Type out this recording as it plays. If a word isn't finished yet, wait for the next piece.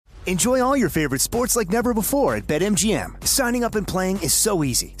Enjoy all your favorite sports like never before at BetMGM. Signing up and playing is so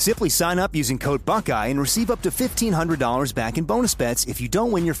easy. Simply sign up using code Buckeye and receive up to $1,500 back in bonus bets if you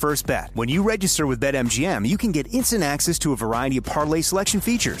don't win your first bet. When you register with BetMGM, you can get instant access to a variety of parlay selection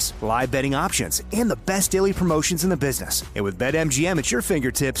features, live betting options, and the best daily promotions in the business. And with BetMGM at your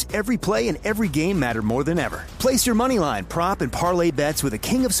fingertips, every play and every game matter more than ever. Place your moneyline, prop, and parlay bets with the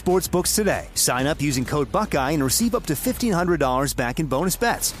king of sportsbooks today. Sign up using code Buckeye and receive up to $1,500 back in bonus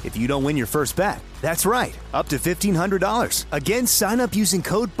bets if you don't win your first bet. That's right, up to $1,500. Again, sign up using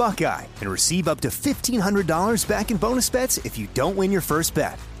code Buckeye and receive up to $1,500 back in bonus bets if you don't win your first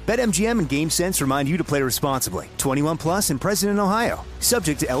bet. BetMGM and GameSense remind you to play responsibly. 21 plus and present in Ohio.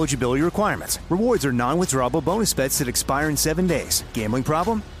 Subject to eligibility requirements. Rewards are non-withdrawable bonus bets that expire in 7 days. Gambling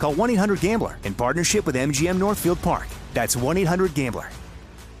problem? Call 1-800-GAMBLER in partnership with MGM Northfield Park. That's 1-800-GAMBLER.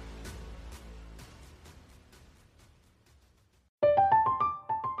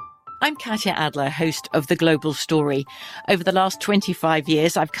 I'm Katya Adler, host of The Global Story. Over the last 25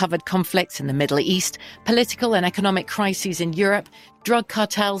 years, I've covered conflicts in the Middle East, political and economic crises in Europe, drug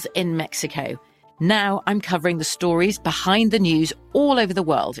cartels in Mexico. Now I'm covering the stories behind the news all over the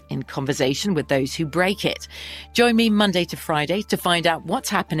world in conversation with those who break it. Join me Monday to Friday to find out what's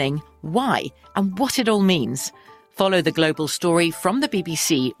happening, why, and what it all means. Follow The Global Story from the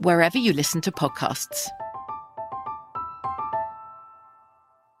BBC wherever you listen to podcasts.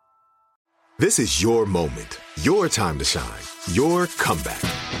 This is your moment, your time to shine, your comeback.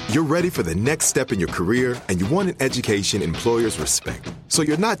 You're ready for the next step in your career, and you want an education employers respect. So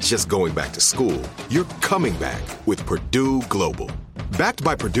you're not just going back to school, you're coming back with Purdue Global. Backed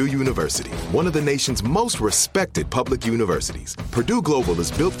by Purdue University, one of the nation's most respected public universities, Purdue Global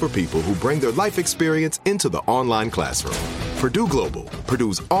is built for people who bring their life experience into the online classroom. Purdue Global,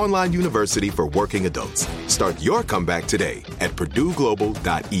 Purdue's online university for working adults. Start your comeback today at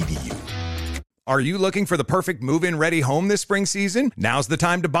purdueglobal.edu. Are you looking for the perfect move-in ready home this spring season? Now's the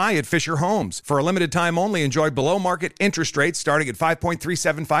time to buy at Fisher Homes. For a limited time only, enjoy below-market interest rates starting at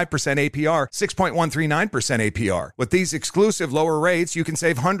 5.375% APR, 6.139% APR. With these exclusive lower rates, you can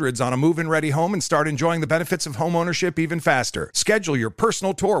save hundreds on a move-in ready home and start enjoying the benefits of home ownership even faster. Schedule your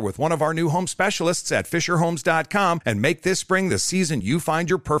personal tour with one of our new home specialists at FisherHomes.com and make this spring the season you find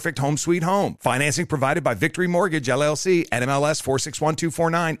your perfect home sweet home. Financing provided by Victory Mortgage, LLC, NMLS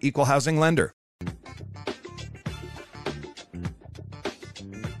 461249, Equal Housing Lender.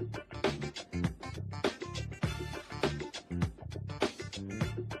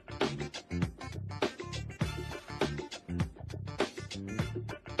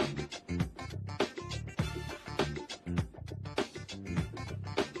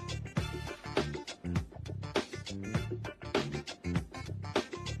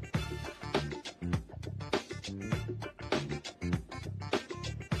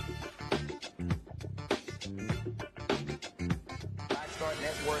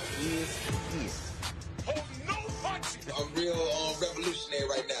 Network is here. Oh, no punching! I'm real revolutionary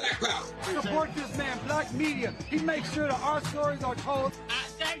right now. Support this man, Black Media. He makes sure that our stories are told.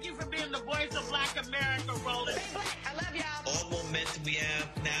 Thank you for being the voice of Black America, Roland. I love y'all. All momentum we have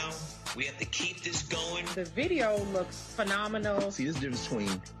now, we have to keep this going. The video looks phenomenal. See, this difference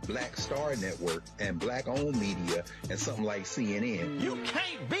between Black Star Network and Black-owned media and something like CNN. You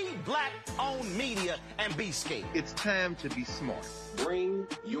can't be Black-owned media and be scared. It's time to be smart. Bring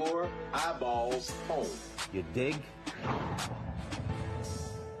your eyeballs home. You dig?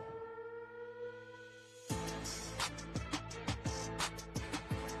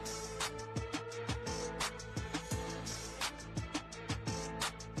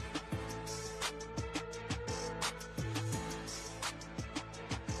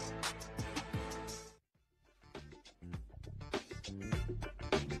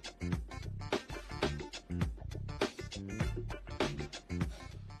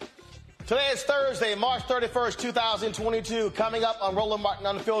 Today is Thursday, March 31st, 2022. Coming up on Roland Martin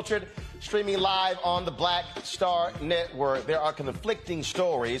Unfiltered, streaming live on the Black Star Network. There are conflicting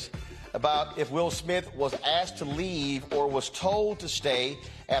stories about if Will Smith was asked to leave or was told to stay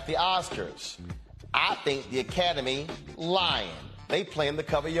at the Oscars. I think the Academy lying. They playing the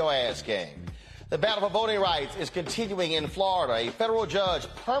cover your ass game. The battle for voting rights is continuing in Florida. A federal judge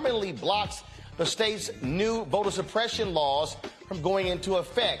permanently blocks the state's new voter suppression laws from going into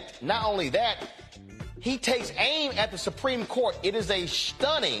effect. Not only that, he takes aim at the Supreme Court. It is a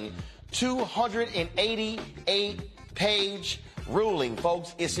stunning 288-page ruling,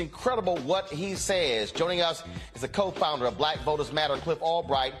 folks. It's incredible what he says. Joining us is the co-founder of Black Voters Matter, Cliff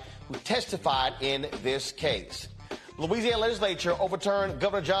Albright, who testified in this case. The Louisiana legislature overturned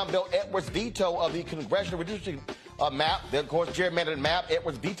Governor John Bel Edwards' veto of the congressional redistricting map. Then, of course, gerrymandered map.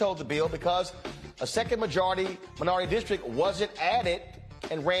 Edwards vetoed the bill because a second minority district wasn't added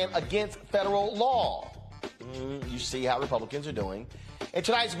and ran against federal law. You see how Republicans are doing. In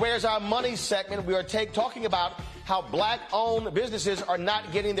tonight's Where's Our Money segment, we are talking about how black-owned businesses are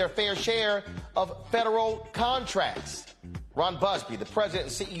not getting their fair share of federal contracts. Ron Busby, the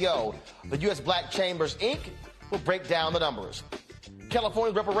president and CEO of the U.S. Black Chambers, Inc., will break down the numbers.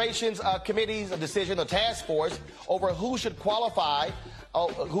 California Reparations Committee's decision, the task force, over who should qualify,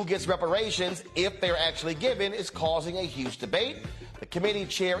 who gets reparations if they're actually given, is causing a huge debate. The committee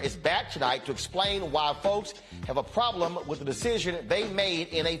chair is back tonight to explain why folks have a problem with the decision they made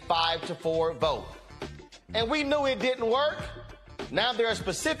in a 5-4 vote. And we knew it didn't work. Now there is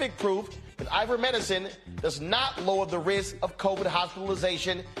specific proof that ivermectin does not lower the risk of COVID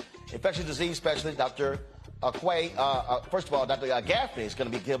hospitalization. Infectious disease specialist Dr. First of all, Dr. Gaffney is going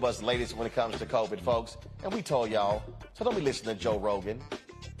to give us the latest when it comes to COVID, folks. And we told y'all, so don't be listening to Joe Rogan.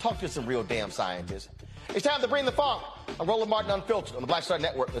 Talk to some real damn scientists. It's time to bring the funk. I'm Roland Martin Unfiltered on the Black Star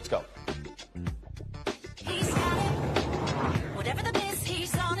Network. Let's go. He's got it. Whatever the biz,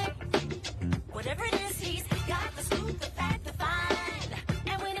 he's on it. Whatever it is, he's got the scoop, the fact, the find.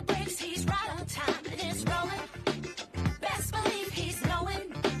 And when it breaks, he's right on time and it's rolling. Best believe he's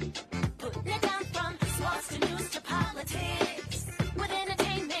knowing. Putting it down from sports to news to politics. With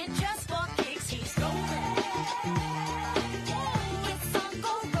entertainment just for kicks, he's rolling. It's on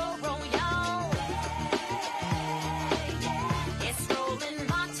go, y'all. It's Roland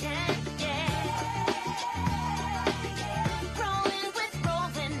Martin, yeah. Rolling with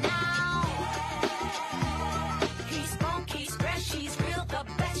Roland now. He's funky, he's fresh, he's real, the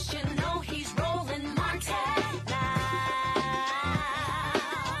best, you know he's Roland Martin now.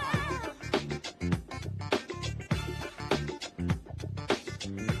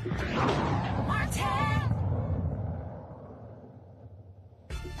 Martin.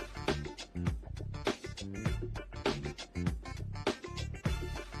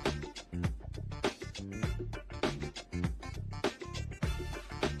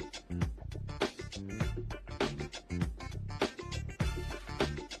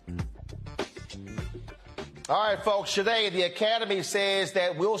 All right, folks, today the Academy says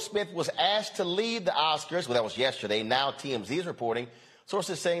that Will Smith was asked to leave the Oscars. Well, that was yesterday. Now TMZ is reporting.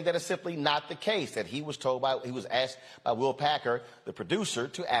 Sources saying that it's simply not the case, that he was asked by Will Packer, the producer,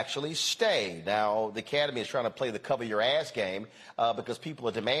 to actually stay. Now, the Academy is trying to play the cover your ass game because people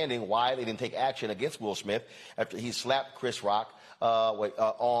are demanding why they didn't take action against Will Smith after he slapped Chris Rock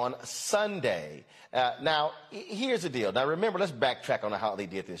on Sunday. Now, here's the deal. Now, remember, let's backtrack on how they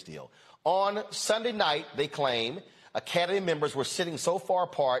did this deal. On Sunday night, they claim Academy members were sitting so far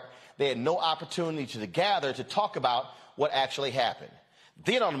apart they had no opportunity to gather to talk about what actually happened.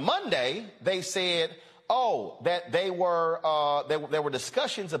 Then on Monday, they said, that there were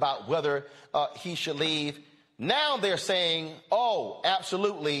discussions about whether he should leave. Now they're saying,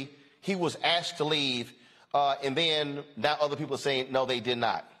 absolutely, he was asked to leave. And then now other people are saying, no, they did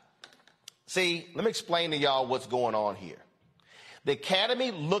not. See, let me explain to y'all what's going on here. The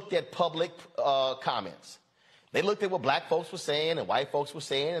Academy looked at public comments. They looked at what black folks were saying and white folks were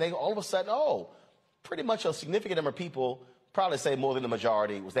saying, and they all of a sudden, pretty much a significant number of people, probably say more than the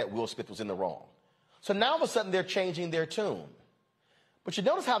majority, was that Will Smith was in the wrong. So now all of a sudden they're changing their tune. But you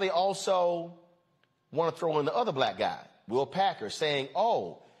notice how they also want to throw in the other black guy, Will Packer, saying,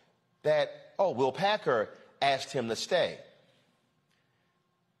 Will Packer asked him to stay.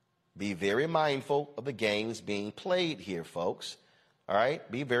 Be very mindful of the games being played here, folks. All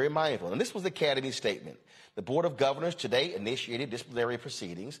right? Be very mindful. And this was the Academy's statement. The Board of Governors today initiated disciplinary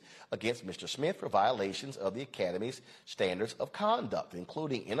proceedings against Mr. Smith for violations of the Academy's standards of conduct,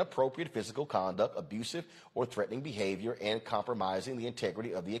 including inappropriate physical conduct, abusive or threatening behavior, and compromising the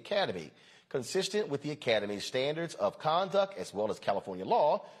integrity of the Academy. Consistent with the Academy's standards of conduct as well as California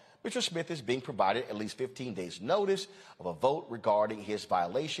law, Mr. Smith is being provided at least 15 days' notice of a vote regarding his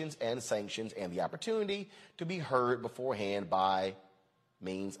violations and sanctions and the opportunity to be heard beforehand by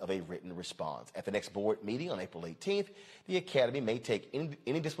means of a written response. At the next board meeting on April 18th, the Academy may take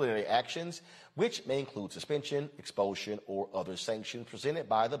any disciplinary actions, which may include suspension, expulsion, or other sanctions presented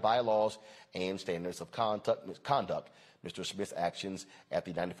by the bylaws and standards of conduct. Mr. Smith's actions at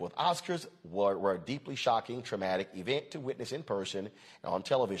the 94th Oscars were a deeply shocking, traumatic event to witness in person and on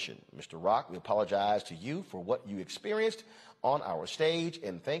television. Mr. Rock, we apologize to you for what you experienced on our stage,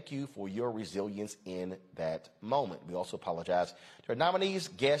 and thank you for your resilience in that moment. We also apologize to our nominees,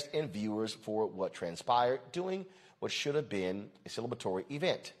 guests, and viewers for what transpired during what should have been a celebratory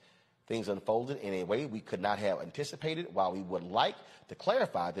event. Things unfolded in a way we could not have anticipated. While we would like to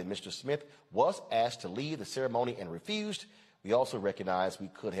clarify that Mr. Smith was asked to leave the ceremony and refused, we also recognize we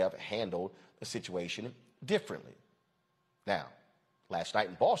could have handled the situation differently. Now, last night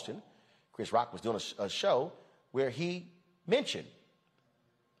in Boston, Chris Rock was doing a show where he mentioned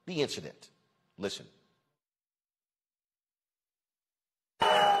the incident. Listen.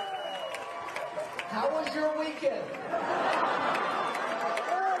 How was your weekend?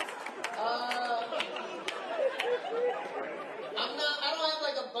 I don't have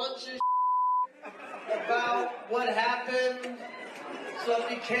like a bunch of about what happened. So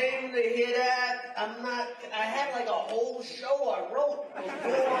if you came to hear that, I had like a whole show I wrote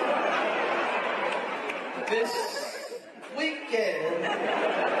before this weekend.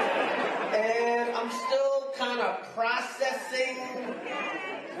 And I'm still kind of processing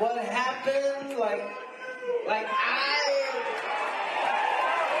what happened. Like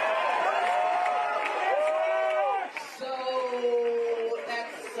so at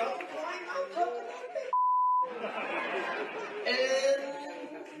some point I'll talk about it. And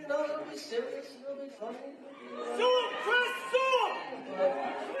it'll be serious, it'll be funny. Sue him, Chris, sue him!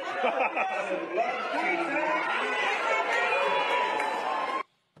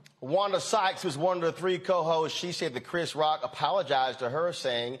 Wanda Sykes, who's one of the three co-hosts, she said that Chris Rock apologized to her,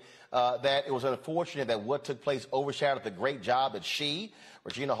 saying that it was unfortunate that what took place overshadowed the great job that she,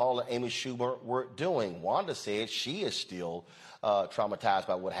 Regina Hall, and Amy Schumer were doing. Wanda said she is still traumatized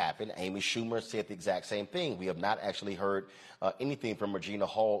by what happened. Amy Schumer said the exact same thing. We have not actually heard anything from Regina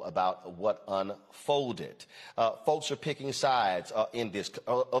Hall about what unfolded. Folks are picking sides in this.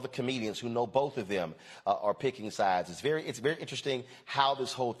 Other comedians who know both of them are picking sides. It's very interesting how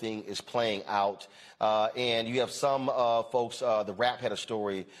this whole thing is playing out. And you have some folks, The Wrap had a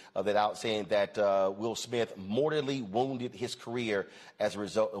story that out saying that Will Smith mortally wounded his career as a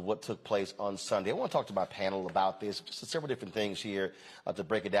result of what took place on Sunday. I want to talk to my panel about this, just several different things here to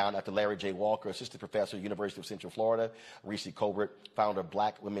break it down. Dr. Larry J. Walker, assistant professor at University of Central Florida. Reese Colbert, founder of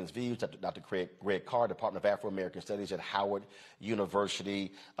Black Women's Views. Dr. Greg Carr, Department of Afro-American Studies at Howard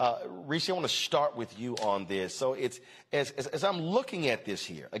University. Reese, I want to start with you on this. So it's as I'm looking at this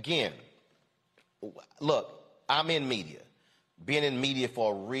here, again, look, I'm in media, been in media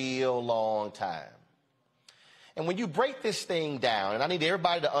for a real long time. And when you break this thing down, and I need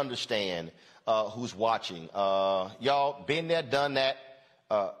everybody to understand who's watching, y'all been there, done that,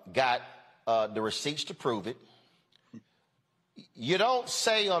 got the receipts to prove it. You don't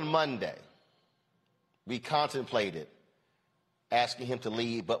say on Monday, we contemplated asking him to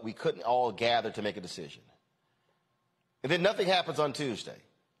leave, but we couldn't all gather to make a decision. And then nothing happens on Tuesday.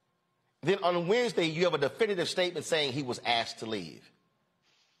 Then on Wednesday, you have a definitive statement saying he was asked to leave.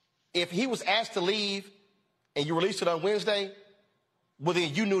 If he was asked to leave and you released it on Wednesday, well,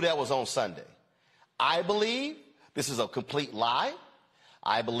 then you knew that was on Sunday. I believe this is a complete lie.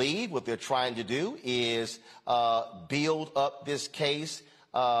 I believe what they're trying to do is build up this case,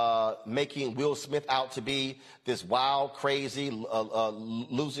 making Will Smith out to be this wild, crazy,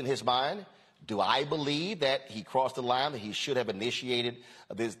 losing his mind. Do I believe that he crossed the line, that he should have initiated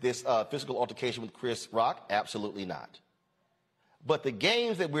this physical altercation with Chris Rock? Absolutely not. But the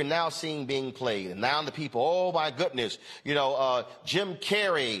games that we're now seeing being played, and now the people, oh my goodness, Jim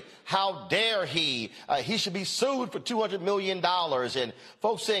Carrey, how dare he? He should be sued for $200 million. And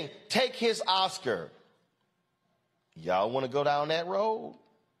folks saying, take his Oscar. Y'all want to go down that road?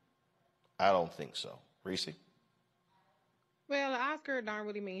 I don't think so. Reese? Well, the Oscar don't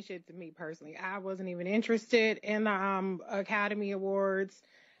really mean shit to me personally. I wasn't even interested in the Academy Awards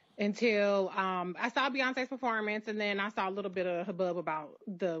until I saw Beyonce's performance, and then I saw a little bit of hubbub about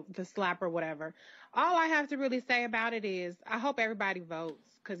the slap or whatever. All I have to really say about it is I hope everybody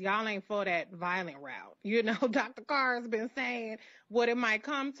votes, because y'all ain't for that violent route. Dr. Carr has been saying what it might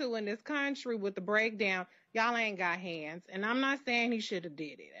come to in this country with the breakdown. Y'all ain't got hands. And I'm not saying he should have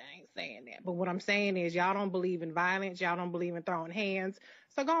did it. I ain't saying that. But what I'm saying is y'all don't believe in violence. Y'all don't believe in throwing hands.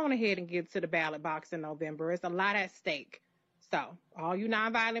 So go on ahead and get to the ballot box in November. It's a lot at stake. So all you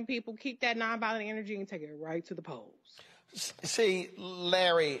nonviolent people, keep that nonviolent energy and take it right to the polls. See,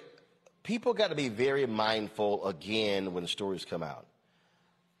 Larry, people got to be very mindful, again, when the stories come out.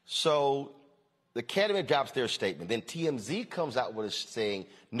 So the Academy drops their statement. Then TMZ comes out with saying,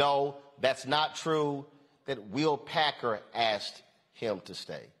 no, that's not true, that Will Packer asked him to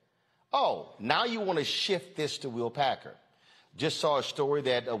stay. Oh, now you want to shift this to Will Packer. Just saw a story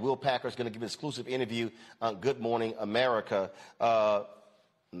that Will Packer is going to give an exclusive interview on Good Morning America. Now,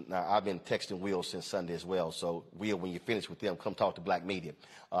 I've been texting Will since Sunday as well. So, Will, when you finish with them, come talk to Black Media.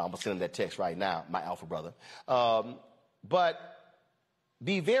 I'm going to send him that text right now, my alpha brother. But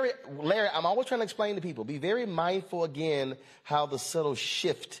Larry, I'm always trying to explain to people, be very mindful again how the subtle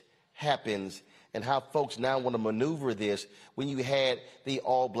shift happens and how folks now want to maneuver this when you had the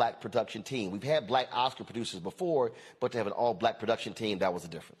all-black production team. We've had black Oscar producers before, but to have an all-black production team, that was the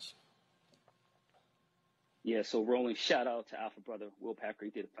difference. Yeah, so Roland, shout out to Alpha Brother Will Packer.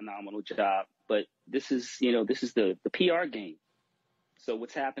 He did a phenomenal job. But this is the PR game. So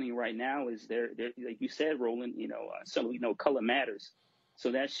what's happening right now is they're like you said, Roland, color matters.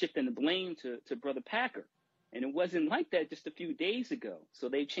 So that's shifting the blame to Brother Packer. And it wasn't like that just a few days ago. So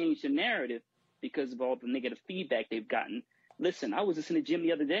they changed the narrative because of all the negative feedback they've gotten. Listen, I was just in the gym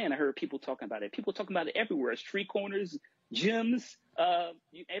the other day and I heard people talking about it. People talking about it everywhere. Street corners, gyms,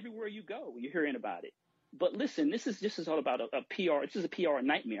 everywhere you go, you're hearing about it. But listen, this is all about a PR. This is a PR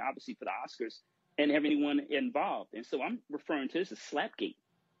nightmare, obviously, for the Oscars and everyone involved. And so I'm referring to this as Slapgate.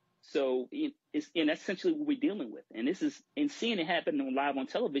 So that's essentially what we're dealing with. And seeing it happen live on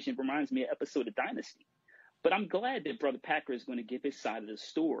television reminds me of an episode of Dynasty. But I'm glad that Brother Packer is going to give his side of the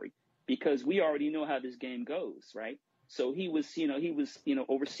story because we already know how this game goes, right? So he was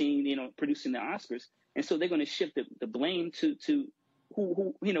overseeing, producing the Oscars. And so they're going to shift the blame to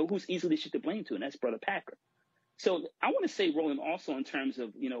who's easily shift the blame to, and that's Brother Packer. So I want to say, Roland, also in terms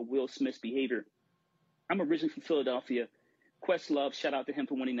of, Will Smith's behavior, I'm originally from Philadelphia. Questlove, shout out to him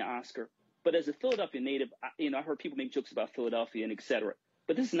for winning the Oscar. But as a Philadelphia native, I heard people make jokes about Philadelphia and et cetera.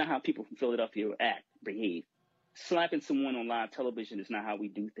 But this is not how people from Philadelphia behave. Slapping someone on live television is not how we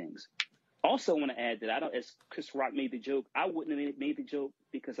do things. Also want to add that as Chris Rock made the joke, I wouldn't have made the joke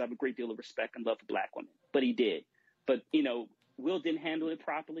because I have a great deal of respect and love for black women. But he did. But, Will didn't handle it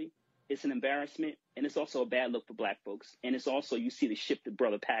properly. It's an embarrassment. And it's also a bad look for black folks. And it's also, you see the shift to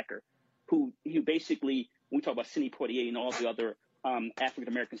Brother Packer, who basically, when we talk about Sidney Poitier and all the other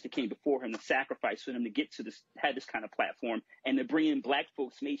African-Americans that came before him, the sacrifice for them to get to this, had this kind of platform and to bring in black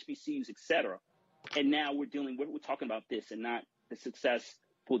folks from HBCUs, et cetera. And now we're talking about this and not the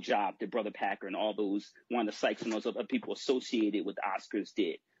successful job that Brother Packer and all those Wanda Sykes and those other people associated with Oscars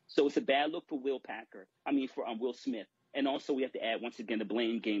did. So it's a bad look for Will Smith. And also we have to add, once again, the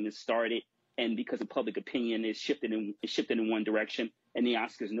blame game has started. And because of public opinion is shifted in one direction, and the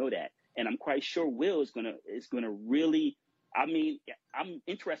Oscars know that. And I'm quite sure Will is gonna really. I'm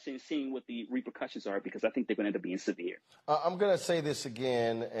interested in seeing what the repercussions are because I think they're going to end up being severe. I'm going to say this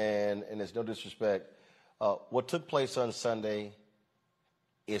again, and there's no disrespect. What took place on Sunday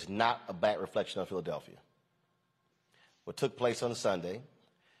is not a bad reflection of Philadelphia. What took place on Sunday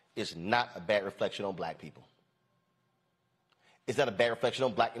is not a bad reflection on black people. It's not a bad reflection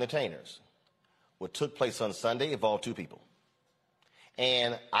on black entertainers. What took place on Sunday involved two people.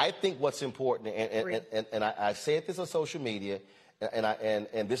 And I think what's important, and I said this on social media,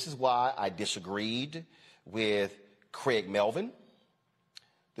 and this is why I disagreed with Craig Melvin.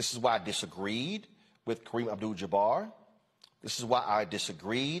 This is why I disagreed with Kareem Abdul-Jabbar. This is why I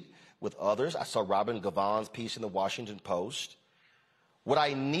disagreed with others. I saw Robin Gavon's piece in the Washington Post. What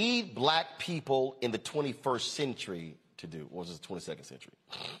I need black people in the 21st century to do, or was it the 22nd century?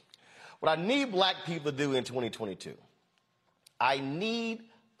 What I need black people to do in 2022, I need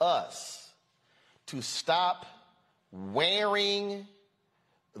us to stop wearing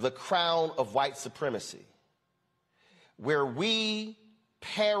the crown of white supremacy, where we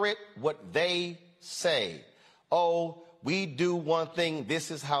parrot what they say. Oh, we do one thing,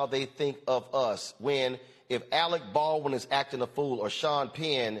 this is how they think of us. When if Alec Baldwin is acting a fool or Sean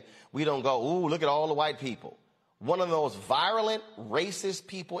Penn, we don't go, ooh, look at all the white people. One of the most virulent, racist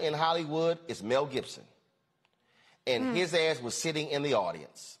people in Hollywood is Mel Gibson. And his ass was sitting in the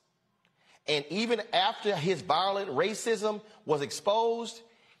audience. And even after his violent racism was exposed,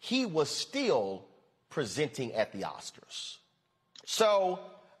 he was still presenting at the Oscars. So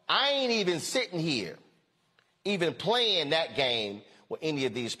I ain't even sitting here, even playing that game with any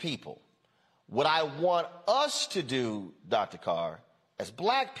of these people. What I want us to do, Dr. Carr, as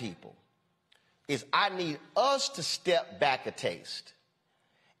black people, is I need us to step back a taste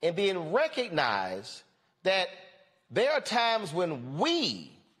and then recognize that there are times when we,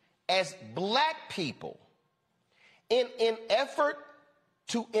 as black people, in effort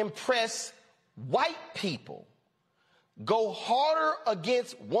to impress white people, go harder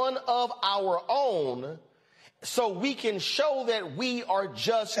against one of our own so we can show that we are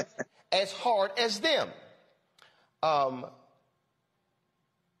just as hard as them. I'm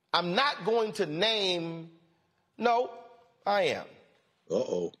not going to name. No, I am.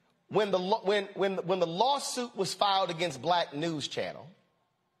 Uh-oh. When the lawsuit was filed against Black News Channel,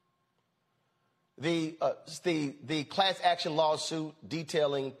 the class action lawsuit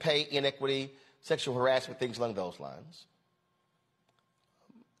detailing pay inequity, sexual harassment, things along those lines,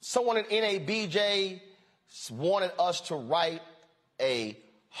 someone at NABJ wanted us to write a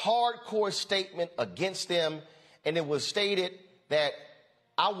hardcore statement against them, and it was stated that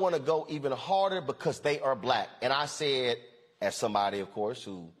I want to go even harder because they are black. And I said, as somebody, of course,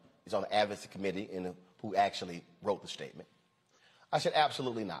 who is on the advocacy committee and who actually wrote the statement, I said,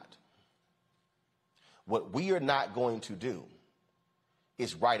 absolutely not. What we are not going to do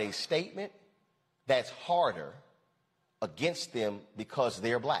is write a statement that's harder against them because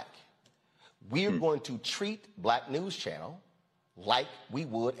they're black. We are going to treat Black News Channel like we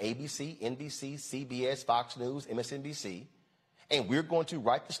would ABC, NBC, CBS, Fox News, MSNBC, and we're going to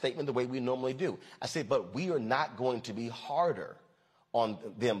write the statement the way we normally do. I said, but we are not going to be harder on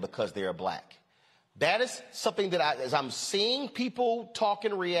them because they're black. That is something that as I'm seeing people talk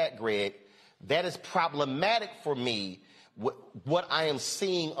and react, Greg, that is problematic for me, what I am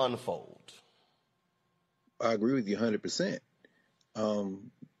seeing unfold. I agree with you 100%.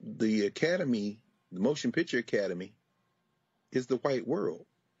 The Academy, the Motion Picture Academy, is the white world.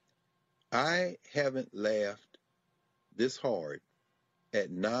 I haven't laughed this hard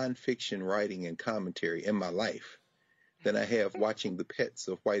at nonfiction writing and commentary in my life than I have watching the pets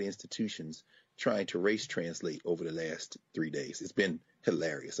of white institutions trying to race translate over the last 3 days. It's been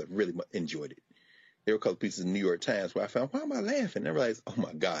hilarious. I've really enjoyed it. There were a couple pieces in the New York Times where I found, why am I laughing? And I realized, oh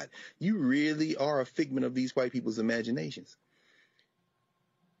my God, you really are a figment of these white people's imaginations.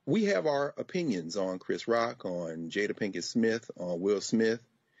 We have our opinions on Chris Rock, on Jada Pinkett Smith, on Will Smith,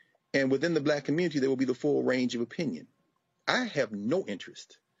 and within the black community, there will be the full range of opinion. I have no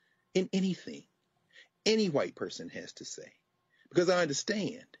interest in anything any white person has to say because I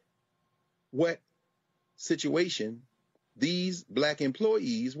understand what situation these black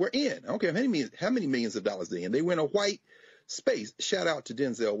employees were in. I don't care how many millions of dollars they're in. They were in a white space. Shout out to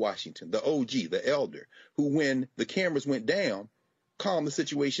Denzel Washington, the OG, the elder, who when the cameras went down, calmed the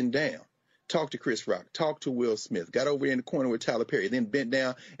situation down. Talked to Chris Rock, talked to Will Smith, got over in the corner with Tyler Perry, then bent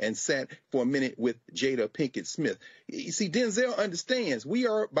down and sat for a minute with Jada Pinkett Smith. You see, Denzel understands we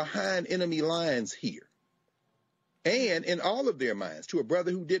are behind enemy lines here. And in all of their minds, to a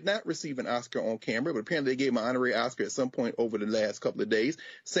brother who did not receive an Oscar on camera, but apparently they gave him an honorary Oscar at some point over the last couple of days,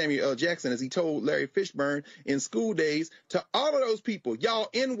 Samuel L. Jackson, as he told Larry Fishburne in School Days, to all of those people, y'all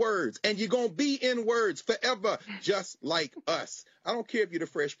N-words, and you're going to be N-words forever, just like us. I don't care if you're the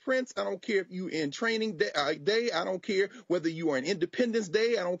Fresh Prince. I don't care if you're in Training Day. I don't care whether you are in Independence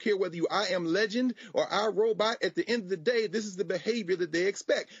Day. I don't care whether you I Am Legend or I, Robot. At the end of the day, this is the behavior that they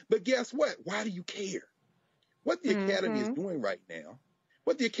expect. But guess what? Why do you care? What the Academy is doing right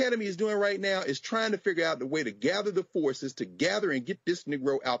now, is trying to figure out the way to gather the forces to gather and get this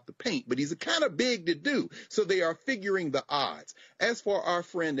Negro out the paint. But he's kind of big to do. So they are figuring the odds. As for our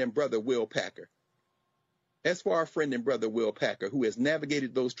friend and brother, Will Packer, who has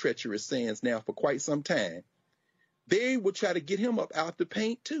navigated those treacherous sands now for quite some time, they will try to get him up out the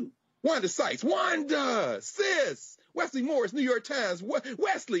paint too. Wanda Sykes, Wanda, sis, Wesley Morris, New York Times,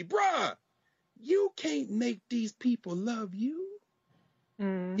 Wesley, bruh. You can't make these people love you.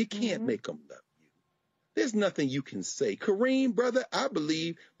 You can't make them love you. There's nothing you can say. Kareem, brother, I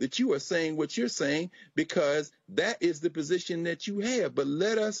believe that you are saying what you're saying because that is the position that you have. But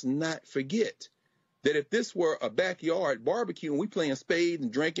let us not forget that if this were a backyard barbecue and we playing spades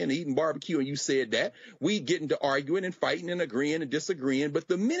and drinking and eating barbecue and you said that, we get into arguing and fighting and agreeing and disagreeing. But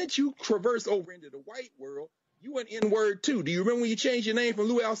the minute you traverse over into the white world, you an N-word too. Do you remember when you changed your name from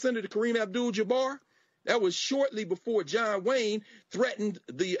Lou Alcindor to Kareem Abdul-Jabbar? That was shortly before John Wayne threatened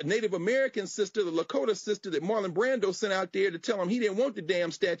the Native American sister, the Lakota sister that Marlon Brando sent out there to tell him he didn't want the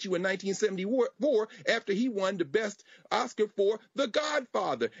damn statue in 1974 after he won the best Oscar for The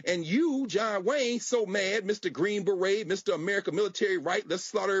Godfather. And you, John Wayne, so mad, Mr. Green Beret, Mr. America Military Right, let's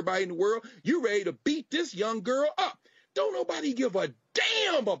slaughter everybody in the world. You ready to beat this young girl up. Don't nobody give a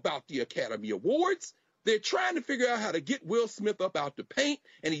damn about the Academy Awards. They're trying to figure out how to get Will Smith up out the paint,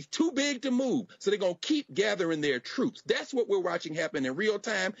 and he's too big to move. So they're going to keep gathering their troops. That's what we're watching happen in real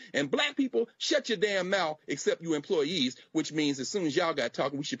time. And black people, shut your damn mouth, except you employees, which means as soon as y'all got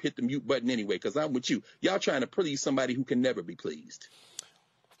talking, we should hit the mute button anyway, because I'm with you. Y'all trying to please somebody who can never be pleased.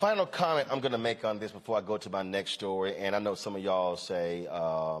 Final comment I'm going to make on this before I go to my next story, and I know some of y'all say,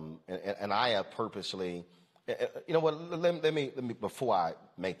 and I have purposely, you know what, let me before I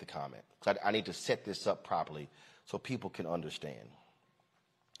make the comment, I need to set this up properly so people can understand.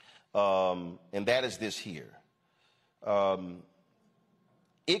 And that is this here.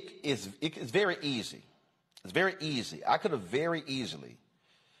 It is very easy. It's very easy. I could have very easily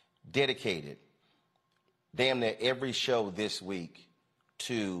dedicated damn near every show this week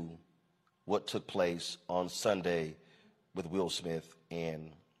to what took place on Sunday with Will Smith and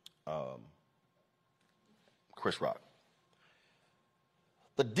Chris Rock.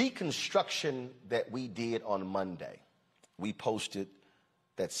 The deconstruction that we did on Monday, we posted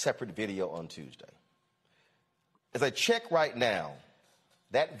that separate video on Tuesday. As I check right now,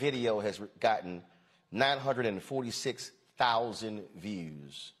 that video has gotten 946,000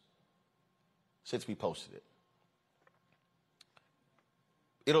 views since we posted it.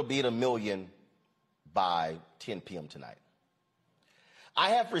 It'll be at 1 million by 10 p.m. tonight. I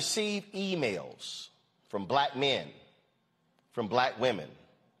have received emails from black men, from black women,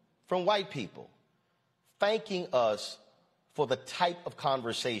 from white people, thanking us for the type of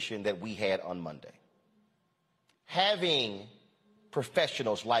conversation that we had on Monday. Having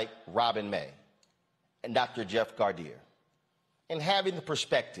professionals like Robin May and Dr. Jeff Gardere, and having the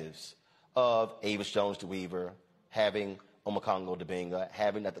perspectives of Avis Jones-DeWeaver, having Omokongo Dibinga,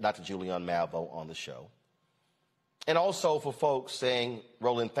 having Dr. Julian Malvo on the show. And also for folks saying,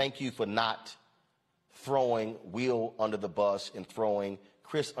 Roland, thank you for not throwing Will under the bus and throwing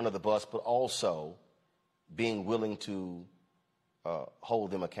Chris under the bus, but also being willing to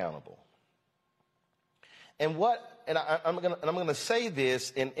hold them accountable. And I'm going to say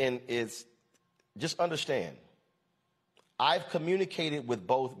this, and it's just understand. I've communicated with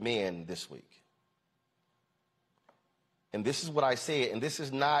both men this week. And this is what I said, and this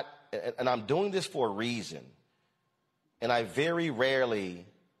is not, and I'm doing this for a reason. And I very rarely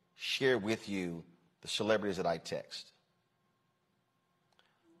share with you the celebrities that I text.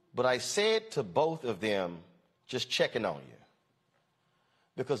 But I said to both of them, just checking on you.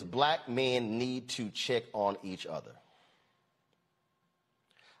 Because black men need to check on each other.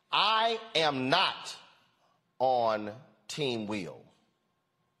 I am not on Team Will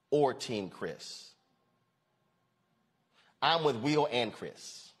or Team Chris. I'm with Will and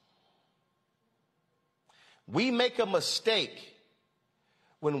Chris. We make a mistake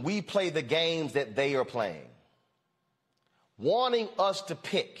when we play the games that they are playing, wanting us to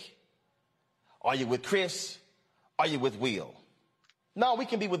pick. Are you with Chris? Are you with Will? No, we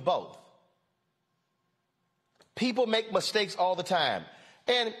can be with both. People make mistakes all the time.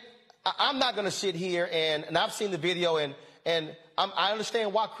 And I'm not going to sit here and I've seen the video and I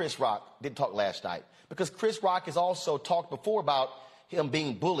understand why Chris Rock didn't talk last night. Because Chris Rock has also talked before about him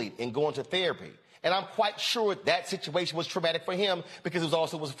being bullied and going to therapy. And I'm quite sure that situation was traumatic for him because it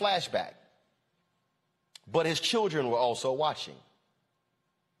was a flashback. But his children were also watching.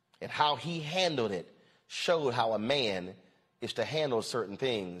 And how he handled it showed how a man is to handle certain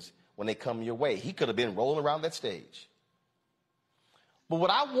things when they come your way. He could have been rolling around that stage. But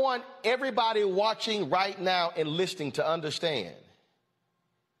what I want everybody watching right now and listening to understand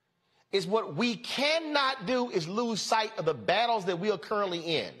is what we cannot do is lose sight of the battles that we are currently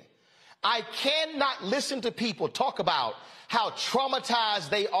in. I cannot listen to people talk about how traumatized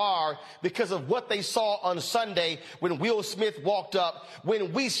they are because of what they saw on Sunday when Will Smith walked up,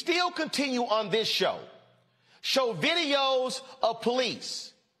 when we still continue on this show videos of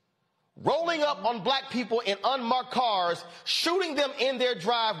police rolling up on black people in unmarked cars, shooting them in their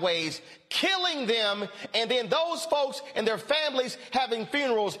driveways, killing them, and then those folks and their families having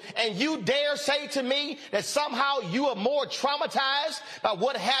funerals. And you dare say to me that somehow you are more traumatized by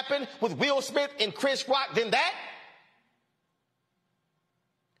what happened with Will Smith and Chris Rock than that?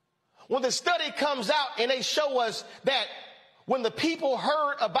 When the study comes out and they show us that when the people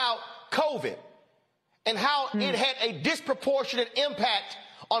heard about COVID and how it had a disproportionate impact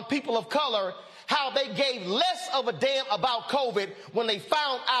on people of color, how they gave less of a damn about COVID when they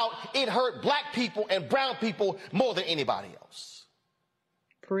found out it hurt black people and brown people more than anybody else.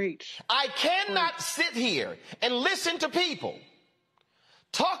 Preach. I cannot sit here and listen to people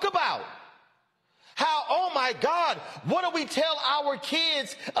talk about how, oh my God, what do we tell our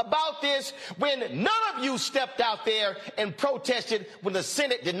kids about this when none of you stepped out there and protested when the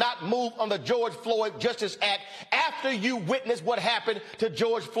Senate did not move on the George Floyd Justice Act after you witnessed what happened to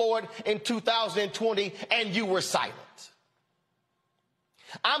George Floyd in 2020 and you were silent?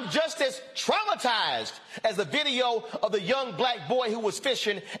 I'm just as traumatized as the video of the young black boy who was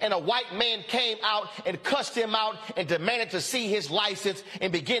fishing and a white man came out and cussed him out and demanded to see his license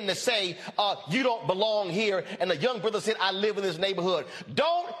and begin to say, you don't belong here. And the young brother said, I live in this neighborhood.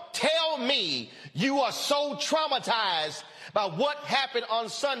 Don't tell me you are so traumatized by what happened on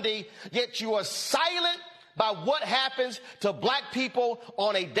Sunday, yet you are silent by what happens to black people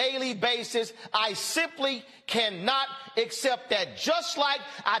on a daily basis. I simply cannot accept that. Just like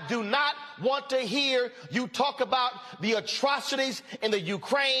I do not want to hear you talk about the atrocities in the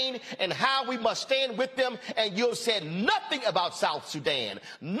Ukraine and how we must stand with them, and you have said nothing about South Sudan,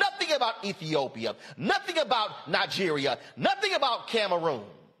 nothing about Ethiopia, nothing about Nigeria, nothing about Cameroon.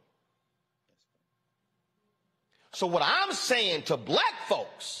 So what I'm saying to black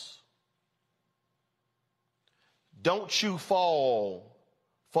folks, don't you fall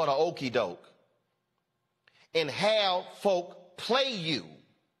for the okie doke and have folk play you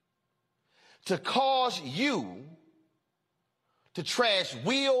to cause you to trash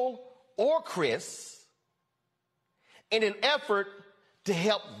Will or Chris in an effort to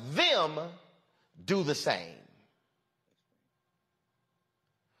help them do the same.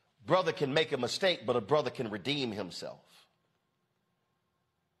 Brother can make a mistake, but a brother can redeem himself.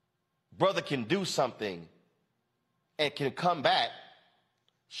 Brother can do something and can come back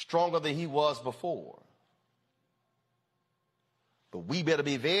stronger than he was before. But we better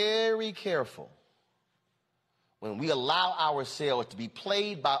be very careful when we allow ourselves to be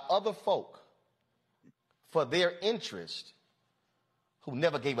played by other folk for their interest who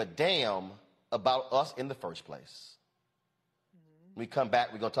never gave a damn about us in the first place. When we come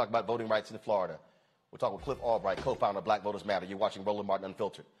back, we're going to talk about voting rights in Florida. We'll talk with Cliff Albright, co-founder of Black Voters Matter. You're watching Roland Martin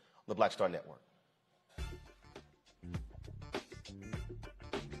Unfiltered on the Black Star Network.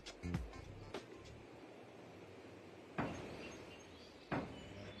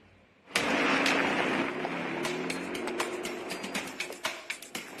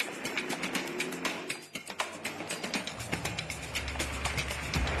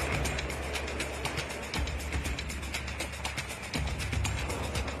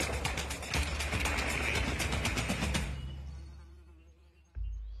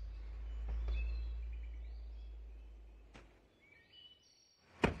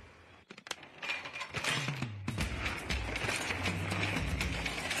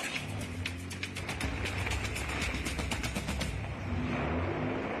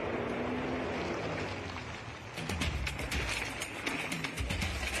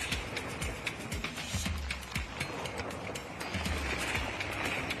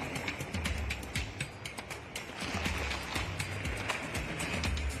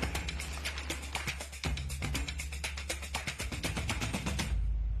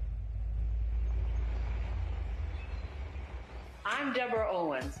 I'm Deborah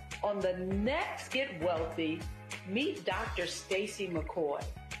Owens. On the next Get Wealthy, meet Dr. Stacey McCoy,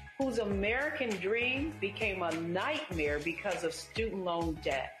 whose American dream became a nightmare because of student loan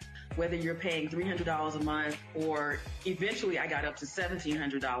debt. Whether you're paying $300 a month or eventually I got up to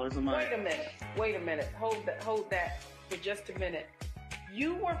 $1,700 a month. Wait a minute. Hold that for just a minute.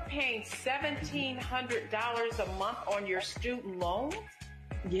 You were paying $1,700 a month on your student loans?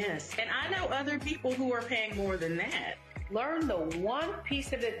 Yes, and I know other people who are paying more than that. Learn the one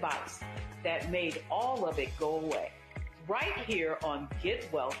piece of advice that made all of it go away. Right here on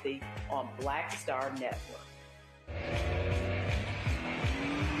Get Wealthy on Black Star Network.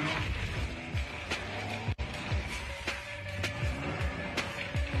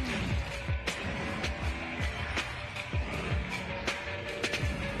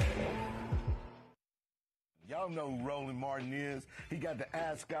 Y'all know who Roland Martin is. He got the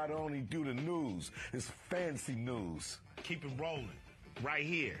ascot on, he do the news. It's fancy news. Keep it rolling. Right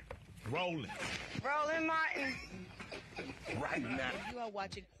here. Rolling. Roland Martin. Right now. You are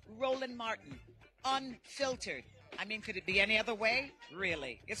watching Roland Martin, Unfiltered. I mean, could it be any other way?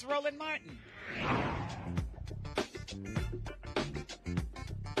 Really? It's Roland Martin.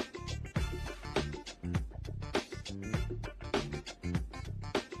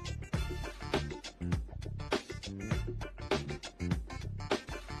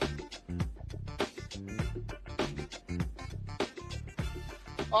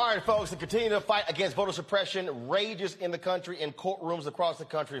 All right, folks, the continuing fight against voter suppression rages in the country, in courtrooms across the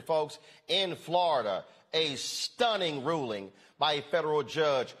country, folks. In Florida, a stunning ruling by a federal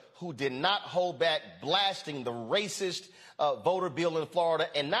judge who did not hold back blasting the racist voter bill in Florida.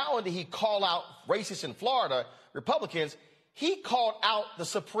 And not only did he call out racists in Florida, Republicans, he called out the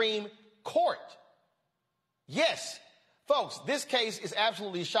Supreme Court. Yes, folks, this case is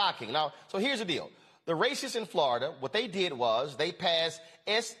absolutely shocking. Now, so here's the deal. The racists in Florida, what they did was they passed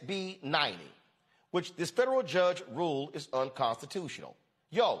SB 90, which this federal judge ruled is unconstitutional.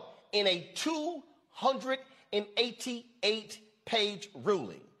 Yo, in a 288-page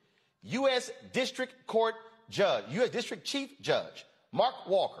ruling, U.S. District Chief Judge Mark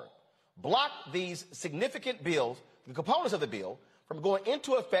Walker blocked these significant bills, the components of the bill, from going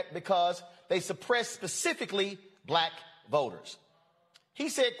into effect because they suppress specifically black voters. He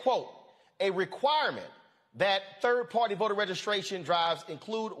said, quote, a requirement that third-party voter registration drives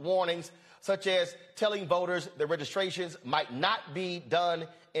include warnings such as telling voters their registrations might not be done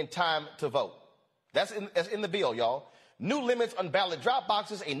in time to vote. That's in the bill, y'all. New limits on ballot drop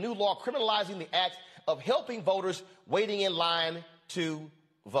boxes, a new law criminalizing the act of helping voters waiting in line to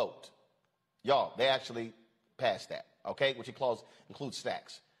vote. Y'all, they actually passed that, okay, which includes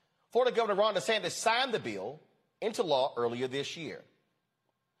snacks. Florida Governor Ron DeSantis signed the bill into law earlier this year.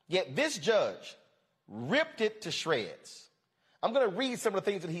 Yet this judge ripped it to shreds. I'm going to read some of the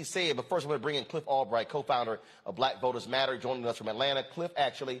things that he said, but first I'm going to bring in Cliff Albright, co-founder of Black Voters Matter, joining us from Atlanta. Cliff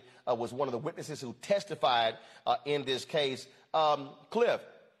actually was one of the witnesses who testified in this case. Cliff,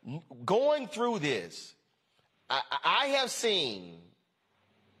 going through this, I have seen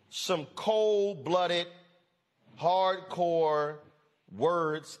some cold-blooded, hardcore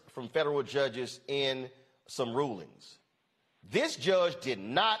words from federal judges in some rulings. This judge did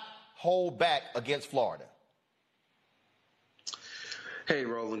not hold back against Florida. Hey,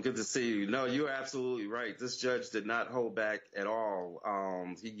 Roland, good to see you. No, you're absolutely right. This judge did not hold back at all.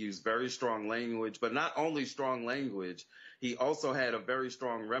 He used very strong language, but not only strong language, he also had a very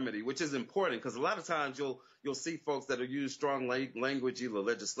strong remedy, which is important because a lot of times you'll see folks that will use strong language either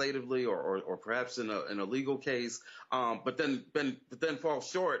legislatively or perhaps in a legal case, but then fall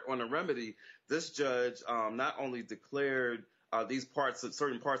short on a remedy. This judge not only declared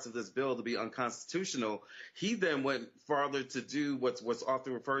certain parts of this bill to be unconstitutional, he then went farther to do what's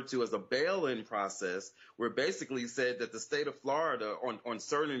often referred to as a bail-in process, where basically said that the state of Florida on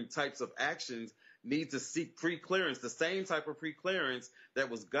certain types of actions need to seek pre-clearance, the same type of pre-clearance that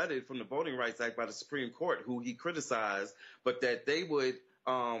was gutted from the Voting Rights Act by the Supreme Court, who he criticized, but that they would,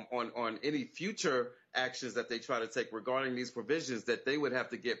 on any future actions that they try to take regarding these provisions, that they would have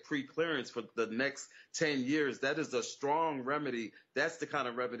to get pre-clearance for the next 10 years. That is a strong remedy. That's the kind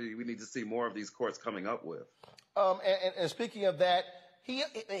of remedy we need to see more of these courts coming up with. And speaking of that,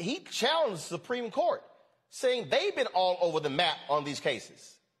 he challenged the Supreme Court, saying they've been all over the map on these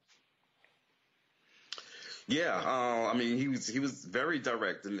cases. Yeah, I mean, he was very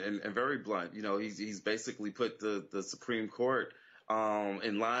direct and very blunt. You know, he's basically put the Supreme Court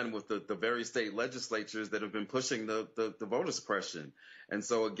in line with the very state legislatures that have been pushing the voter suppression. And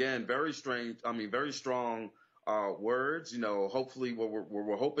so, again, very strong words. You know, hopefully what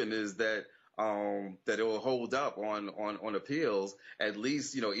we're hoping is that it will hold up on appeals. At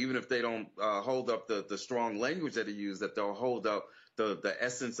least, you know, even if they don't hold up the strong language that he used, that they'll hold up the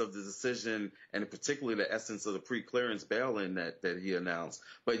essence of the decision, and particularly the essence of the pre-clearance bail-in that he announced.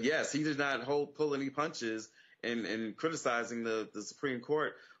 But yes, he did not pull any punches in criticizing the Supreme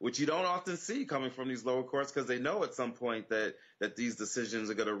Court, which you don't often see coming from these lower courts, because they know at some point that these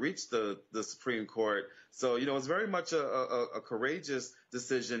decisions are going to reach the Supreme Court. So, you know, it's very much a courageous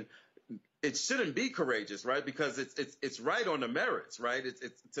decision. It shouldn't be courageous, right? Because it's right on the merits, right?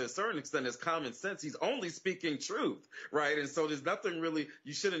 It's to a certain extent, it's common sense. He's only speaking truth, right? And so there's nothing really,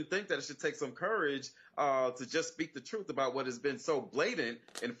 you shouldn't think that it should take some courage to just speak the truth about what has been so blatant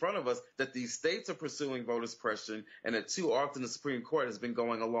in front of us, that these states are pursuing voter suppression, and that too often the Supreme Court has been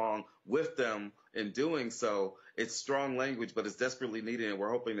going along with them in doing so. It's strong language, but it's desperately needed, and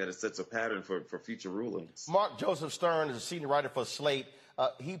we're hoping that it sets a pattern for future rulings. Mark Joseph Stern is a senior writer for Slate.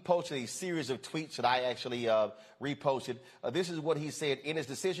 He posted a series of tweets that I actually reposted. This is what he said. In his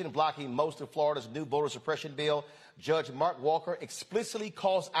decision blocking most of Florida's new voter suppression bill, Judge Mark Walker explicitly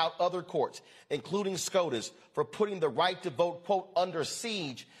calls out other courts, including SCOTUS, for putting the right to vote, quote, under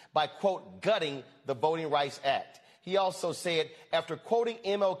siege by, quote, gutting the Voting Rights Act. He also said, after quoting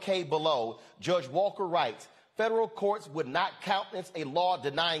MLK below, Judge Walker writes, federal courts would not countenance a law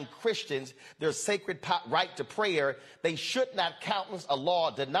denying Christians their sacred right to prayer. They should not countenance a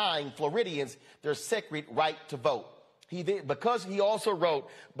law denying Floridians their sacred right to vote. Because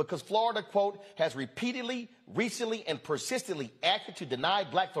Florida, quote, has repeatedly, recently, and persistently acted to deny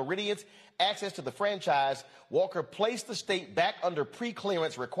black Floridians access to the franchise, Walker placed the state back under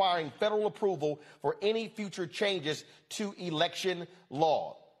pre-clearance, requiring federal approval for any future changes to election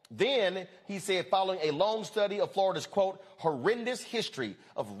law. Then he said, following a long study of Florida's, quote, horrendous history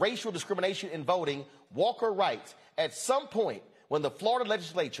of racial discrimination in voting, Walker writes, at some point when the Florida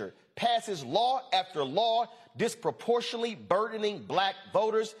legislature passes law after law disproportionately burdening black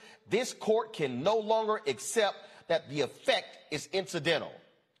voters, this court can no longer accept that the effect is incidental.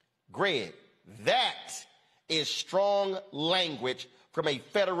 Greg, that is strong language from a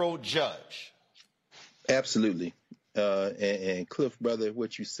federal judge. Absolutely. And Cliff, brother,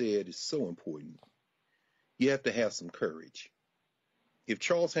 what you said is so important. You have to have some courage. If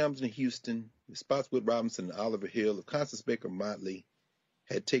Charles Hamilton in Houston, if Spotswood Robinson and Oliver Hill, if Constance Baker Motley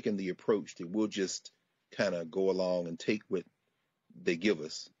had taken the approach that we'll just kind of go along and take what they give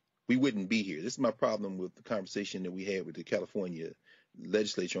us, we wouldn't be here. This is my problem with the conversation that we had with the California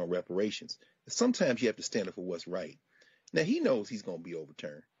legislature on reparations. Sometimes you have to stand up for what's right. Now, he knows he's going to be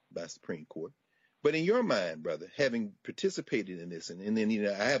overturned by the Supreme Court. But in your mind, brother, having participated in this, and then, you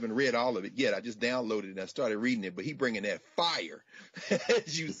know, I haven't read all of it yet. I just downloaded it and I started reading it, but he bringing that fire,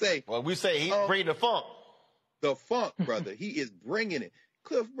 as you say. Well, we say he's bringing the funk. The funk, brother. He is bringing it.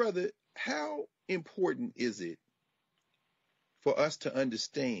 Cliff, brother, how important is it for us to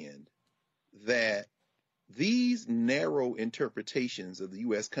understand that these narrow interpretations of the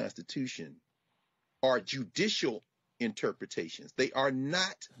U.S. Constitution are judicial interpretations? They are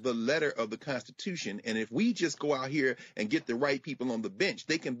not the letter of the Constitution. And if we just go out here and get the right people on the bench,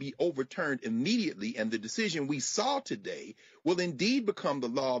 they can be overturned immediately. And the decision we saw today will indeed become the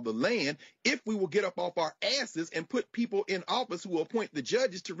law of the land if we will get up off our asses and put people in office who will appoint the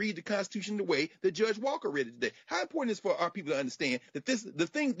judges to read the Constitution the way that Judge Walker read it today. How important is it for our people to understand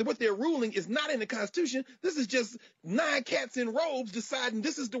that what they're ruling is not in the Constitution? This is just 9 cats in robes deciding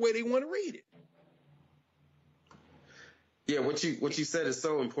this is the way they want to read it. Yeah, what you said is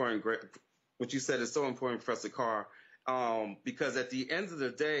so important. What you said is so important, Professor Carr, because at the end of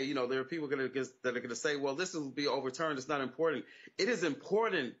the day, you know, there are people that are going to say, well, this will be overturned. It's not important. It is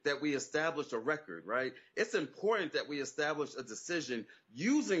important that we establish a record, right? It's important that we establish a decision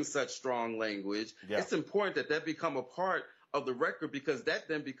using such strong language. Yeah. It's important that become a part of the record, because that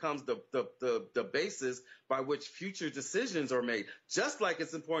then becomes the basis by which future decisions are made. Just like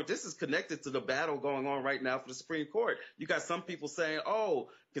it's important, this is connected to the battle going on right now for the Supreme Court. You got some people saying, oh,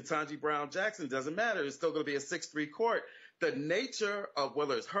 Ketanji Brown Jackson, doesn't matter. It's still going to be a 6-3 court. The nature of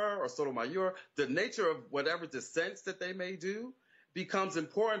whether it's her or Sotomayor, the nature of whatever dissents that they may do becomes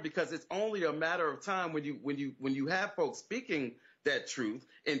important, because it's only a matter of time when you have folks speaking that truth,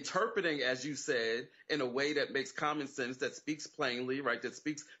 interpreting, as you said, in a way that makes common sense, that speaks plainly, right, that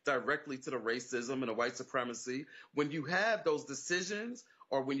speaks directly to the racism and the white supremacy. When you have those decisions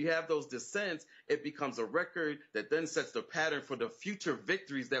or when you have those dissents, it becomes a record that then sets the pattern for the future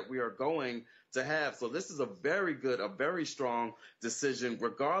victories that we are going to have. So this is a very good, a very strong decision.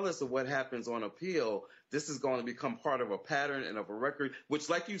 Regardless of what happens on appeal, this is going to become part of a pattern and of a record, which,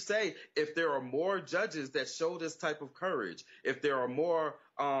 like you say, if there are more judges that show this type of courage, if there are more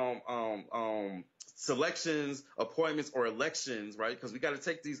selections, appointments, or elections, right? Because we got to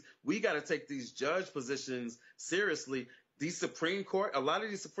take these judge positions seriously. These Supreme Court, a lot of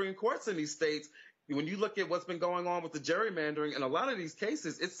these Supreme Courts in these states, when you look at what's been going on with the gerrymandering, in a lot of these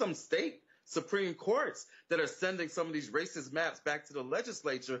cases, it's some state Supreme Courts that are sending some of these racist maps back to the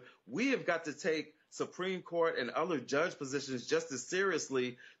legislature. We have got to take Supreme Court and other judge positions just as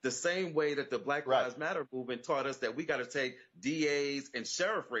seriously, the same way that the Black Lives Matter movement taught us that we got to take DAs and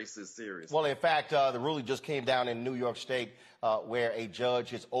sheriff races seriously. Well, in fact, the ruling just came down in New York State where a judge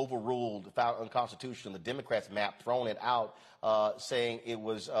has overruled, found unconstitutional, the Democrats' map, thrown it out, saying it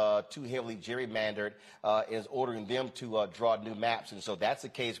was too heavily gerrymandered, is ordering them to draw new maps. And so that's a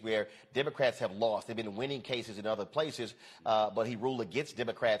case where Democrats have lost. They've been winning cases in other places, but he ruled against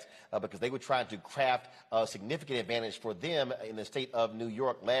Democrats because they were trying to craft a significant advantage for them in the state of New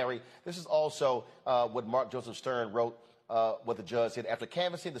York. Larry, this is also what Mark Joseph Stern wrote, what the judge said. After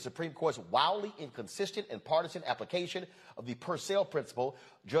canvassing the Supreme Court's wildly inconsistent and partisan application of the Purcell principle,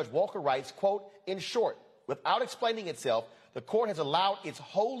 Judge Walker writes, quote, in short, without explaining itself, the court has allowed its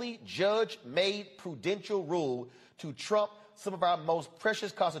wholly judge-made prudential rule to trump some of our most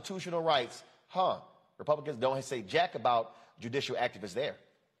precious constitutional rights. Republicans don't say jack about judicial activists there.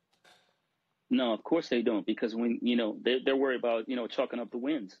 No, of course they don't, because when, you know, they're worried about, you know, chalking up the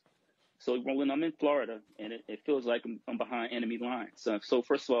wins. So when I'm in Florida and it feels like I'm behind enemy lines. So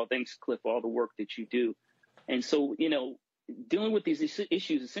first of all, thanks, Cliff, for all the work that you do. And so, you know, dealing with these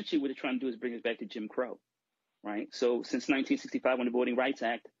issues, essentially what they're trying to do is bring us back to Jim Crow, right? So since 1965, when the Voting Rights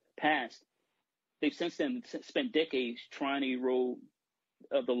Act passed, they've since then spent decades trying to erode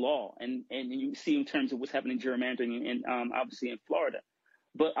the law. And you see in terms of what's happening in gerrymandering and obviously in Florida.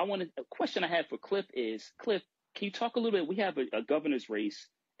 But a question I have for Cliff is, Cliff, can you talk a little bit? We have a governor's race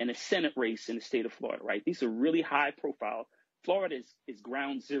and a Senate race in the state of Florida, right? These are really high profile. Florida is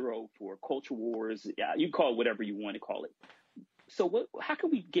ground zero for culture wars. Yeah, you call it whatever you want to call it. So how can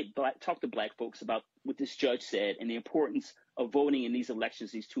we talk to black folks about what this judge said and the importance of voting in these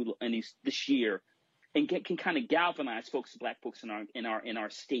elections, this year, and can kind of galvanize black folks in our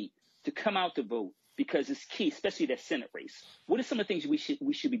state to come out to vote, because it's key, especially that Senate race. What are some of the things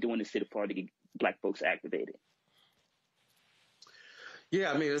we should be doing in the state of Florida to get black folks activated?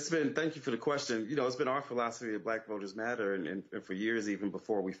 Yeah, I mean, thank you for the question. You know, it's been our philosophy at Black Voters Matter, and for years, even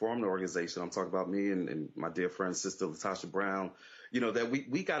before we formed the organization, I'm talking about me and my dear friend, Sister Latasha Brown, you know, that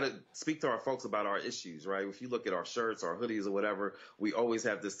we got to speak to our folks about our issues, right? If you look at our shirts, our hoodies or whatever, we always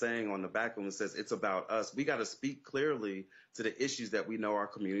have this saying on the back of them that says, it's about us. We got to speak clearly to the issues that we know our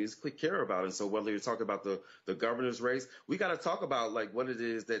communities care about. And so whether you're talking about the governor's race, we got to talk about like what it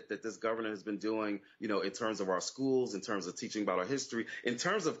is that this governor has been doing, you know, in terms of our schools, in terms of teaching about our history, in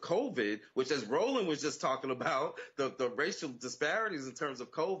terms of COVID, which as Roland was just talking about, the racial disparities in terms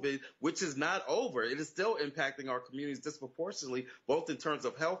of COVID, which is not over. It is still impacting our communities disproportionately, both in terms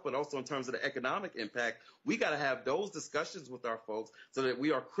of health, but also in terms of the economic impact. We got to have those discussions with our folks so that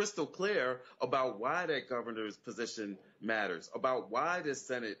we are crystal clear about why that governor's position matters, about why this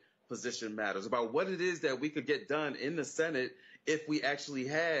Senate position matters, about what it is that we could get done in the Senate if we actually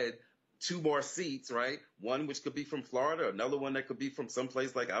had 2 more seats, right? One which could be from Florida, another one that could be from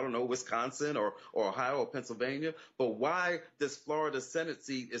someplace like, I don't know, Wisconsin or Ohio or Pennsylvania. But why this Florida Senate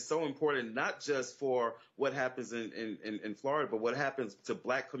seat is so important, not just for what happens in Florida, but what happens to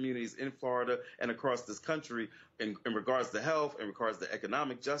black communities in Florida and across this country in regards to health, in regards to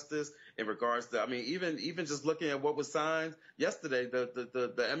economic justice, in regards to, I mean, even just looking at what was signed yesterday,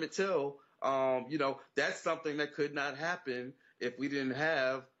 the Emmett Till, you know, that's something that could not happen if we didn't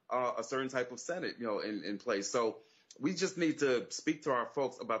have a certain type of Senate, you know, in place. So we just need to speak to our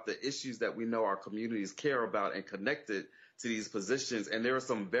folks about the issues that we know our communities care about and connect it to these positions. And there are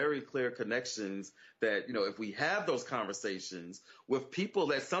some very clear connections that, you know, if we have those conversations with people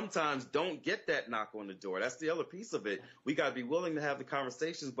that sometimes don't get that knock on the door, that's the other piece of it. We got to be willing to have the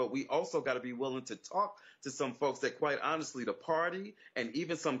conversations, but we also got to be willing to talk to some folks that quite honestly the party and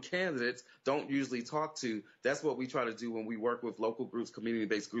even some candidates don't usually talk to. That's what we try to do when we work with local groups,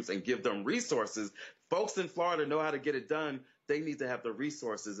 community-based groups, and give them resources. Folks in Florida know how to get it done. They need to have the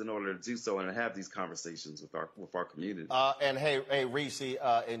resources in order to do so and have these conversations with our community. And hey, Reese,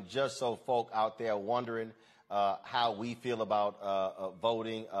 and just so folk out there wondering how we feel about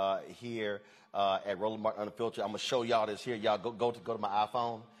voting here at Roland Martin Unfiltered, I'm gonna show y'all this here. Y'all go to my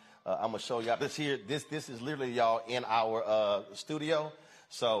iPhone. I'm gonna show y'all this here. This is literally y'all in our studio.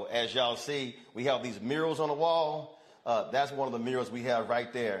 So as y'all see, we have these murals on the wall. That's one of the murals we have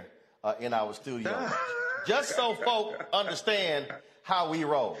right there in our studio. Just so folk understand how we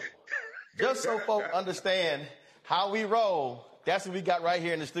roll. Just so folk understand how we roll. That's what we got right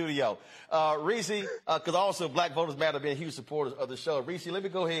here in the studio. Reese, because also Black Voters Matter being huge supporters of the show. Reese, let me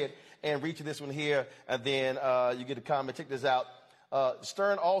go ahead and reach you this one here, and then you get a comment. Check this out.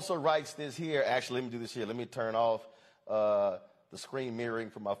 Stern also writes this here. Actually, let me do this here. Let me turn off the screen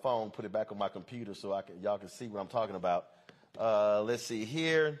mirroring from my phone, put it back on my computer so y'all can see what I'm talking about. Let's see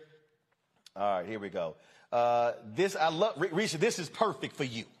here. All right, here we go. This I love, Reese. This is perfect for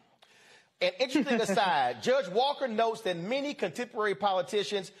you. An interesting aside, Judge Walker notes that many contemporary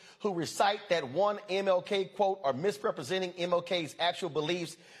politicians who recite that one MLK quote are misrepresenting MLK's actual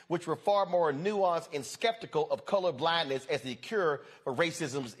beliefs, which were far more nuanced and skeptical of color blindness as the cure for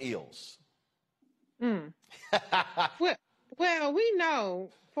racism's ills. Well, we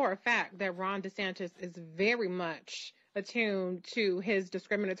know for a fact that Ron DeSantis is very much attuned to his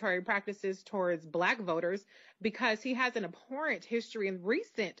discriminatory practices towards black voters because he has an abhorrent history in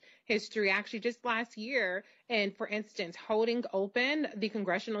recent history, actually just last year. And for instance, holding open the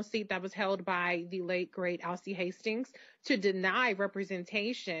congressional seat that was held by the late, great Alcee Hastings to deny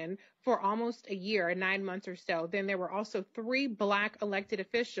representation for almost a year, 9 months or so. Then there were also 3 black elected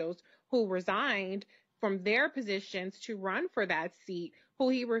officials who resigned from their positions to run for that seat, who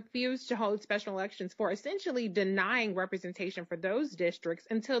he refused to hold special elections for, essentially denying representation for those districts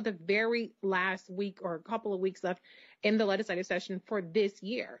until the very last week or a couple of weeks left in the legislative session for this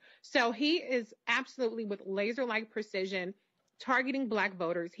year. So he is absolutely, with laser-like precision, targeting black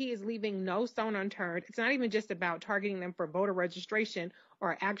voters. He is leaving no stone unturned. It's not even just about targeting them for voter registration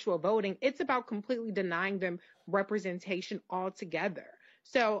or actual voting. It's about completely denying them representation altogether.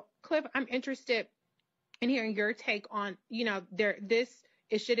 So, Cliff, I'm interested in hearing your take on,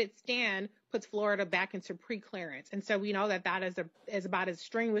 should it stand, puts Florida back into pre-clearance. And so we know that is about as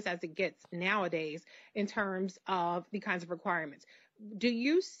strenuous as it gets nowadays in terms of the kinds of requirements. Do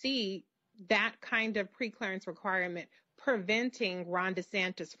you see that kind of pre-clearance requirement preventing Ron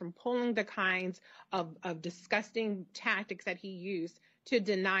DeSantis from pulling the kinds of disgusting tactics that he used to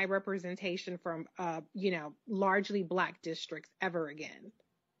deny representation from, largely black districts ever again?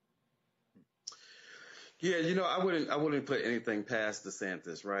 Yeah, I wouldn't put anything past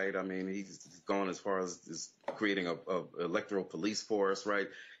DeSantis, right? I mean, he's gone as far as creating a electoral police force, right?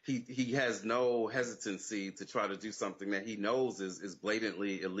 He has no hesitancy to try to do something that he knows is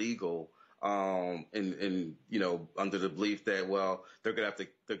blatantly illegal, under the belief that, well, they're gonna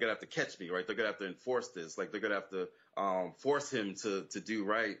have to catch me, right? They're gonna have to enforce this, like they're gonna have to force him to do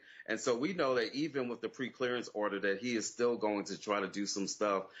right. And so we know that even with the pre-clearance order, that he is still going to try to do some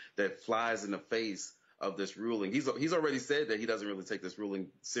stuff that flies in the face of this ruling. He's already said that he doesn't really take this ruling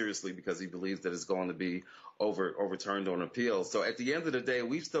seriously because he believes that it's going to be overturned on appeal. So at the end of the day,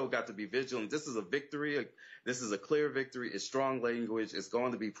 we've still got to be vigilant. This is a victory. This is a clear victory. It's strong language. It's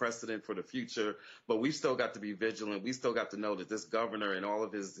going to be precedent for the future, but we've still got to be vigilant. We still got to know that this governor and all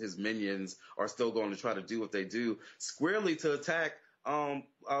of his minions are still going to try to do what they do squarely to attack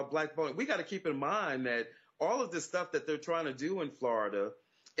black voting. We got to keep in mind that all of this stuff that they're trying to do in Florida,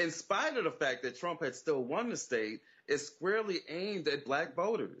 in spite of the fact that Trump had still won the state, is squarely aimed at black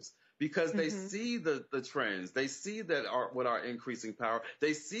voters because they see the trends. They see that with our increasing power.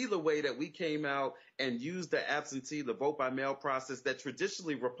 They see the way that we came out and used the absentee, the vote by mail process that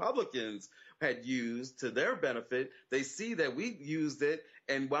traditionally Republicans had used to their benefit. They see that we used it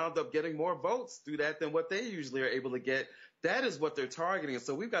and wound up getting more votes through that than what they usually are able to get. That is what they're targeting. And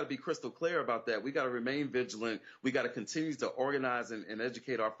so we've got to be crystal clear about that. We got to remain vigilant. We got to continue to organize and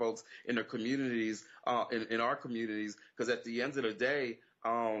educate our folks in their communities, in our communities, because at the end of the day,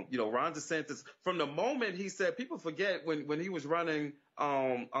 Ron DeSantis, from the moment he said, people forget when he was running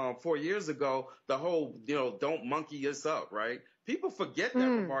 4 years ago, the whole, don't monkey us up, right? People forget that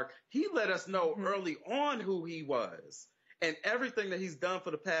remark. He let us know early on who he was. And everything that he's done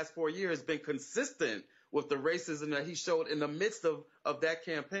for the past 4 years has been consistent with the racism that he showed in the midst of that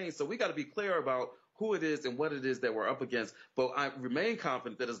campaign. So we got to be clear about who it is and what it is that we're up against. But I remain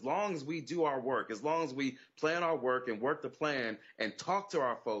confident that as long as we do our work, as long as we plan our work and work the plan and talk to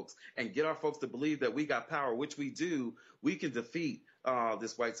our folks and get our folks to believe that we got power, which we do, we can defeat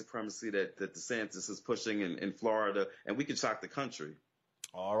this white supremacy that DeSantis is pushing in Florida, and we can shock the country.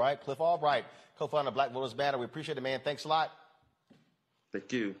 All right, Cliff Albright, co-founder of Black Voters Matter. We appreciate it, man. Thanks a lot.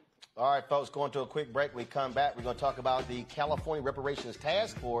 Thank you. All right, folks, going to a quick break. When we come back, we're going to talk about the California Reparations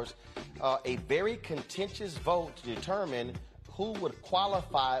Task Force, a very contentious vote to determine who would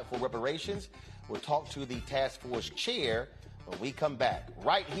qualify for reparations. We'll talk to the task force chair when we come back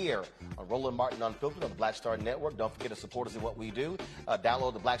right here on Roland Martin Unfiltered on the Black Star Network. Don't forget to support us in what we do.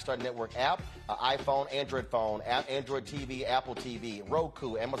 Download the Black Star Network app, iPhone, Android phone, Android TV, Apple TV,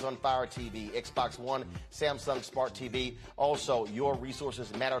 Roku, Amazon Fire TV, Xbox One, Samsung Smart TV. Also, your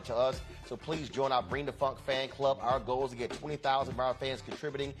resources matter to us, so please join our Bring the Funk fan club. Our goal is to get 20,000 of our fans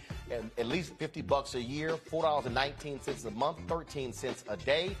contributing at least $50 a year, $4.19 a month, 13 cents a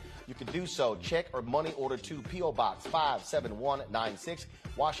day. You can do so. Check or money order to P.O. Box 57196,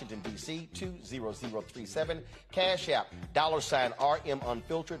 Washington, D.C. 20037. Cash App, $RM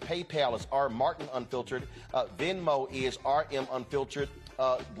Unfiltered. PayPal is R Martin Unfiltered. Venmo is RM Unfiltered.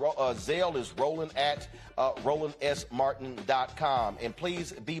 Zelle is Roland at RolandSMartin.com. And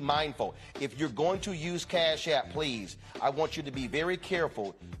please be mindful. If you're going to use Cash App, please, I want you to be very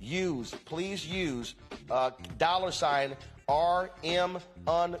careful. Please use $RM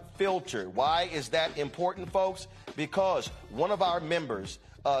Unfiltered. Why is that important, folks? Because one of our members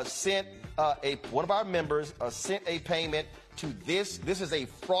sent a payment to this. This is a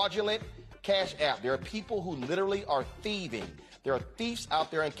fraudulent Cash App. There are people who literally are thieving. There are thieves out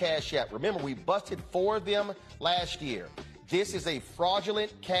there in Cash App. Remember, we busted 4 of them last year. This is a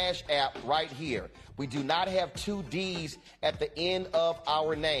fraudulent Cash App right here. We do not have 2 D's at the end of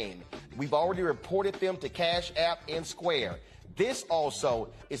our name. We've already reported them to Cash App and Square. This also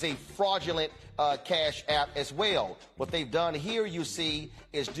is a fraudulent Cash App as well. What they've done here, you see,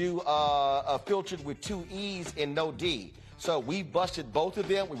 is do filtered with 2 E's and no D. So we busted both of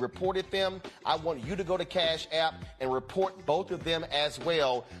them. We reported them. I want you to go to Cash App and report both of them as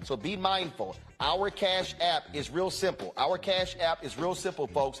well. So be mindful. Our Cash App is real simple. Our Cash App is real simple,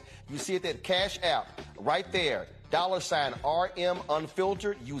 folks. You see it at Cash App right there. $RM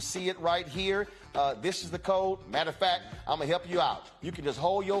Unfiltered. You see it right here. This is the code. Matter of fact, I'm going to help you out. You can just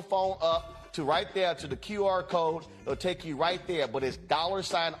hold your phone up to right there to the QR code. It'll take you right there, but it's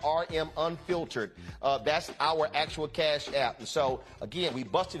 $RM Unfiltered. That's our actual Cash App. And so, again, we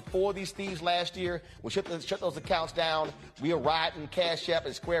busted 4 of these thieves last year. We shut those accounts down. We are riding Cash App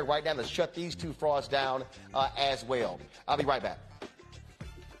and Square right now to shut these 2 frauds down as well. I'll be right back.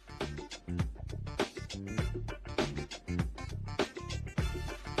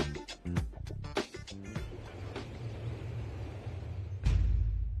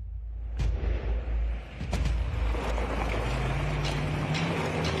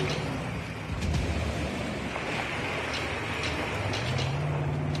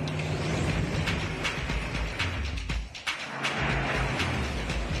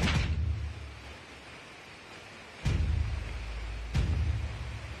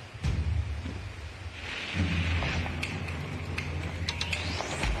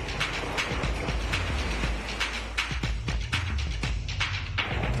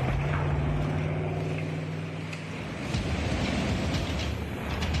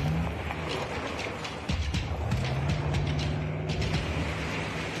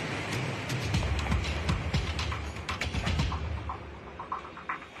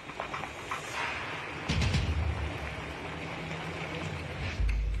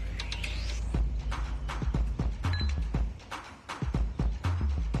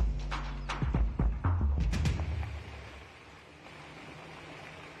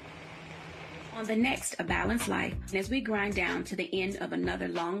 On the next A Balanced Life, as we grind down to the end of another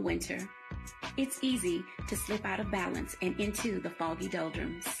long winter, it's easy to slip out of balance and into the foggy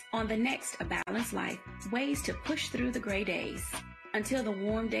doldrums. On the next A Balanced Life, ways to push through the gray days until the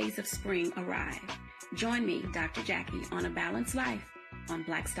warm days of spring arrive. Join me, Dr. Jackie, on A Balanced Life on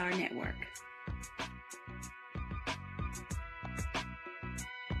Black Star Network.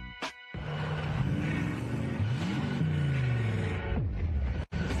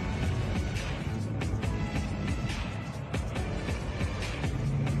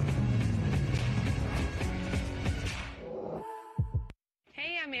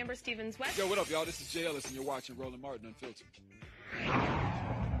 I'm Amber Stevens-West. Yo, what up, y'all? This is Jay Ellis, and you're watching Roland Martin Unfiltered.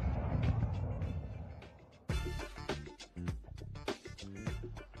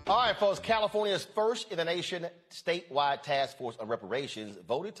 All right, folks. California's first in the nation statewide task force on reparations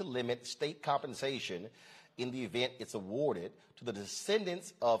voted to limit state compensation in the event it's awarded to the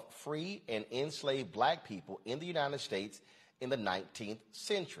descendants of free and enslaved black people in the United States in the 19th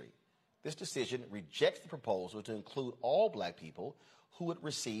century. This decision rejects the proposal to include all black people who would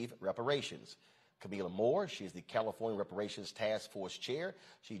receive reparations. Camila Moore, she is the California Reparations Task Force Chair.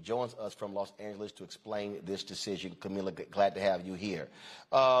 She joins us from Los Angeles to explain this decision. Camila, glad to have you here.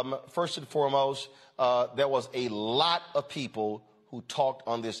 First and foremost, there was a lot of people who talked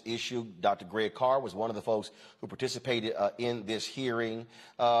on this issue. Dr. Greg Carr was one of the folks who participated in this hearing.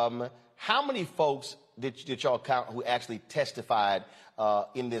 How many folks did y'all count who actually testified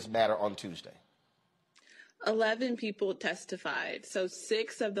in this matter on Tuesday? 11 people testified. So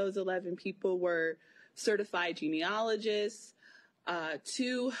 6 of those 11 people were certified genealogists.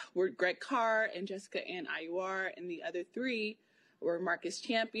 2 were Greg Carr and Jessica Ann Ayuar, and the other 3 were Marcus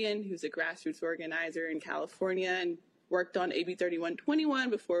Champion, who's a grassroots organizer in California and worked on AB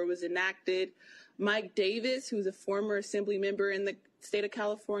 3121 before it was enacted. Mike Davis, who's a former assembly member in the state of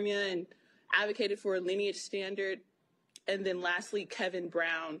California and advocated for a lineage standard. And then lastly, Kevin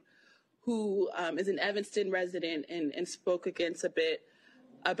Brown, who is an Evanston resident and spoke against a bit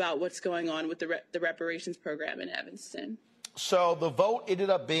about what's going on with the reparations program in Evanston. So the vote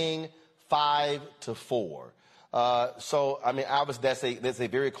ended up being 5-4. So I mean, obviously that's a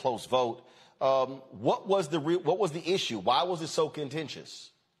very close vote. What was the issue? Why was it so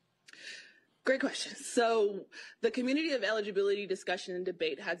contentious? Great question. So the community of eligibility discussion and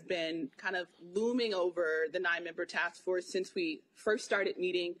debate has been kind of looming over the 9-member task force since we first started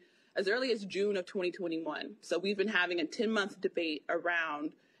meeting as early as June of 2021. So we've been having a 10-month debate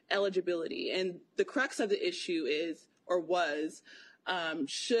around eligibility. And the crux of the issue is, or was,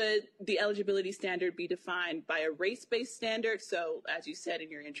 should the eligibility standard be defined by a race-based standard? So as you said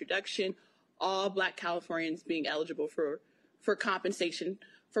in your introduction, all Black Californians being eligible for compensation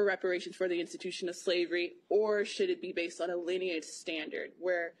for reparations for the institution of slavery, or should it be based on a lineage standard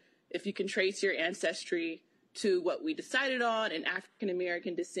where if you can trace your ancestry to what we decided on, an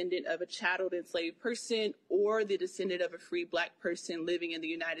African-American descendant of a chatteled enslaved person or the descendant of a free Black person living in the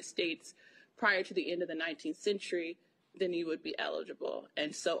United States prior to the end of the 19th century, then you would be eligible.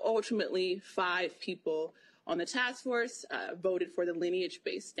 And so ultimately, 5 people on the task force voted for the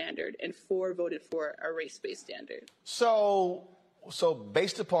lineage-based standard and 4 voted for a race-based standard. So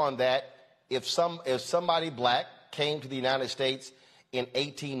based upon that, if somebody Black came to the United States in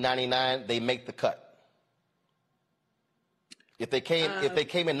 1899, they make the cut. If they came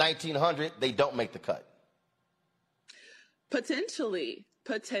in 1900, they don't make the cut. Potentially.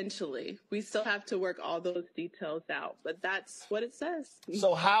 We still have to work all those details out, but that's what it says.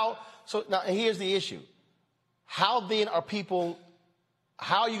 So now here's the issue. How then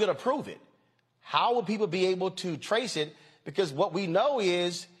how are you going to prove it? How will people be able to trace it? Because what we know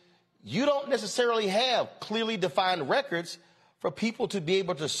is you don't necessarily have clearly defined records for people to be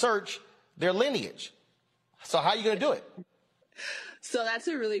able to search their lineage. So how are you going to do it? So that's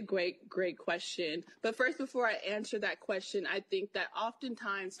a really great question. But first, before I answer that question, I think that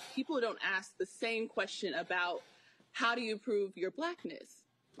oftentimes people don't ask the same question about how do you prove your Blackness,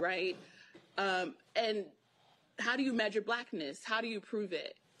 right? And how do you measure Blackness? How do you prove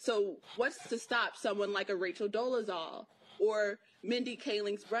it? So what's to stop someone like a Rachel Dolezal or Mindy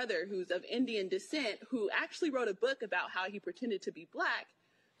Kaling's brother, who's of Indian descent, who actually wrote a book about how he pretended to be Black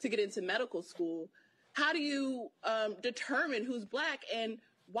to get into medical school? How do you determine who's Black, and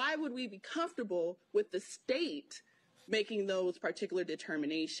why would we be comfortable with the state making those particular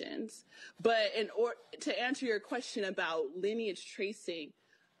determinations? But to answer your question about lineage tracing,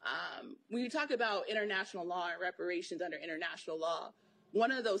 when you talk about international law and reparations under international law,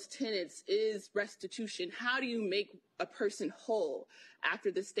 one of those tenets is restitution. How do you make a person whole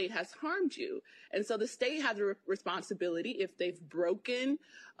after the state has harmed you. And so the state has a responsibility. If they've broken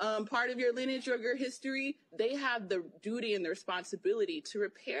part of your lineage or your history, they have the duty and the responsibility to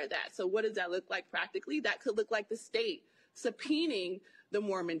repair that. So what does that look like practically? That could look like the state subpoenaing the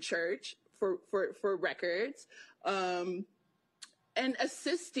Mormon Church for records, and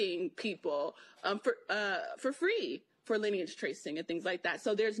assisting people for free for lineage tracing and things like that.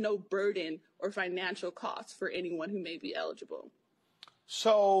 So there's no burden or financial cost for anyone who may be eligible.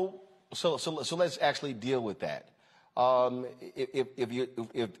 So let's actually deal with that.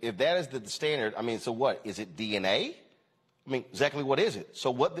 If that is the standard, I mean, so what is it? DNA? I mean, exactly what is it?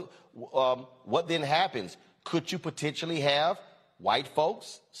 So what then happens? Could you potentially have white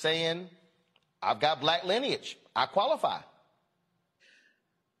folks saying, "I've got black lineage, I qualify"?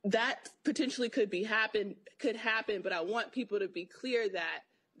 That potentially could happen, but I want people to be clear that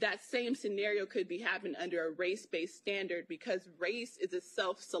that same scenario could be happening under a race-based standard, because race is a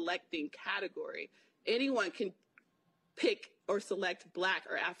self-selecting category. Anyone can pick or select black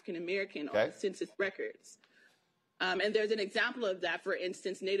or African American on the census records. And there's an example of that. For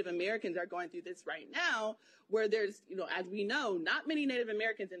instance, Native Americans are going through this right now, where there's, as we know, not many Native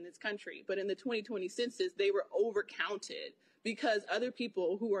Americans in this country, but in the 2020 census, they were overcounted because other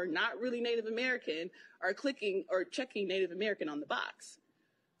people who are not really Native American are clicking or checking Native American on the box.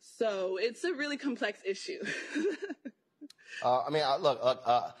 So it's a really complex issue.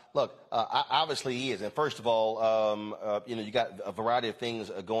 Obviously he is. And first of all, you got a variety of things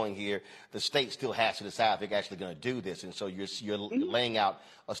going here. The state still has to decide if they're actually going to do this. And so you're laying out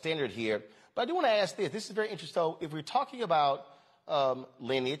a standard here. But I do want to ask this. This is very interesting. So if we're talking about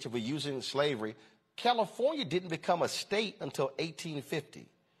lineage, if we're using slavery, California didn't become a state until 1850.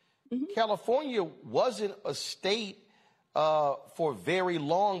 Mm-hmm. California wasn't a state for very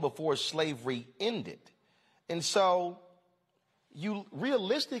long before slavery ended. And so you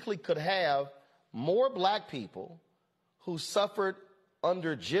realistically could have more black people who suffered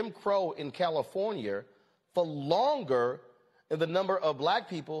under Jim Crow in California for longer than the number of black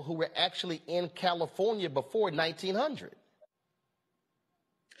people who were actually in California before 1900.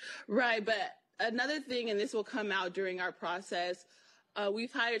 Right, but another thing, and this will come out during our process,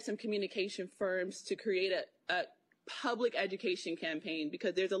 we've hired some communication firms to create a public education campaign,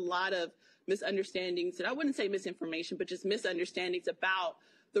 because there's a lot of misunderstandings, and I wouldn't say misinformation, but just misunderstandings about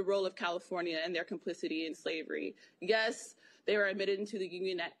the role of California and their complicity in slavery. Yes, they were admitted into the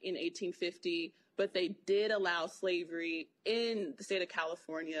Union in 1850, but they did allow slavery in the state of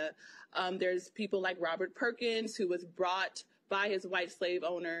California. There's people like Robert Perkins, who was brought by his white slave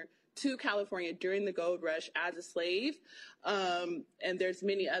owner to California during the gold rush as a slave. And there's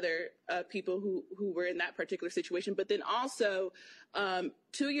many other people who were in that particular situation. But then also,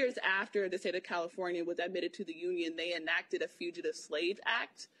 2 years after the state of California was admitted to the Union, they enacted a Fugitive Slave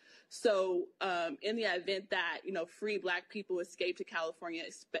Act. So in the event that, free black people escaped to California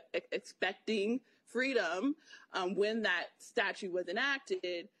expecting freedom, when that statute was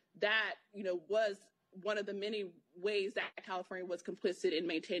enacted, that, was one of the many ways that California was complicit in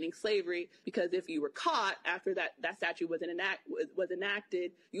maintaining slavery, because if you were caught after that statute was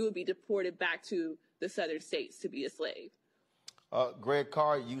enacted, you would be deported back to the southern states to be a slave. Greg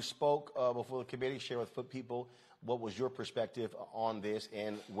Carr, you spoke before the committee. Share with people what was your perspective on this,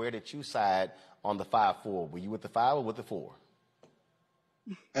 and where did you side on the 5-4? Were you with the 5 or with the 4?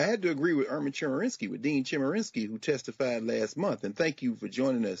 I had to agree with Ermin Chemerinsky, with Dean Chemerinsky, who testified last month. And thank you for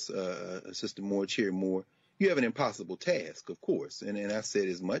joining us, Assistant Moore, Chair Moore. You have an impossible task, of course, and I said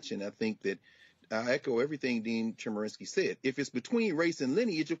as much, and I think that I echo everything Dean Chemerinsky said. If it's between race and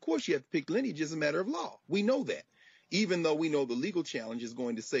lineage, of course you have to pick lineage as a matter of law. We know that, even though we know the legal challenge is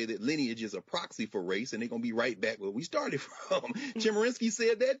going to say that lineage is a proxy for race, and they're going to be right back where we started from. Chemerinsky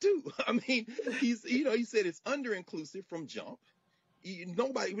said that too. I mean, he said it's under-inclusive from jump. We're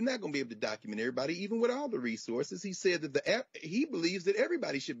not going to be able to document everybody, even with all the resources. He said that he believes that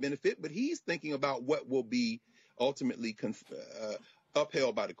everybody should benefit, but he's thinking about what will be ultimately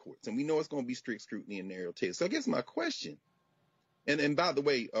upheld by the courts. And we know it's going to be strict scrutiny and narrow tail. So I guess my question, and by the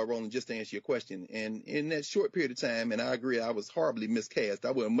way, Roland, just to answer your question, and in that short period of time, and I agree, I was horribly miscast. I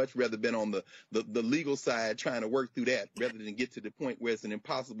would have much rather been on the legal side trying to work through that, rather than get to the point where it's an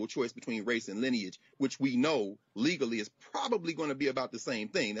impossible choice between race and lineage, which we know legally is probably going to be about the same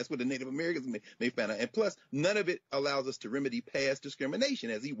thing. That's what the Native Americans may find out. And plus, none of it allows us to remedy past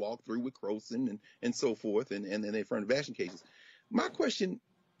discrimination, as he walked through with Croson and so forth, and then the affirmative action cases. My question,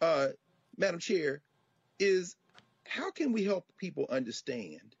 Madam Chair, is how can we help people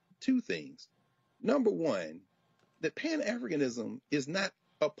understand two things? Number one, that Pan-Africanism is not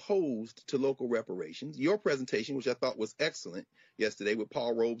opposed to local reparations. Your presentation, which I thought was excellent yesterday with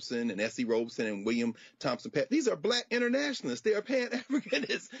Paul Robeson and S.E. Robeson and William Thompson, these are Black internationalists. They are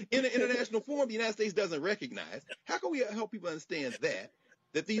Pan-Africanists in an international forum the United States doesn't recognize. How can we help people understand that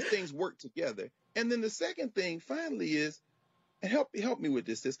these things work together? And then the second thing, finally, is, and help me with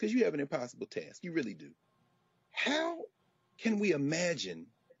this, because you have an impossible task. You really do. How can we imagine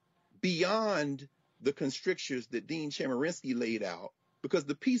beyond the constrictures that Dean Chemerinsky laid out? Because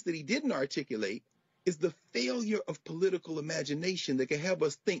the piece that he didn't articulate is the failure of political imagination that can help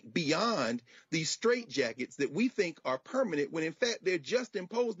us think beyond these straitjackets that we think are permanent, when in fact they're just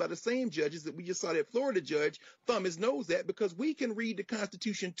imposed by the same judges that we just saw that Florida judge thumb his nose at, because we can read the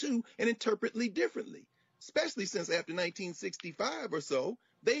Constitution too and interpretly differently, especially since after 1965 or so,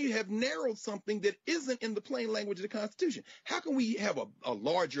 they have narrowed something that isn't in the plain language of the Constitution. How can we have a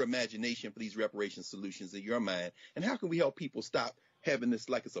larger imagination for these reparation solutions in your mind? And how can we help people stop having this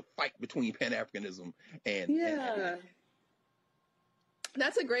like it's a fight between Pan-Africanism and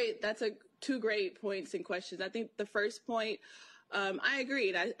That's two great points and questions. I think the first point, I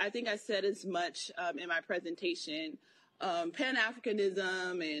agree. I think I said as much in my presentation.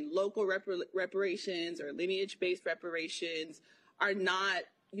 Pan-Africanism and local reparations or lineage-based reparations are not,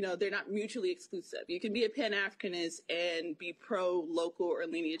 they're not mutually exclusive. You can be a Pan-Africanist and be pro-local or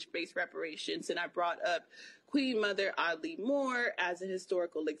lineage-based reparations. And I brought up Queen Mother Audley Moore as a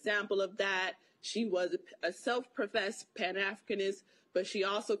historical example of that. She was a self-professed Pan-Africanist, but she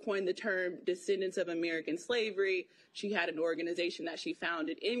also coined the term descendants of American slavery. She had an organization that she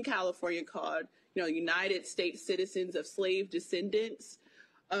founded in California called, United States Citizens of Slave Descendants.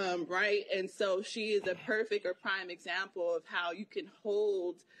 Right. And so she is a perfect or prime example of how you can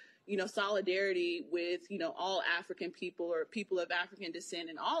hold, solidarity with, all African people or people of African descent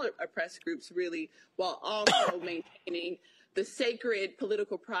and all oppressed groups, really, while also maintaining the sacred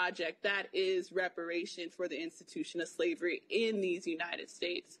political project that is reparation for the institution of slavery in these United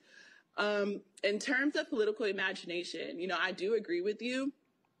States. In terms of political imagination, I do agree with you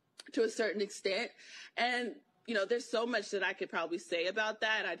to a certain extent. And there's so much that I could probably say about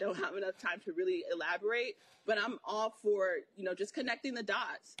that. I don't have enough time to really elaborate, but I'm all for, just connecting the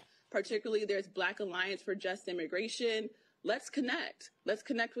dots. Particularly, there's Black Alliance for Just Immigration. Let's connect. Let's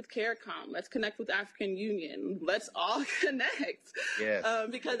connect with CARICOM. Let's connect with African Union. Let's all connect. Yes.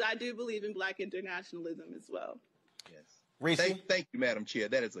 Because I do believe in Black internationalism as well. Yes. Reese? Thank you, Madam Chair.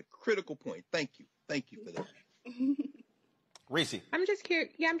 That is a critical point. Thank you. Thank you for that. Reese. I'm just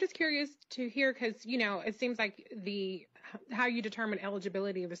curious to hear, because it seems like how you determine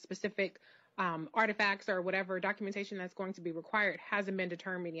eligibility of a specific artifacts or whatever documentation that's going to be required hasn't been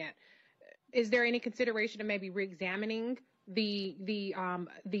determined yet. Is there any consideration of maybe reexamining the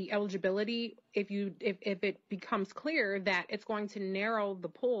eligibility if it becomes clear that it's going to narrow the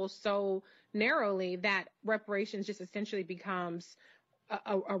pool so narrowly that reparations just essentially becomes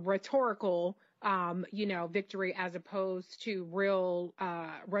a rhetorical victory as opposed to real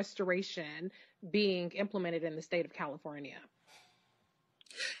restoration being implemented in the state of California?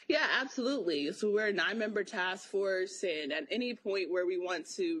 Yeah, absolutely. So we're a 9-member task force, and at any point where we want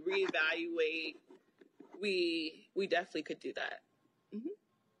to reevaluate, we definitely could do that. Mm-hmm.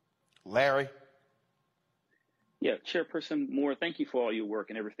 Larry? Yeah, Chairperson Moore, thank you for all your work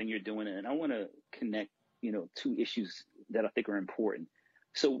and everything you're doing. And I want to connect, two issues that I think are important.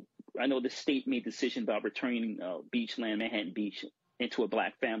 So I know the state made a decision about returning Beachland, Manhattan Beach, into a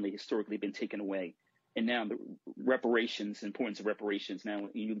Black family, historically been taken away. And now the reparations, importance of reparations, now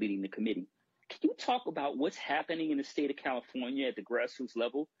you leading the committee. Can you talk about what's happening in the state of California at the grassroots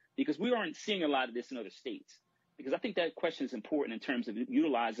level? Because we aren't seeing a lot of this in other states. Because I think that question is important in terms of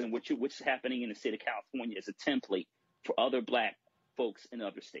utilizing what's happening in the state of California as a template for other Black folks in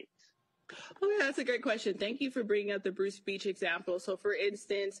other states. Oh, yeah, that's a great question. Thank you for bringing up the Bruce Beach example. So, for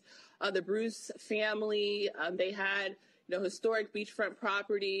instance, the Bruce family, they had historic beachfront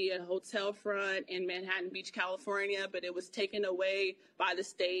property, a hotel front in Manhattan Beach, California, but it was taken away by the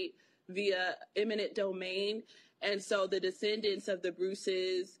state via eminent domain. And so the descendants of the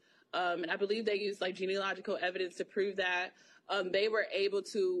Bruces, and I believe they used genealogical evidence to prove that, they were able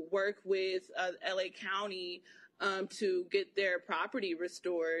to work with LA County to get their property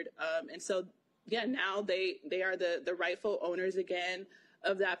restored. And so, yeah, now they are the rightful owners again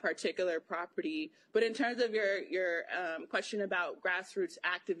of that particular property. But in terms of your question about grassroots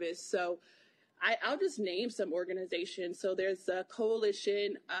activists, so I'll just name some organizations. So there's a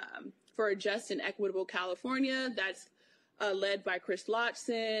Coalition for a Just and Equitable California that's led by Chris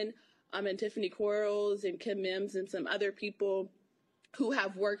Lotson and Tiffany Quarles and Kim Mims and some other people. who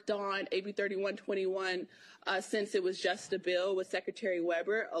have worked on AB 3121 since it was just a bill with Secretary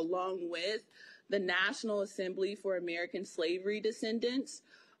Weber, along with the National Assembly for American Slavery Descendants,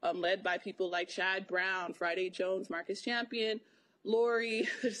 led by people like Chad Brown, Friday Jones, Marcus Champion, Lori,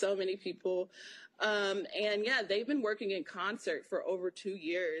 there's so many people. And yeah, they've been working in concert for over 2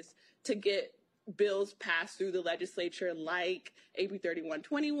 years to get bills passed through the legislature like AB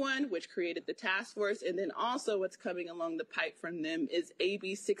 3121, which created the task force. And then also what's coming along the pipe from them is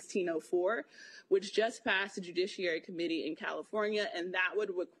AB 1604, which just passed the Judiciary Committee in California. And that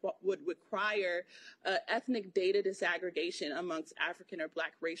would require ethnic data disaggregation amongst African or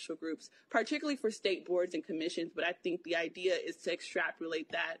Black racial groups, particularly for state boards and commissions. But I think the idea is to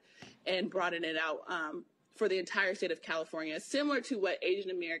extrapolate that and broaden it out for the entire state of California, similar to what Asian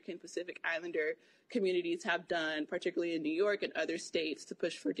American Pacific Islander communities have done, particularly in New York and other states, to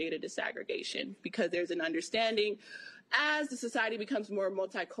push for data disaggregation, because there's an understanding as the society becomes more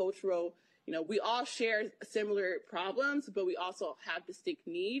multicultural, you know, we all share similar problems, but we also have distinct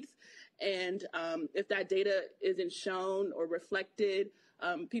needs. And if that data isn't shown or reflected,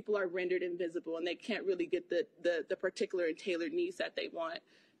 people are rendered invisible and they can't really get the particular and tailored needs that they want.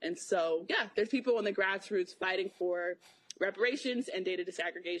 And so, yeah, there's people on the grassroots fighting for reparations and data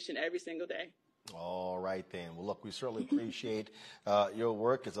disaggregation every single day. All right, then. Well, look, we certainly appreciate your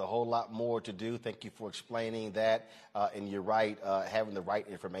work. There's a whole lot more to do. Thank you for explaining that. And you're right, having the right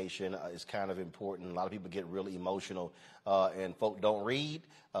information is kind of important. A lot of people get really emotional and folk don't read.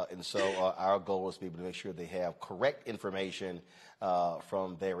 And so our goal is to be able to make sure they have correct information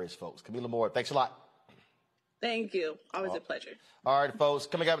from various folks. Camila Moore, thanks a lot. Thank you. Always a pleasure. All right, folks.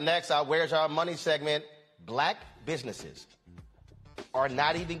 Coming up next, our Where's Our Money segment. Black businesses are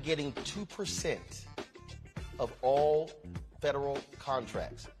not even getting 2% of all federal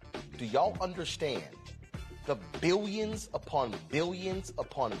contracts. Do y'all understand the billions upon billions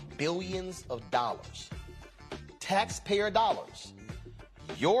upon billions of dollars, taxpayer dollars,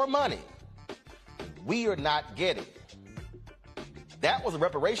 your money, we are not getting? That was a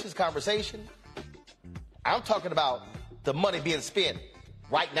reparations conversation. I'm talking about the money being spent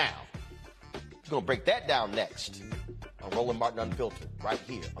right now. We're going to break that down next on Roland Martin Unfiltered, right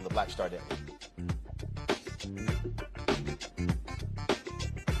here on the Black Star Network.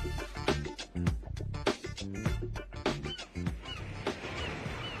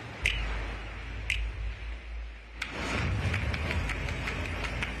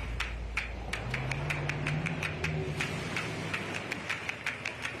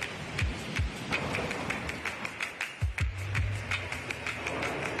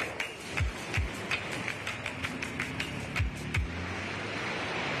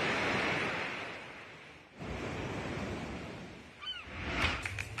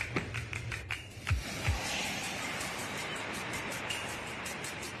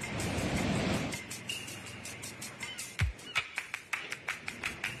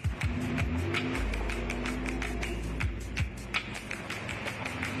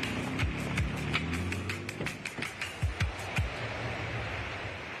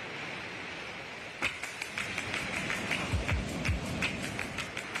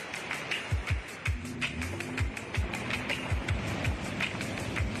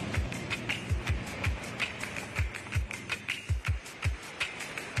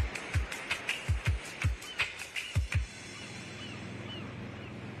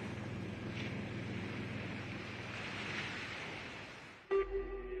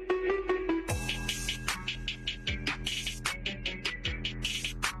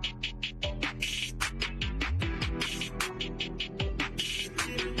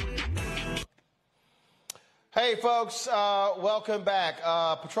 Hey, folks, welcome back.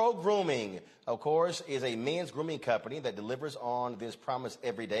 Patrol Grooming, of course, is a men's grooming company that delivers on this promise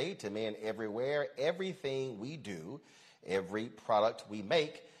every day to men everywhere. Everything we do, every product we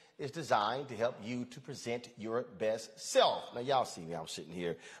make is designed to help you to present your best self. Now, y'all see me. I'm sitting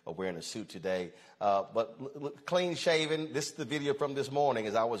here wearing a suit today, but clean shaven. This is the video from this morning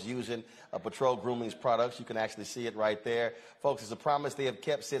as I was using Patrol Grooming's products. You can actually see it right there. Folks, it's a promise they have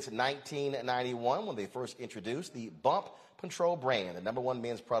kept since 1991 when they first introduced the Bump Control brand, the #1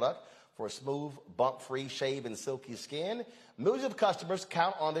 men's product for a smooth, bump-free shave and silky skin. Millions of customers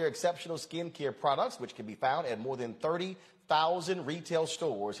count on their exceptional skincare products, which can be found at more than 30,000 retail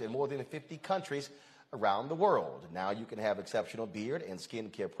stores in more than 50 countries around the world. Now you can have exceptional beard and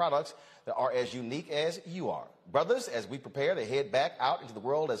skincare products that are as unique as you are. Brothers, as we prepare to head back out into the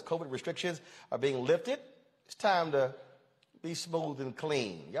world as COVID restrictions are being lifted, it's time to be smooth and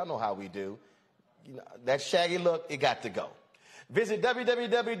clean. Y'all know how we do. You know, that shaggy look, it got to go. Visit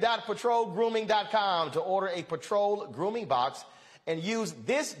www.patrolgrooming.com to order a Patrol Grooming box and use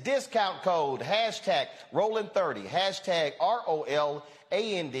this discount code, hashtag Roland30, hashtag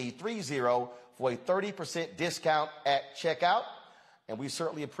ROLAND30 for a 30% discount at checkout. And we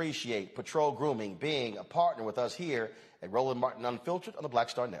certainly appreciate Patrol Grooming being a partner with us here at Roland Martin Unfiltered on the Black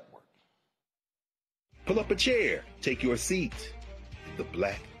Star Network. Pull up a chair, take your seat. The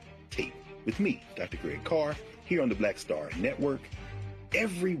Black Tape with me, Dr. Greg Carr, here on the Black Star Network.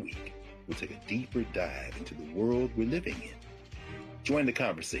 Every week, we'll take a deeper dive into the world we're living in. Join the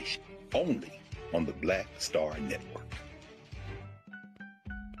conversation only on the Black Star Network.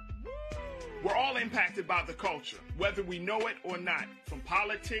 We're all impacted by the culture, whether we know it or not. From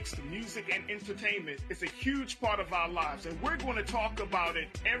politics to music and entertainment, it's a huge part of our lives, and we're going to talk about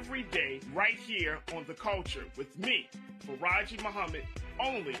it every day right here on The Culture with me, Faraji Muhammad,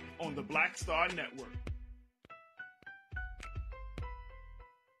 only on the Black Star Network.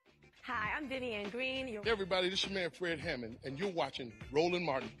 Hi, I'm Vivian Green. Hey everybody, this is your man Fred Hammond, and you're watching Roland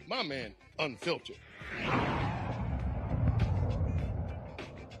Martin, my man, Unfiltered.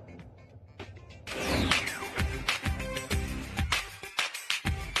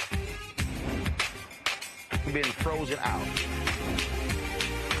 Been frozen out.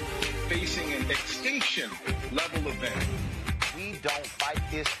 Facing an extinction level event. We don't fight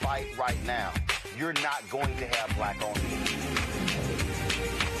this fight right now. You're not going to have black-owned media.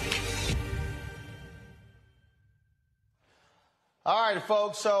 All right,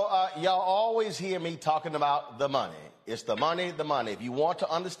 folks, so y'all always hear me talking about the money. It's the money, the money. If you want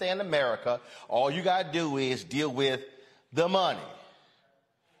to understand America, all you got to do is deal with the money.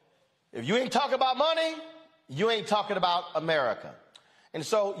 If you ain't talking about money, you ain't talking about America. And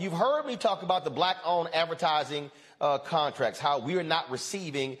so you've heard me talk about the black-owned advertising contracts, how we are not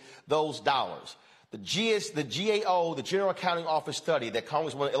receiving those dollars. The GAO, the General Accounting Office study that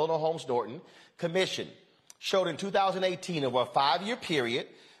Congresswoman Eleanor Holmes Norton commissioned showed in 2018, over a 5-year period,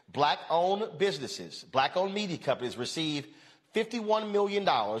 black-owned businesses, black-owned media companies received $51 million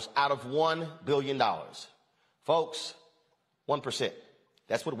out of $1 billion. Folks, 1%.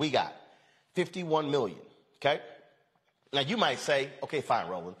 That's what we got, $51 million. Okay? Now, you might say, okay, fine,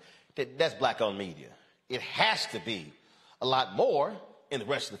 Roland, that's black-owned media. It has to be a lot more in the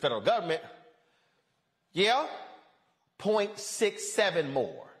rest of the federal government. Yeah, 0.67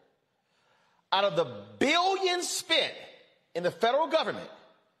 more. Out of the billions spent in the federal government,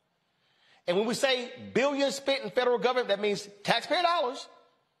 and when we say billions spent in federal government, that means taxpayer dollars,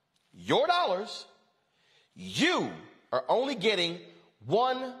 your dollars, you are only getting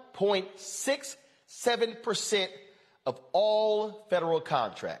 1.67% of all federal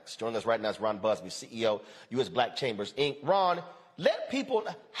contracts. Joining us right now is Ron Busby, CEO, U.S. Black Chambers, Inc. Ron, let people,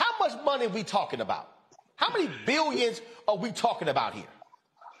 how much money are we talking about? How many billions are we talking about here?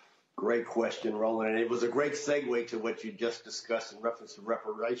 Great question, Roland. And it was a great segue to what you just discussed in reference to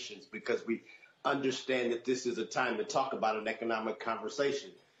reparations, because we understand that this is a time to talk about an economic conversation.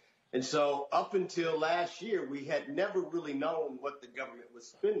 And so up until last year, we had never really known what the government was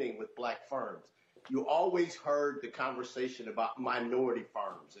spending with black firms. You always heard the conversation about minority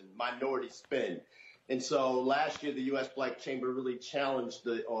firms and minority spend. And so last year, the U.S. Black Chamber really challenged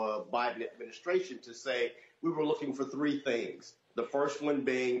the Biden administration to say we were looking for three things. The first one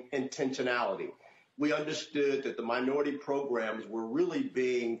being intentionality. We understood that the minority programs were really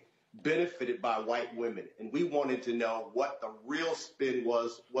being benefited by white women, and we wanted to know what the real spin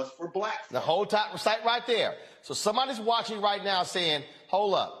was for black folks. The whole top site right there. So somebody's watching right now saying,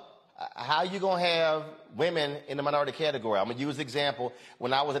 hold up. How are you going to have women in the minority category? I'm going to use the example.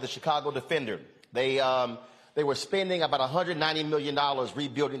 When I was at the Chicago Defender, they were spending about $190 million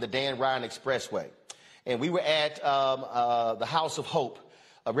rebuilding the Dan Ryan Expressway. And we were at the House of Hope,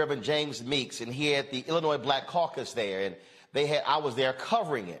 Reverend James Meeks, and he had the Illinois Black Caucus there. And I was there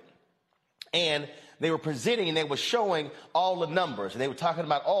covering it. And they were presenting and they were showing all the numbers. And they were talking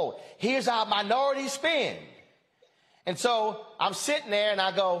about, oh, here's our minority spend. And so I'm sitting there and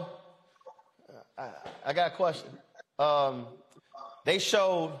I go, I got a question. They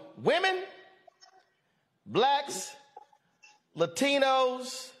showed women, blacks,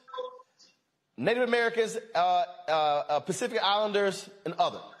 Latinos, Native Americans, Pacific Islanders, and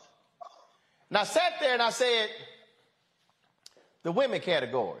other. And I sat there and I said, the women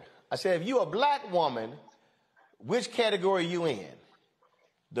category. I said, if you're a black woman, which category are you in?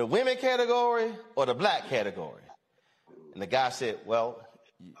 The women category or the black category? And the guy said, well,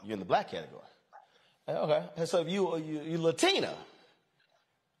 you're in the black category. Okay. And so if you Latina,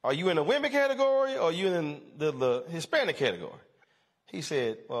 are you in the women category or are you in the Hispanic category? He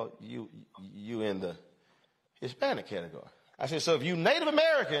said, well, you in the Hispanic category. I said, so if you Native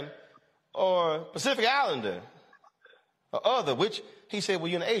American or Pacific Islander, Other, which he said, well,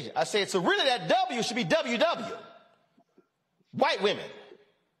 you're an Asian. I said, so really that W should be WW. White women.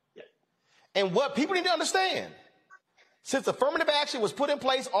 Yeah. And what people need to understand, since affirmative action was put in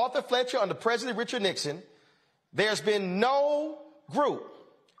place, Arthur Fletcher under President Richard Nixon, there's been no group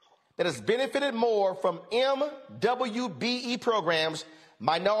that has benefited more from MWBE programs,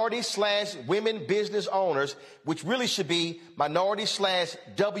 minority/women business owners, which really should be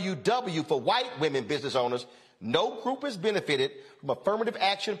minority/WW for white women business owners. No group has benefited from affirmative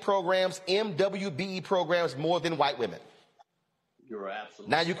action programs, MWBE programs, more than white women. You're absolutely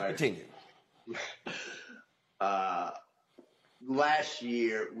Now you can continue. Last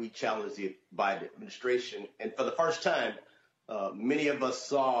year, we challenged the Biden administration, and for the first time, many of us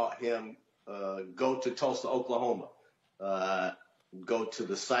saw him go to Tulsa, Oklahoma, go to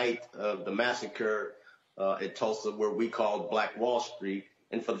the site of the massacre at Tulsa, where we called Black Wall Street.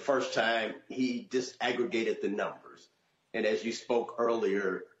 And for the first time, he disaggregated the numbers. And as you spoke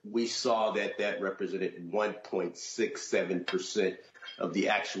earlier, we saw that that represented 1.67% of the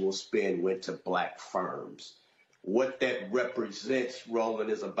actual spend went to black firms. What that represents, Roland,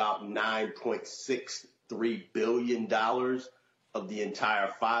 is about $9.63 billion of the entire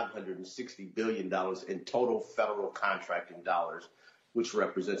 $560 billion in total federal contracting dollars, which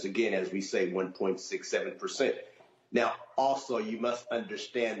represents, again, as we say, 1.67%. Now, also, you must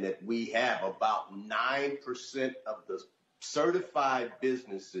understand that we have about 9% of the certified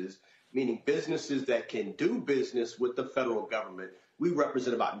businesses, meaning businesses that can do business with the federal government. We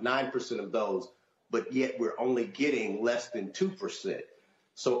represent about 9% of those, but yet we're only getting less than 2%.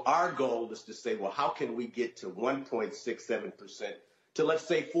 So our goal is to say, well, how can we get to 1.67% to, let's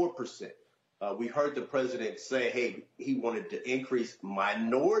say, 4%? We heard the president say, hey, he wanted to increase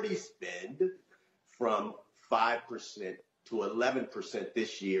minority spend from 5% to 11%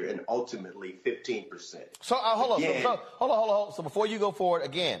 this year and ultimately 15%. So hold on. So before you go forward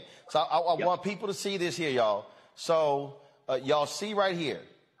again, so I want people to see this here, y'all. So y'all see right here.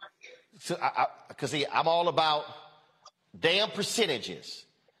 So because I'm all about damn percentages.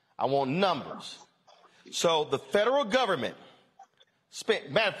 I want numbers. So the federal government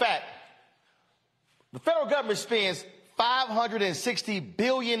matter of fact, the federal government spends $560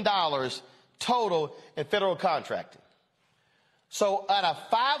 billion total in federal contracting. So out of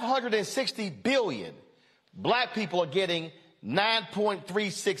 $560 billion, black people are getting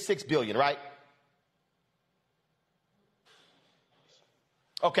 $9.366 billion, right?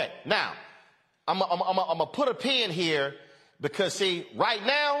 Okay, now, I'm gonna put a pin here because, see, right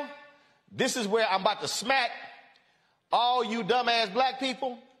now, this is where I'm about to smack all you dumbass black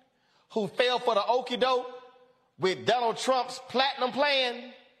people who fell for the okie doke with Donald Trump's platinum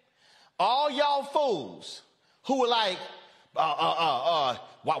plan. All y'all fools who were like, why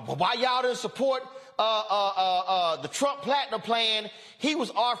y'all didn't support the Trump platinum plan? He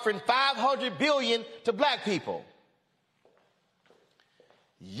was offering $500 billion to black people.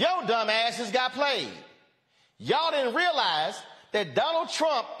 Yo dumbasses got played. Y'all didn't realize that Donald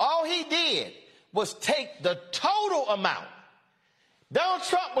Trump, all he did was take the total amount. Donald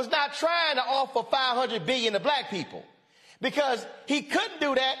Trump was not trying to offer $500 billion to black people because he couldn't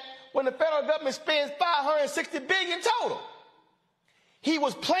do that when the federal government spends $560 billion total. He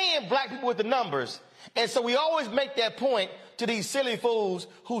was playing black people with the numbers. And so we always make that point to these silly fools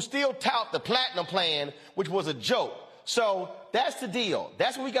who still tout the platinum plan, which was a joke. So that's the deal.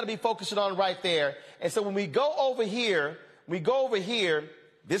 That's what we got to be focusing on right there. And so when we go over here,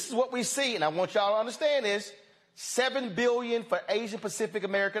 this is what we see. And I want y'all to understand this. $7 billion for Asian Pacific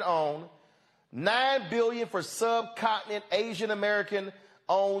American owned, $9 billion for subcontinent Asian American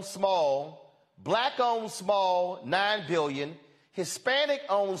owned small, black owned small, $9 billion, Hispanic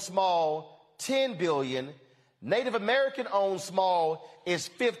owned small, $10 billion, Native American owned small is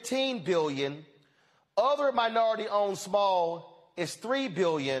 $15 billion, other minority owned small is $3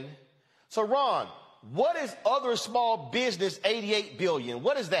 billion. So Ron, what is other small business $88 billion?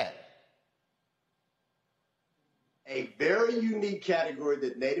 What is that? A very unique category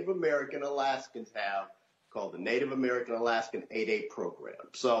that Native American Alaskans have called the Native American Alaskan 8A program.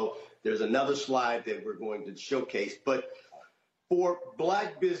 So there's another slide that we're going to showcase. But for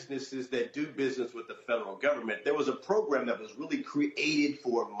black businesses that do business with the federal government, there was a program that was really created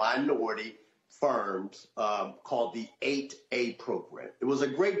for minority firms called the 8A program. It was a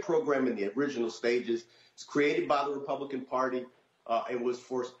great program in the original stages. It's created by the Republican Party. It was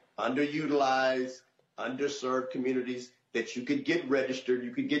for underutilized, underserved communities that you could get registered,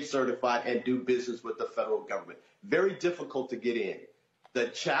 you could get certified, and do business with the federal government. Very difficult to get in. The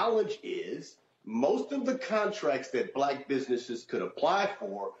challenge is most of the contracts that black businesses could apply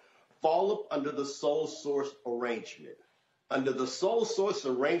for fall up under the sole source arrangement. Under the sole source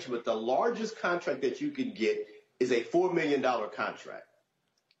arrangement, the largest contract that you can get is a $4 million contract.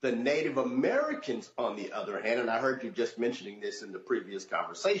 The Native Americans, on the other hand, and I heard you just mentioning this in the previous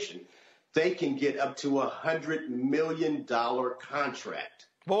conversation, they can get up to $100 million contract.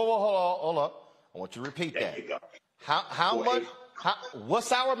 Whoa, hold on. I want you to repeat that. There you go. How much?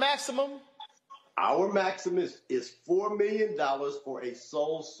 What's our maximum? Our maximum is $4 million for a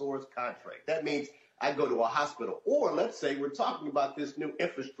sole source contract. That means I go to a hospital, or let's say we're talking about this new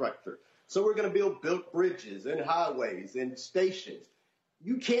infrastructure. So we're going to build bridges and highways and stations.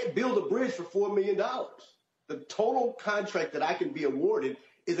 You can't build a bridge for $4 million. The total contract that I can be awarded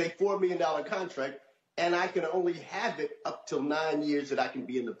is a $4 million contract, and I can only have it up till 9 years that I can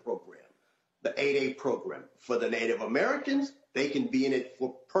be in the program, the 8A program. For the Native Americans, they can be in it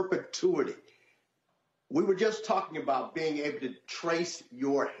for perpetuity. We were just talking about being able to trace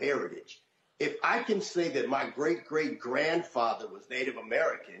your heritage. If I can say that my great-great-grandfather was Native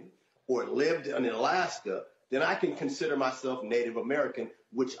American or lived in Alaska, then I can consider myself Native American,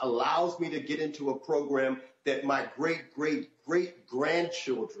 which allows me to get into a program that my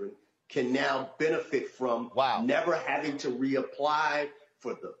great-great-great-grandchildren can now benefit from, never having to reapply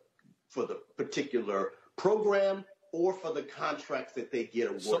for the particular program or for the contracts that they get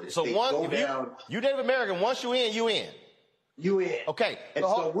awarded. So you Native American, once you in, you in. You in. Okay. And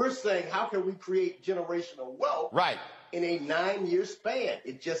so we're saying, how can we create generational wealth in a 9-year span?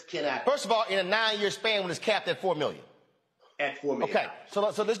 It just cannot. First of all, in a 9-year span when it's capped at $4 million. At $4 million. Okay, so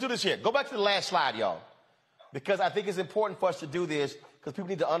let's do this here. Go back to the last slide, y'all, because I think it's important for us to do this because people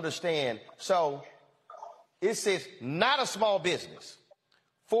need to understand. So it says not a small business,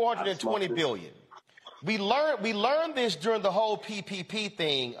 $420 billion. We learned this during the whole PPP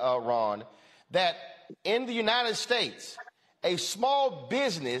thing, Ron, that in the United States, a small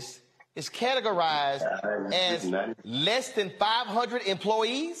business is categorized as less than 500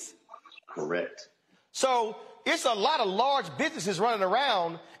 employees? Correct. So it's a lot of large businesses running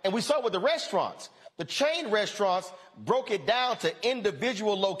around, and we saw it with the restaurants. The chain restaurants broke it down to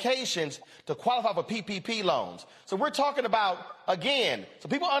individual locations to qualify for PPP loans. So we're talking about, again, so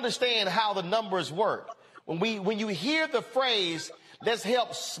people understand how the numbers work. When you hear the phrase, let's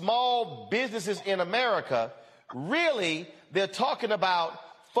help small businesses in America, really, they're talking about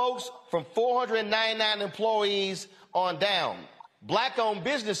folks from 499 employees on down. Black-owned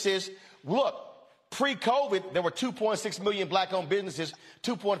businesses, look, pre-COVID, there were 2.6 million black-owned businesses.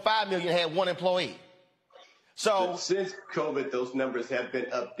 2.5 million had one employee. So since COVID, those numbers have been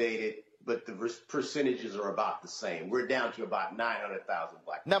updated, but the percentages are about the same. We're down to about 900,000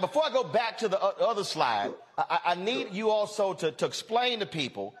 black. Now, before I go back to the other slide, I need you also to explain to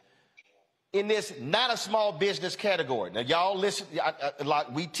people in this not a small business category. Now, y'all listen,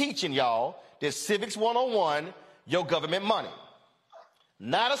 we teaching y'all this Civics 101, your government money.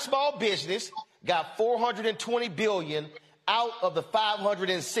 Not a small business got $420 billion out of the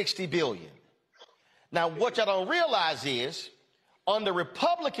 $560 billion. Now, what y'all don't realize is, under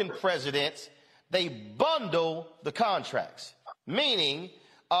Republican presidents, they bundle the contracts, meaning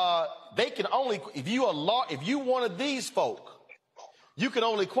they can only, if you one of these folk, you can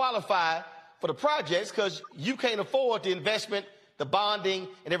only qualify for the projects because you can't afford the investment, the bonding,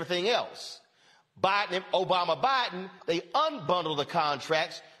 and everything else. Obama-Biden, they unbundle the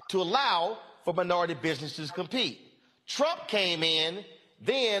contracts to allow for minority businesses to compete. Trump came in,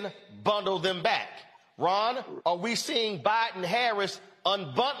 then bundled them back. Ron, are we seeing Biden-Harris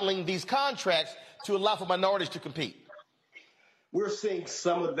unbundling these contracts to allow for minorities to compete? We're seeing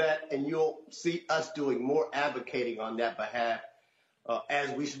some of that, and you'll see us doing more advocating on that behalf as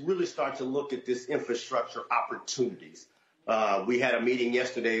we really start to look at this infrastructure opportunities. We had a meeting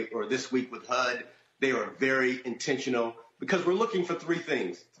yesterday or this week with HUD. They are very intentional because we're looking for three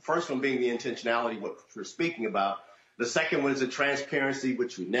things. The first one being the intentionality, what we're speaking about. The second one is the transparency,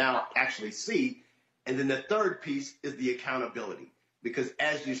 which we now actually see. And then the third piece is the accountability, because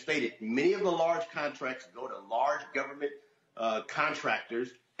as you stated, many of the large contracts go to large government contractors,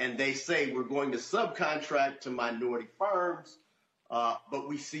 and they say we're going to subcontract to minority firms, but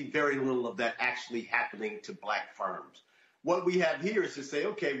we see very little of that actually happening to black firms. What we have here is to say,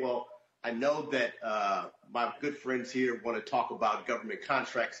 okay, well, I know that my good friends here want to talk about government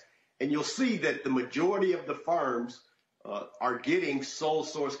contracts, and you'll see that the majority of the firms are getting sole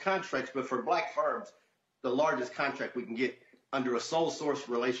source contracts, but for black firms, the largest contract we can get under a sole source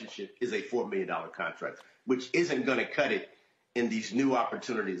relationship is a $4 million contract, which isn't going to cut it in these new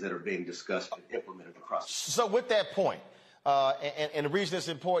opportunities that are being discussed and implemented across. So with that point, and the reason it's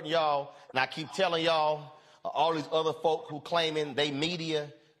important, y'all, and I keep telling y'all, all these other folk who claiming they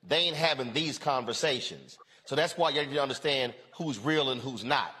media, they ain't having these conversations. So that's why you need to understand who's real and who's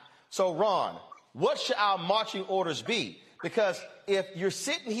not. So, Ron, what should our marching orders be? Because if you're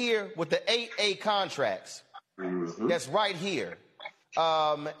sitting here with the 8A contracts, that's right here,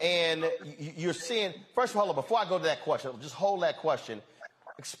 and you're seeing, first of all, before I go to that question, just hold that question.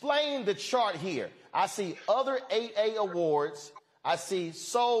 Explain the chart here. I see other 8A awards. I see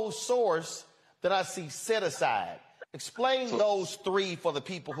sole source. Then I see set aside. Explain those three for the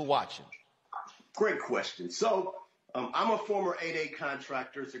people who are watching. Great question. So I'm a former 8A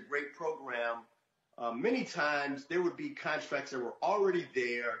contractor. It's a great program. Many times there would be contracts that were already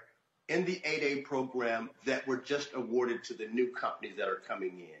there in the 8A program that were just awarded to the new companies that are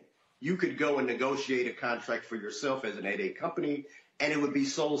coming in. You could go and negotiate a contract for yourself as an 8A company, and it would be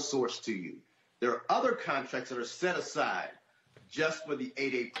sole source to you. There are other contracts that are set aside just for the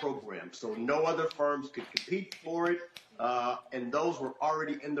 8A program, so no other firms could compete for it, and those were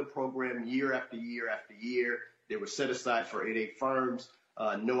already in the program year after year after year. They were set aside for 8A firms.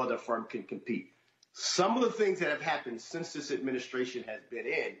 No other firm can compete. Some of the things that have happened since this administration has been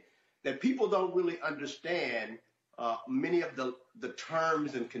in that people don't really understand many of the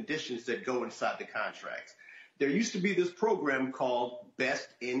terms and conditions that go inside the contracts. There used to be this program called Best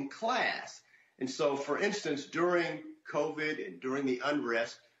in Class. And so, for instance, during COVID and during the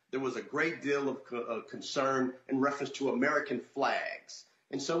unrest, there was a great deal of concern in reference to American flags.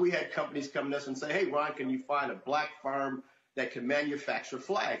 And so we had companies come to us and say, hey, Ron, can you find a black firm that can manufacture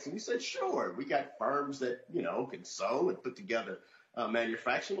flags? And we said, sure. We got firms that, can sew and put together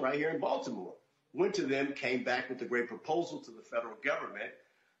manufacturing right here in Baltimore. Went to them, came back with a great proposal to the federal government.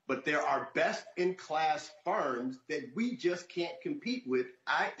 But there are best-in-class firms that we just can't compete with,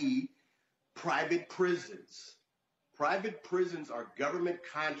 i.e., private prisons. Private prisons are government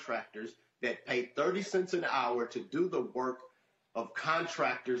contractors that pay 30 cents an hour to do the work of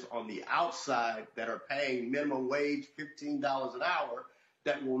contractors on the outside that are paying minimum wage, $15 an hour,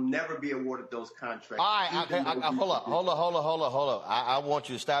 that will never be awarded those contracts. All right, hold on. I want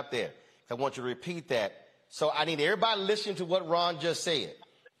you to stop there. I want you to repeat that. So I need everybody listening to what Ron just said.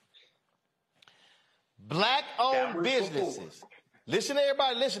 Black-owned businesses. Listen to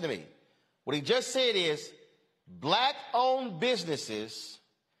everybody, listen to me. What he just said is black-owned businesses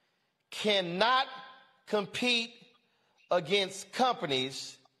cannot compete against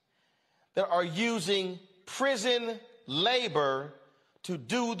companies that are using prison labor to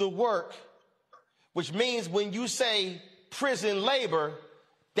do the work, which means when you say prison labor,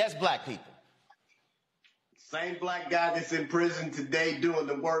 that's black people. Same black guy that's in prison today doing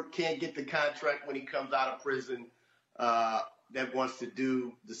the work can't get the contract when he comes out of prison that wants to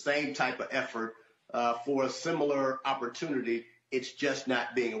do the same type of effort for a similar opportunity. It's just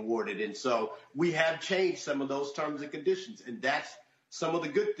not being awarded. And so we have changed some of those terms and conditions, and that's some of the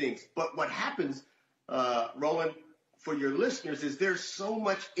good things. But what happens, Roland, for your listeners, is there's so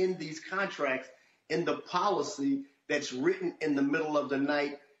much in these contracts, in the policy that's written in the middle of the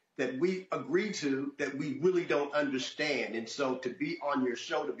night that we agree to that we really don't understand. And so to be on your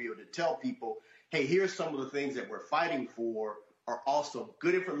show, to be able to tell people, hey, here's some of the things that we're fighting for are also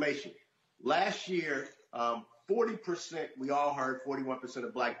good information. Last year, 40%, we all heard 41%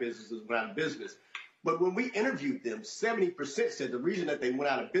 of black businesses went out of business. But when we interviewed them, 70% said the reason that they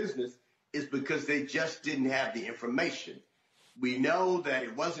went out of business is because they just didn't have the information. We know that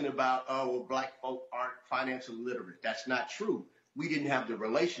it wasn't about, black folk aren't financially literate. That's not true. We didn't have the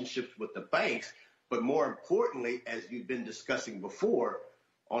relationships with the banks. But more importantly, as you've been discussing before,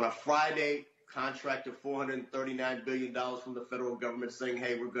 on a Friday, contract of $439 billion from the federal government saying,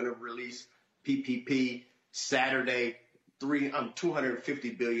 hey, we're going to release PPP. Saturday,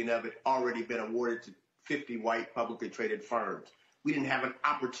 $250 billion of it already been awarded to 50 white publicly traded firms. We didn't have an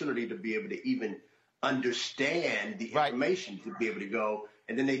opportunity to be able to even understand the information to be able to go,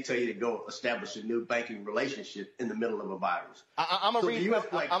 and then they tell you to go establish a new banking relationship in the middle of a virus. I'm going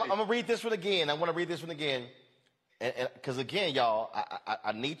to read this one again. I want to read this one again. Because, again, y'all,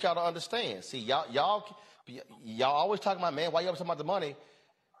 I need y'all to understand. See, y'all always talking about, man, why y'all talking about the money?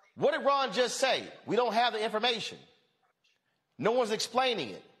 What did Ron just say? We don't have the information. No one's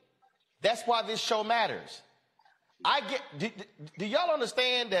explaining it. That's why this show matters. Do y'all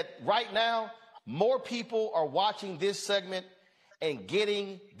understand that right now more people are watching this segment and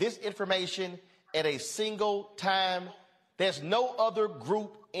getting this information at a single time? There's no other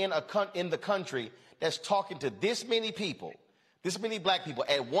group in the country that's talking to this many people, this many black people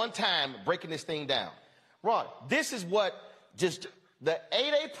at one time breaking this thing down. Ron, this is what just... The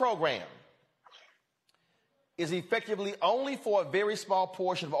 8A program is effectively only for a very small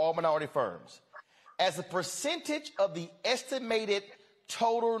portion of all minority firms. As a percentage of the estimated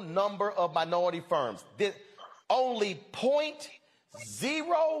total number of minority firms, only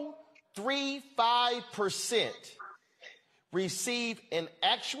 0.035% receive an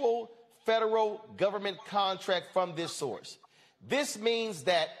actual federal government contract from this source. This means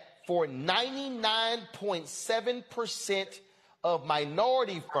that for 99.7% of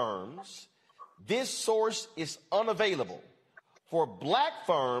minority firms, this source is unavailable. For black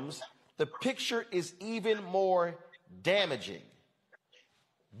firms, the picture is even more damaging.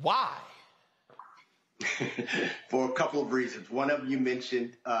 Why? For a couple of reasons. One of them you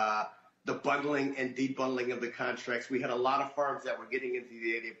mentioned, the bundling and debundling of the contracts. We had a lot of firms that were getting into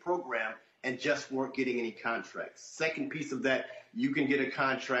the ADA program and just weren't getting any contracts. Second piece of that, you can get a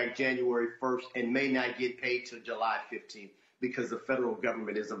contract January 1st and may not get paid till July 15th because the federal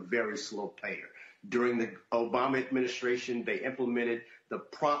government is a very slow payer. During the Obama administration, they implemented the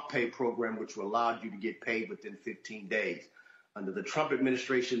prompt pay program, which allowed you to get paid within 15 days. Under the Trump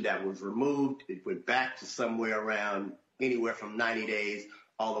administration, that was removed. It went back to somewhere around anywhere from 90 days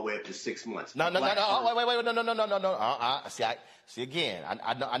all the way up to 6 months. No. Wait. No. See, again,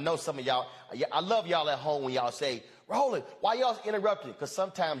 I know some of y'all, I love y'all at home when y'all say, Roland, why y'all interrupting? Because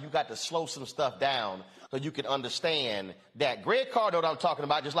sometimes you got to slow some stuff down so you can understand that. Greg Carr knows what I'm talking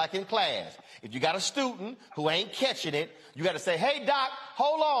about, just like in class. If you got a student who ain't catching it, you got to say, hey, Doc,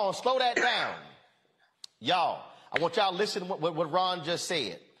 hold on, slow that down. Y'all, I want y'all to listen to what Ron just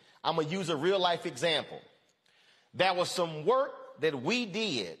said. I'm going to use a real-life example. There was some work that we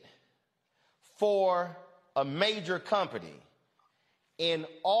did for a major company in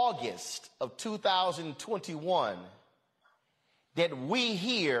August of 2021 that we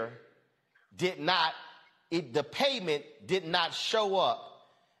here the payment did not show up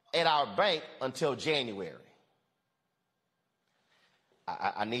at our bank until January.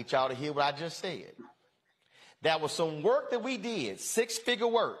 I need y'all to hear what I just said. There was some work that we did, 6-figure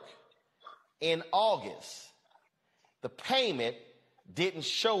work, in August. The payment didn't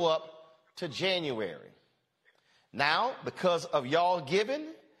show up to January. Now, because of y'all giving,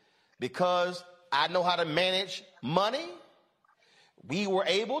 because I know how to manage money, we were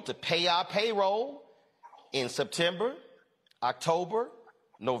able to pay our payroll in September, October,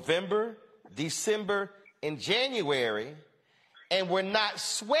 November, December, and January, and we're not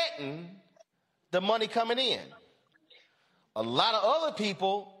sweating the money coming in. A lot of other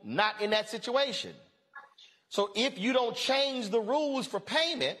people not in that situation. So if you don't change the rules for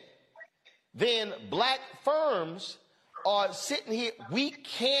payment, then black firms are sitting here. We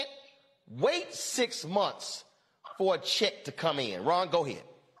can't wait 6 months for a check to come in. Ron, go ahead.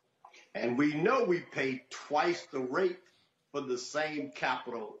 And we know we pay twice the rate for the same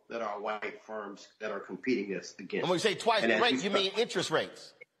capital that our white firms that are competing us against. And when you say twice the rate, you mean interest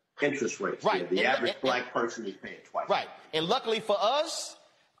rates? Interest rates. Right. Yeah, the average black person is paying twice. Right. And luckily for us,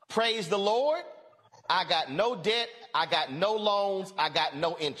 praise the Lord, I got no debt, I got no loans, I got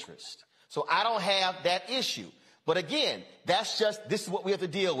no interest. So I don't have that issue. But again, this is what we have to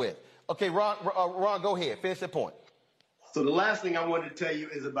deal with. Okay, Ron, go ahead. Finish that point. So the last thing I wanted to tell you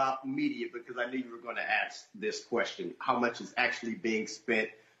is about media, because I knew you were going to ask this question. How much is actually being spent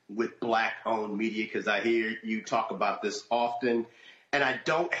with black-owned media? Because I hear you talk about this often, and I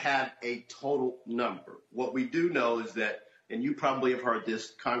don't have a total number. What we do know is that, and you probably have heard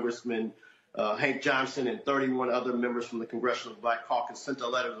this, Congressman Hank Johnson and 31 other members from the Congressional Black Caucus sent a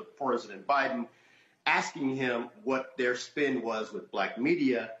letter to President Biden asking him what their spend was with black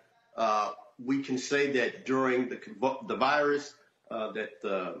media. We can say that during the virus, that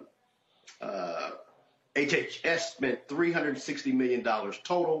HHS spent $360 million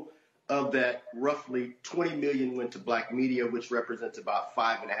total. Of that, roughly $20 million went to black media, which represents about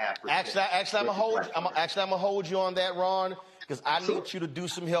 5.5%. Actually, I'm gonna hold you on that, Ron, because I need you to do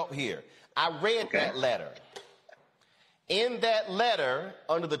some help here. I read that letter. In that letter,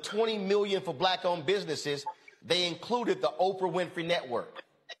 under the $20 million for black-owned businesses, they included the Oprah Winfrey Network.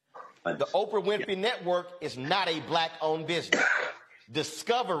 The Oprah Winfrey Network is not a black-owned business.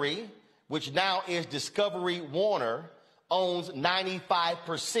 Discovery, which now is Discovery Warner, owns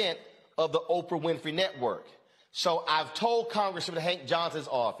 95% of the Oprah Winfrey Network. So I've told Congressman Hank Johnson's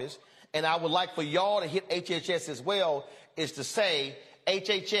office, and I would like for y'all to hit HHS as well, is to say,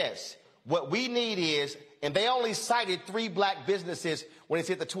 HHS, what we need is, and they only cited 3 black businesses when it's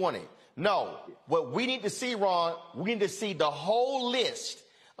hit the 20. No, what we need to see, Ron, we need to see the whole list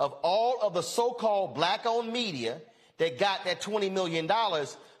of all of the so-called black-owned media that got that $20 million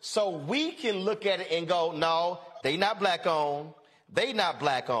so we can look at it and go, no, they not black-owned, they not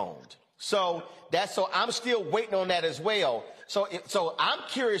black-owned. So I'm still waiting on that as well. So I'm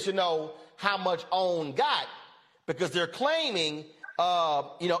curious to know how much OWN got, because they're claiming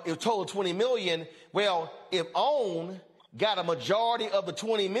it total 20 million. Well, if OWN got a majority of the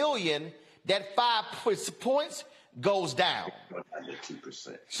 20 million, that 5 points goes down.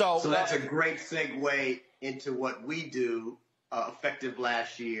 2%. So that's a great segue into what we do effective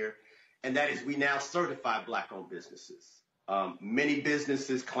last year, and that is we now certify Black-owned businesses. Many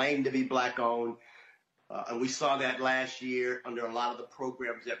businesses claim to be Black-owned, and we saw that last year under a lot of the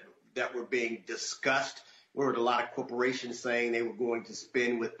programs that were being discussed. We heard a lot of corporations saying they were going to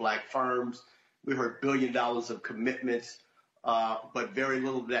spend with Black firms. We heard $1 billion of commitments, but very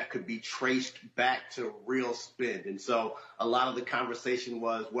little of that could be traced back to real spend. And so a lot of the conversation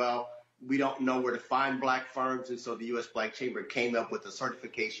was, well, we don't know where to find Black firms. And so the U.S. Black Chamber came up with the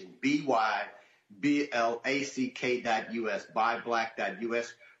certification BYBLACK.US,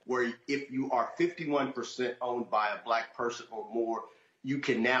 byblack.us, where if you are 51% owned by a Black person or more, you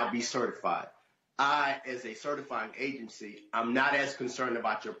can now be certified. I, as a certifying agency, I'm not as concerned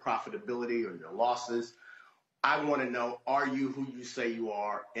about your profitability or your losses. I want to know, are you who you say you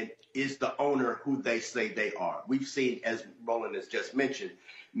are, and is the owner who they say they are? We've seen, as Roland has just mentioned,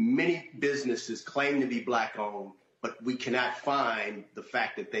 many businesses claim to be Black-owned, but we cannot find the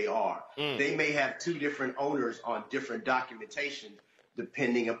fact that they are. They may have 2 different owners on different documentation,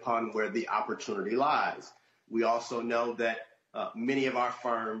 depending upon where the opportunity lies. We also know that many of our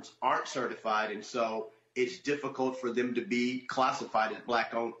firms aren't certified, and so it's difficult for them to be classified as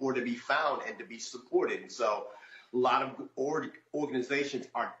Black-owned or to be found and to be supported. And so a lot of organizations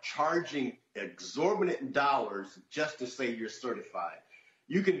are charging exorbitant dollars just to say you're certified.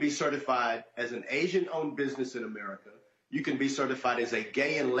 You can be certified as an Asian-owned business in America. You can be certified as a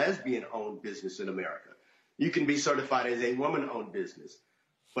gay and lesbian-owned business in America. You can be certified as a woman-owned business.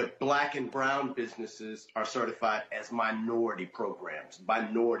 But Black and brown businesses are certified as minority programs,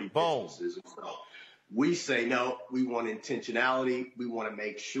 minority businesses. And so we say, no, we want intentionality. We want to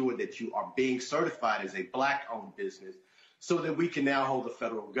make sure that you are being certified as a Black-owned business so that we can now hold the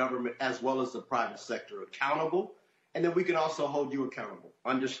federal government as well as the private sector accountable. And then we can also hold you accountable.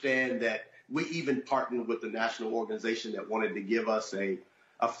 Understand that we even partnered with the national organization that wanted to give us a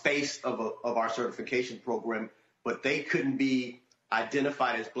face of our certification program, but they couldn't be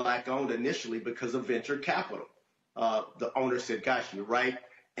identified as Black-owned initially because of venture capital. The owner said, gosh, you're right.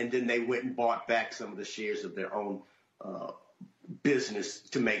 And then they went and bought back some of the shares of their own business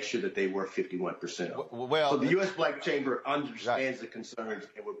to make sure that they were 51% owned. So the U.S. Black Chamber understands the concerns,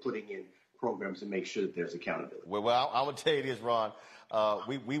 and we're putting in programs to make sure that there's accountability. Well, I'm going to tell you this, Ron.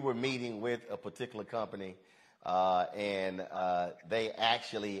 We were meeting with a particular company, and they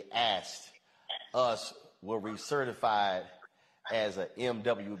actually asked us, were we certified as a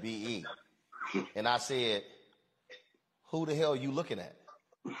MWBE? And I said, who the hell are you looking at?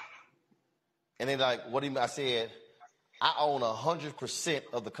 And they're like, what do you mean? I said, I own 100%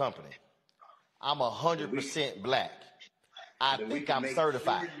 of the company. I'm 100% Black. I think I'm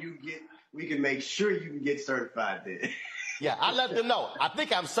certified. We can make sure you can get certified then. Yeah, I let them know. I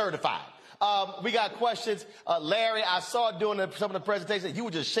think I'm certified. We got questions. Larry, I saw during some of the presentations, you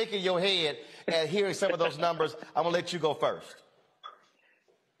were just shaking your head at hearing some of those numbers. I'm going to let you go first.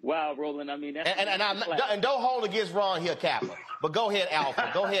 Wow, Roland, I mean, that's and don't hold against Ron here, Kappa. But go ahead,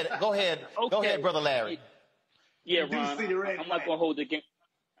 Alpha. Go ahead, Brother Larry. Yeah, Ron, I'm not going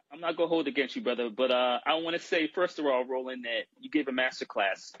to hold against you, brother. But I want to say, first of all, Roland, that you gave a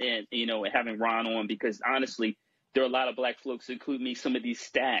masterclass and having Ron on, because honestly, there are a lot of Black folks, including me, some of these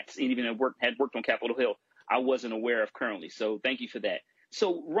stats, and even had worked on Capitol Hill, I wasn't aware of currently. So thank you for that.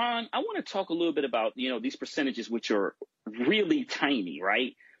 So, Ron, I want to talk a little bit about, these percentages, which are really tiny,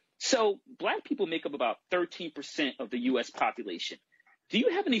 right? So Black people make up about 13% of the U.S. population. Do you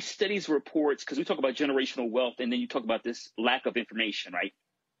have any studies or reports? Because we talk about generational wealth, and then you talk about this lack of information, right?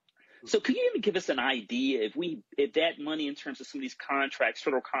 So can you even give us an idea if that money in terms of some of these contracts,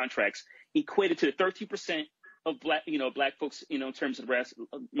 federal contracts, equated to the 13% of Black folks, in terms of the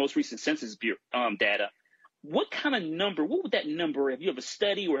most recent Census Bureau data? What kind of number? What would that number? If you have a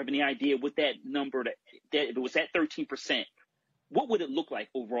study or have any idea what that number that if it was at 13%? What would it look like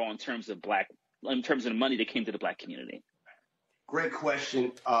overall in terms of the money that came to the Black community? Great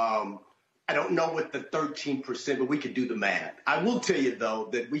question. I don't know what the 13%, but we could do the math. I will tell you, though,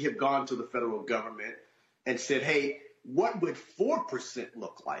 that we have gone to the federal government and said, hey, what would 4%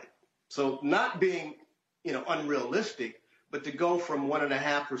 look like? So not being, unrealistic, but to go from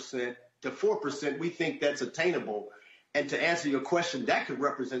 1.5% to 4%, we think that's attainable. And to answer your question, that could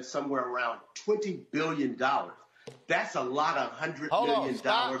represent somewhere around $20 billion. That's a lot of $100 million.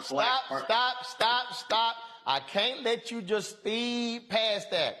 Stop. I can't let you just speed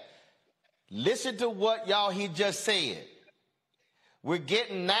past that. Listen to what he just said. We're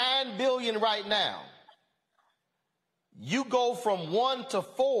getting $9 billion right now. You go from 1 to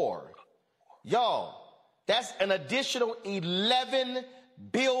 4. Y'all, that's an additional $11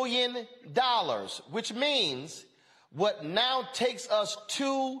 billion, which means what now takes us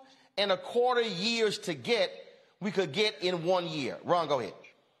 2.25 years to get, we could get in 1 year. Ron, go ahead.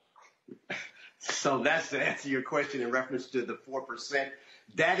 So that's to answer your question in reference to the 4%.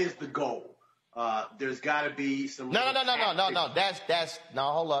 That is the goal. There's got to be some. No. That's no.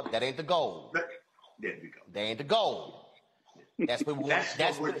 Hold up. That ain't the goal. There we go. That ain't the goal. That's where we want.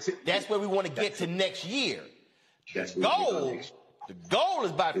 That's where we want to get to next year. The goal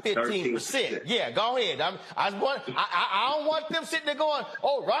is about 15%. Yeah, go ahead. I don't want them sitting there going,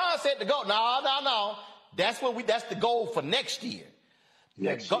 "Oh, Ron said the goal." No. That's the goal for next year.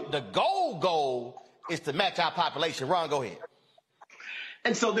 The goal is to match our population. Ron, go ahead.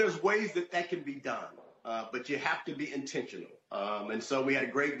 And so there's ways that can be done, but you have to be intentional. And so we had a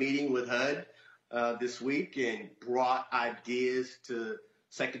great meeting with HUD this week and brought ideas to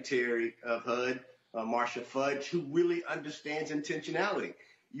Secretary of HUD, Marsha Fudge, who really understands intentionality.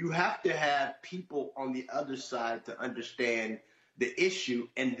 You have to have people on the other side to understand the issue,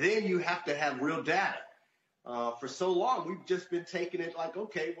 and then you have to have real data. For so long, we've just been taking it like,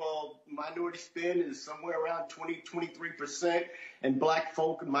 okay, well, minority spend is somewhere around 23%, and black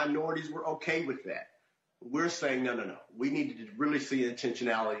folk and minorities were okay with that. We're saying, no. We need to really see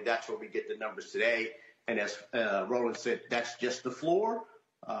intentionality. That's where we get the numbers today. And as Roland said, that's just the floor.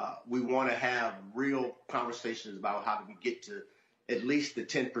 We want to have real conversations about how do we get to at least the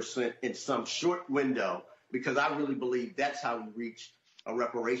 10% in some short window, because I really believe that's how we reach a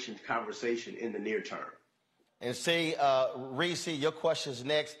reparations conversation in the near term. And see, Reese, your question's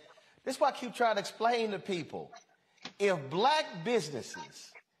next. This is why I keep trying to explain to people. If black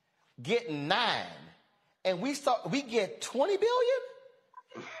businesses get 9 and we get 20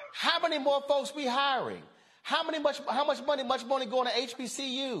 billion, how many more folks we hiring? How much money going to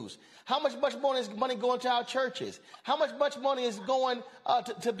HBCUs? How much money going to our churches? How much money is going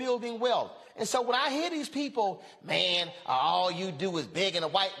to building wealth? And so when I hear these people, man, all you do is begging a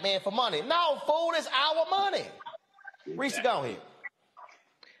white man for money. No, fool, it's our money. Reese, go ahead.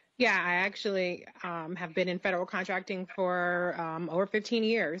 Yeah, I actually have been in federal contracting for over 15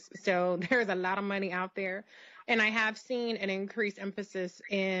 years. So there's a lot of money out there. And I have seen an increased emphasis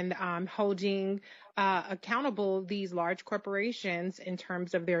in holding accountable these large corporations in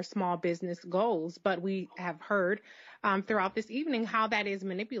terms of their small business goals. But we have heard throughout this evening how that is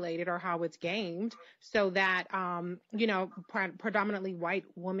manipulated or how it's gamed so that, predominantly white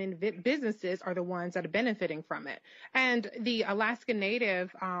women businesses are the ones that are benefiting from it. And the Alaska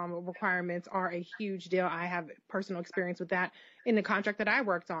Native requirements are a huge deal. I have personal experience with that in the contract that I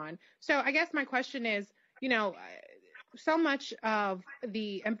worked on. So I guess my question is, so much of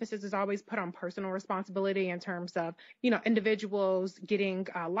the emphasis is always put on personal responsibility in terms of, individuals getting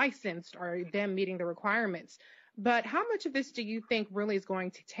licensed or them meeting the requirements. But how much of this do you think really is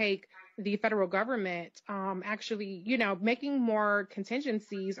going to take the federal government actually, making more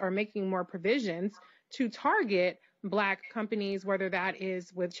contingencies or making more provisions to target Black companies, whether that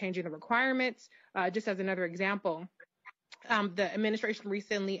is with changing the requirements? Just as another example, the administration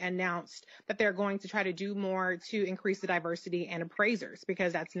recently announced that they're going to try to do more to increase the diversity in appraisers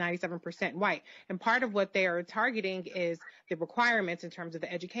because that's 97% white. And part of what they are targeting is the requirements in terms of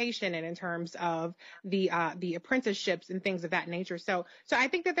the education and in terms of the apprenticeships and things of that nature. So I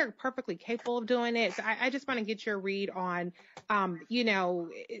think that they're perfectly capable of doing it. So I just want to get your read on,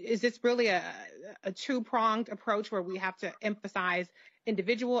 is this really a two-pronged approach where we have to emphasize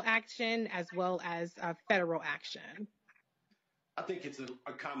individual action as well as federal action? I think it's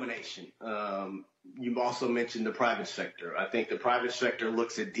a combination. You've also mentioned the private sector. I think the private sector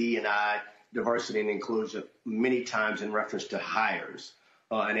looks at D&I, diversity and inclusion, many times in reference to hires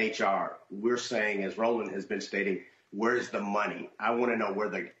and HR. We're saying, as Roland has been stating, where's the money? I want to know where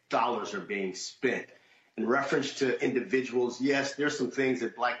the dollars are being spent. In reference to individuals, yes, there's some things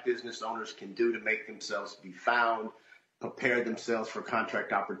that Black business owners can do to make themselves be found, prepare themselves for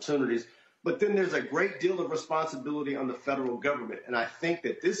contract opportunities. But then there's a great deal of responsibility on the federal government. And I think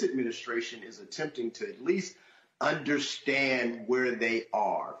that this administration is attempting to at least understand where they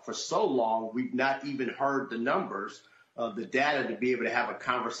are. For so long, we've not even heard the numbers of the data to be able to have a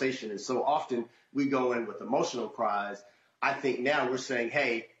conversation. And so often we go in with emotional cries. I think now we're saying,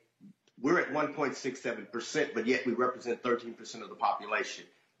 hey, we're at 1.67%, but yet we represent 13% of the population.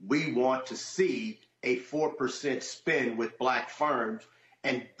 We want to see a 4% spend with Black firms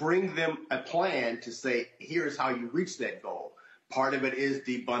and bring them a plan to say, here's how you reach that goal. Part of it is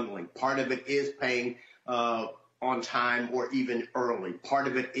debundling. Part of it is paying on time or even early. Part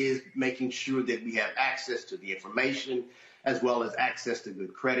of it is making sure that we have access to the information as well as access to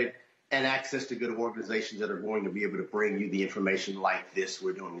good credit and access to good organizations that are going to be able to bring you the information like this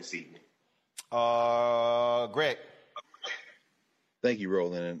we're doing this evening. Greg. Thank you,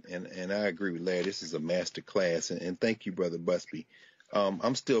 Roland, and I agree with Larry. This is a master class, and thank you, Brother Busby.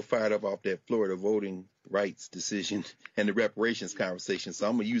 I'm still fired up off that Florida voting rights decision and the reparations conversation, so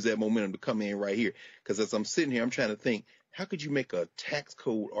I'm going to use that momentum to come in right here, because as I'm sitting here, I'm trying to think, how could you make a tax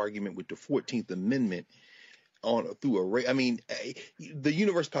code argument with the 14th Amendment through I mean, the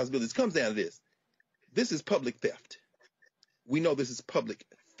universe possibilities comes down to this. This is public theft. We know this is public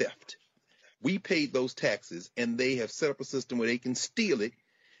theft. We paid those taxes, and they have set up a system where they can steal it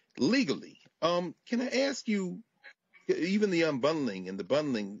legally. Can I ask you, even the unbundling and the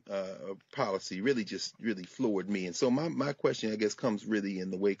bundling policy really floored me. And so my question, I guess, comes really in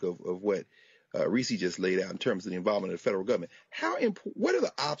the wake of what Reese just laid out in terms of the involvement of the federal government. What are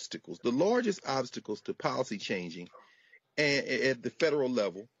the obstacles, the largest obstacles to policy changing at the federal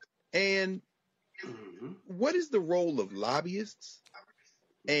level? And what is the role of lobbyists?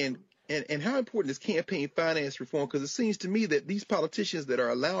 And how important is campaign finance reform? Because it seems to me that these politicians that are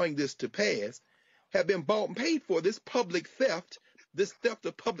allowing this to pass have been bought and paid for. This public theft, this theft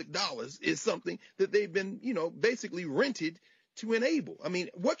of public dollars is something that they've been, basically rented to enable. I mean,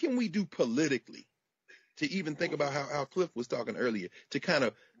 what can we do politically to even think about how Cliff was talking earlier, to kind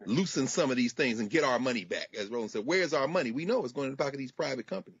of loosen some of these things and get our money back? As Roland said, where's our money? We know it's going in the pocket of these private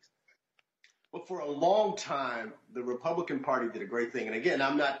companies. Well, for a long time, the Republican Party did a great thing. And again,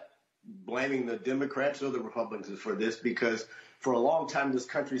 I'm not blaming the Democrats or the Republicans for this, because for a long time this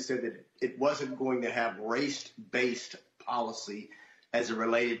country said that it wasn't going to have race-based policy as it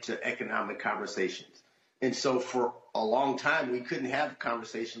related to economic conversations. And so for a long time we couldn't have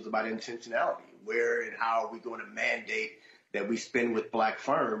conversations about intentionality. Where and how are we going to mandate that we spend with black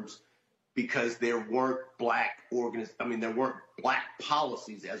firms, because there weren't black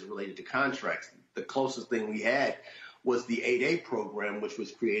policies as it related to contracts. The closest thing we had was the 8A program, which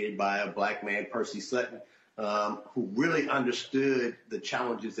was created by a black man, Percy Sutton, who really understood the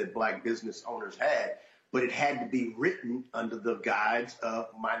challenges that black business owners had, but it had to be written under the guise of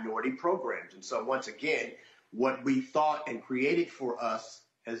minority programs. And so once again, what we thought and created for us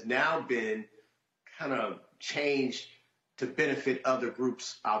has now been kind of changed to benefit other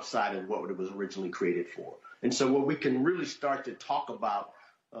groups outside of what it was originally created for. And so what we can really start to talk about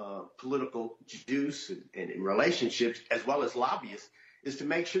political juice and relationships, as well as lobbyists, is to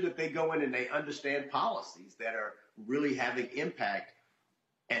make sure that they go in and they understand policies that are really having impact,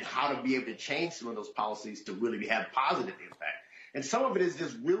 and how to be able to change some of those policies to really have positive impact. And some of it is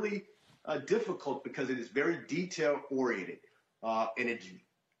just really difficult because it is very detail oriented, and it's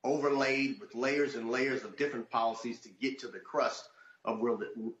overlaid with layers and layers of different policies to get to the crust of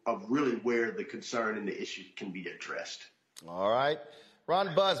really where the concern and the issue can be addressed. All right.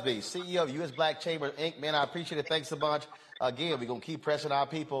 Ron Busby, CEO of U.S. Black Chamber, Inc. Man, I appreciate it. Thanks a bunch. Again, we're going to keep pressing our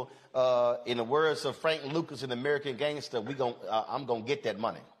people. In the words of Frank Lucas in American Gangster, I'm going to get that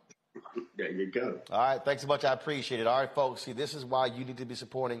money. There you go. All right. Thanks so much. I appreciate it. All right, folks. See, this is why you need to be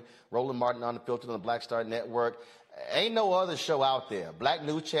supporting Roland Martin Unfiltered on the Black Star Network. Ain't no other show out there. Black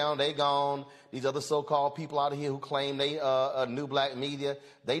News Channel, they gone. These other so-called people out here who claim they new black media,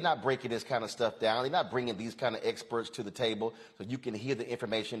 they not breaking this kind of stuff down. They're not bringing these kind of experts to the table so you can hear the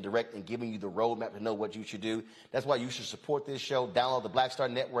information direct and giving you the roadmap to know what you should do. That's why you should support this show. Download the Black Star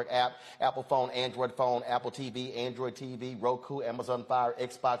Network app, Apple phone, Android phone, Apple TV, Android TV, Roku, Amazon Fire,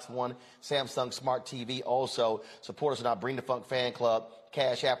 Xbox One, Samsung Smart TV. Also, support us in our Bring the Funk fan club.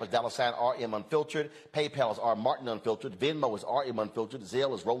 Cash App is $RM Unfiltered. PayPal is R Martin Unfiltered. Venmo is RM Unfiltered.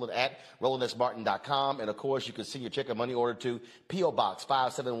 Zelle is Roland@RolandSMartin.com. And of course, you can send your check or money order to P.O. Box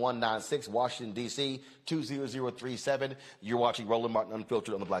 57196, Washington, D.C. 20037. You're watching Roland Martin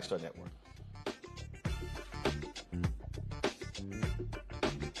Unfiltered on the Black Star Network.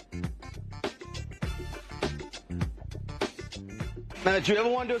 Now, did you ever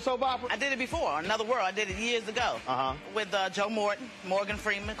want to do a soap opera? I did it before, Another World. I did it years ago with Joe Morton, Morgan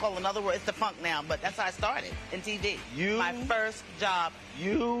Freeman, called Another World. It's the funk now, but that's how I started in TV. My first job.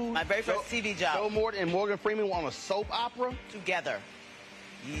 My very first TV job. Joe Morton and Morgan Freeman were on a soap opera? Together.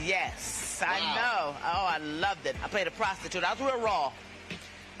 Yes, I know. Oh, I loved it. I played a prostitute. I was real raw.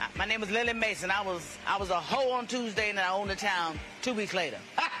 My name was Lily Mason. I was a hoe on Tuesday, and I owned the town 2 weeks later.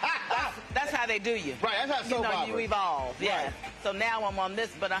 That's how they do you. Right, that's how soap opera. You evolve. Yeah. Right. So now I'm on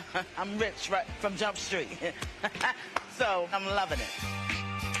this, but I'm rich right from Jump Street. So I'm loving it.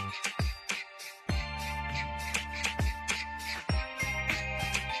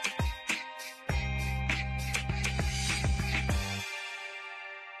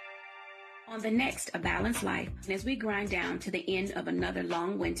 On the next A Balanced Life, as we grind down to the end of another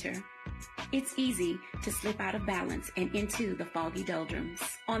long winter, it's easy to slip out of balance and into the foggy doldrums.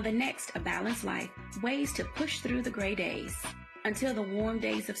 On the next A Balanced Life, ways to push through the gray days until the warm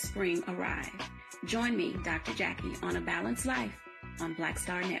days of spring arrive. Join me, Dr. Jackie, on A Balanced Life on Black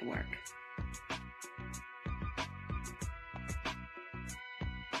Star Network.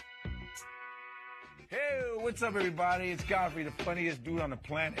 Hey, what's up, everybody? It's Godfrey, the funniest dude on the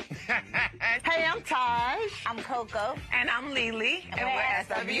planet. Hey, I'm Taj. I'm Coco. And I'm Lily. And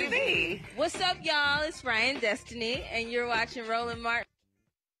we're SWV. What's up, y'all? It's Ryan Destiny, and you're watching Roland Martin.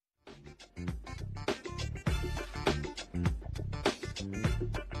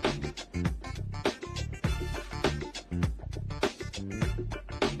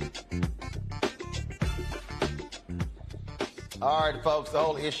 All right, folks, the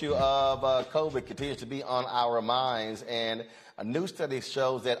whole issue of COVID continues to be on our minds, and a new study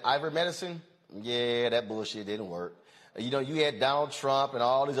shows that ivermectin, that bullshit didn't work. You know, you had Donald Trump and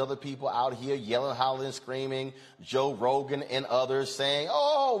all these other people out here yelling, hollering, screaming, Joe Rogan and others saying,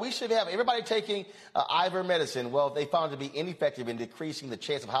 oh, we should have everybody taking ivermectin. Well, they found it to be ineffective in decreasing the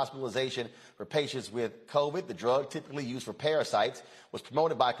chance of hospitalization for patients with COVID. The drug, typically used for parasites, was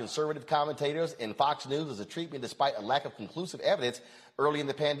promoted by conservative commentators and Fox News as a treatment despite a lack of conclusive evidence early in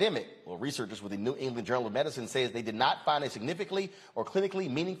the pandemic. Well, researchers with the New England Journal of Medicine says they did not find a significantly or clinically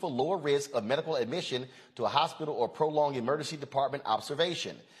meaningful lower risk of medical admission to a hospital or prolonged emergency department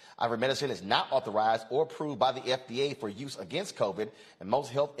observation. Ivermectin is not authorized or approved by the FDA for use against COVID, and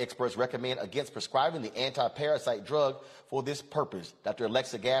most health experts recommend against prescribing the anti-parasite drug for this purpose. Dr.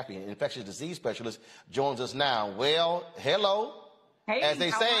 Alexa Gaffney, an infectious disease specialist, joins us now. Well, hello. Hey, as they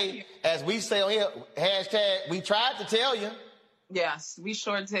say, as we say on here, hashtag, we tried to tell you. Yes, we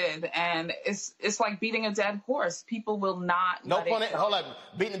sure did. And it's like beating a dead horse. People will not. No pun intended. Hold on.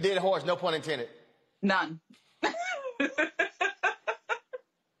 Beating a dead horse, no pun intended. None.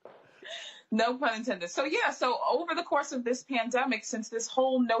 No pun intended. So over the course of this pandemic, since this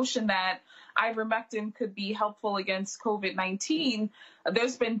whole notion that ivermectin could be helpful against COVID-19,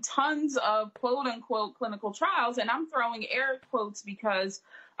 there's been tons of quote unquote clinical trials. And I'm throwing air quotes because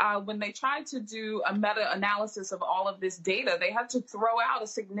when they tried to do a meta-analysis of all of this data, they had to throw out a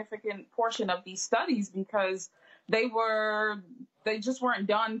significant portion of these studies because they just weren't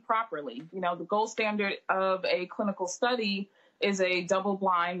done properly. You know, the gold standard of a clinical study is a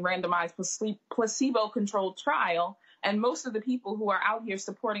double-blind, randomized, placebo-controlled trial. And most of the people who are out here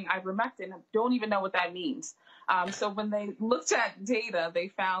supporting ivermectin don't even know what that means. So when they looked at data, they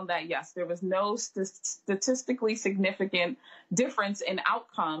found that, yes, there was no statistically significant difference in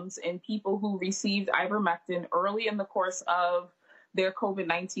outcomes in people who received ivermectin early in the course of their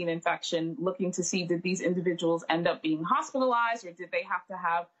COVID-19 infection, looking to see did these individuals end up being hospitalized or did they have to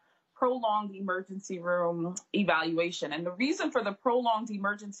have prolonged emergency room evaluation. And the reason for the prolonged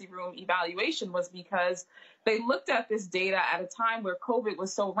emergency room evaluation was because they looked at this data at a time where COVID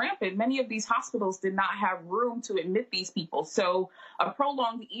was so rampant. Many of these hospitals did not have room to admit these people. So a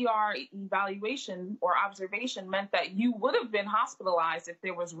prolonged ER evaluation or observation meant that you would have been hospitalized if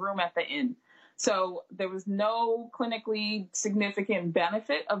there was room at the inn. So there was no clinically significant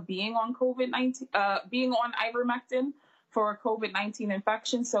benefit of being on being on ivermectin for a COVID-19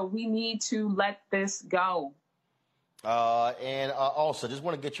 infection. So we need to let this go. And also, just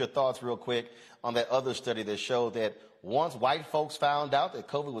want to get your thoughts real quick on that other study that showed that once white folks found out that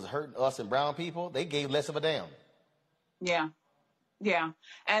COVID was hurting us and brown people, they gave less of a damn. Yeah.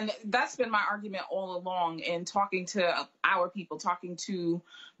 And that's been my argument all along in talking to our people, talking to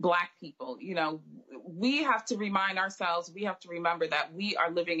Black people. You know, we have to remind ourselves, we have to remember that we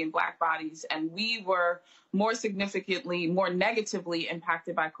are living in Black bodies and we were more significantly, more negatively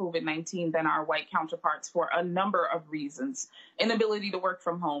impacted by COVID-19 than our white counterparts for a number of reasons. Inability to work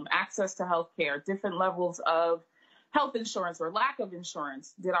from home, access to health care, different levels of health insurance or lack of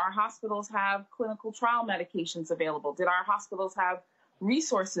insurance. Did our hospitals have clinical trial medications available? Did our hospitals have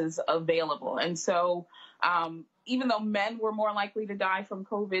resources available? And so even though men were more likely to die from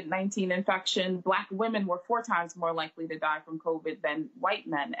COVID-19 infection, Black women were 4 times more likely to die from COVID than white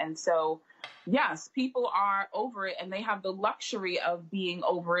men. And so, yes, people are over it and they have the luxury of being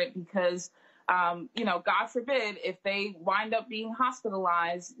over it because, God forbid, if they wind up being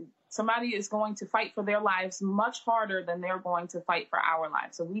hospitalized, somebody is going to fight for their lives much harder than they're going to fight for our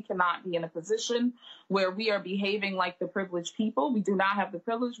lives. So we cannot be in a position where we are behaving like the privileged people. We do not have the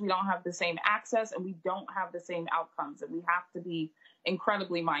privilege. We don't have the same access and we don't have the same outcomes. And we have to be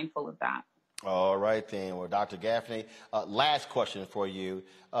incredibly mindful of that. All right, then. Well, Dr. Gaffney, last question for you.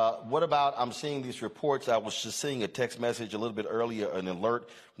 What about, I'm seeing these reports, I was just seeing a text message a little bit earlier, an alert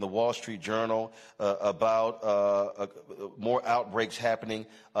from the Wall Street Journal about more outbreaks happening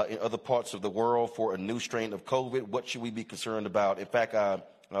in other parts of the world for a new strain of COVID. What should we be concerned about? In fact,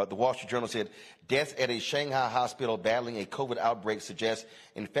 the Wall Street Journal said deaths at a Shanghai hospital battling a COVID outbreak suggests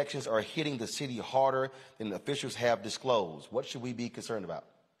infections are hitting the city harder than officials have disclosed. What should we be concerned about?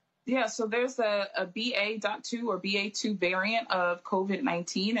 Yeah, so there's a BA.2 or BA2 variant of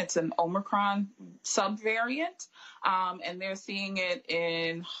COVID-19. It's an Omicron subvariant, and they're seeing it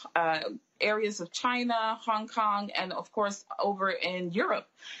in areas of China, Hong Kong, and of course over in Europe.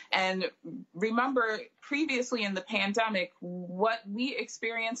 And remember, previously in the pandemic, what we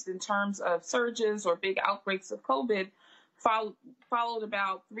experienced in terms of surges or big outbreaks of COVID followed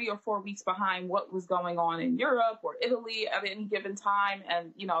about 3 or 4 weeks behind what was going on in Europe or Italy at any given time,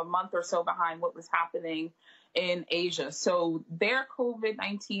 and a month or so behind what was happening in Asia. So their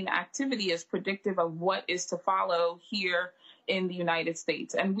COVID-19 activity is predictive of what is to follow here in the United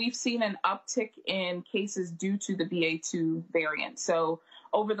States. And we've seen an uptick in cases due to the BA2 variant. So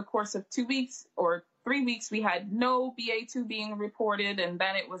over the course of 2 weeks or 3 weeks, we had no BA2 being reported, and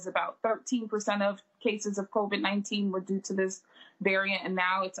then it was about 13% of cases of COVID-19 were due to this variant, and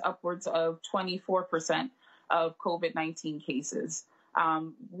now it's upwards of 24% of COVID-19 cases.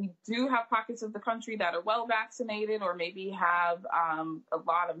 We do have pockets of the country that are well vaccinated or maybe have a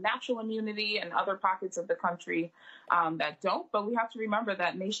lot of natural immunity, and other pockets of the country that don't. But we have to remember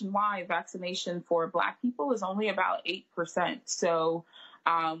that nationwide vaccination for Black people is only about 8%. So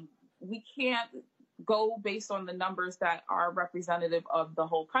we can't go based on the numbers that are representative of the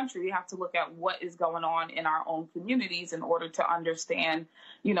whole country. We have to look at what is going on in our own communities in order to understand,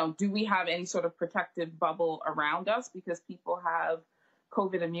 do we have any sort of protective bubble around us because people have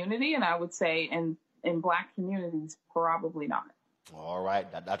COVID immunity? And I would say in Black communities, probably not. All right.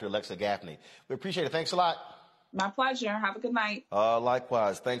 Dr. Alexa Gaffney, we appreciate it. Thanks a lot. My pleasure. Have a good night.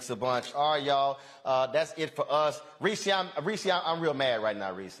 Likewise. Thanks a bunch. All right, y'all. That's it for us. Reese, I'm real mad right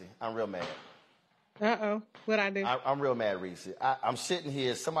now, Reese. I'm real mad. Uh-oh. What'd I do? I'm real mad, Reese. I'm sitting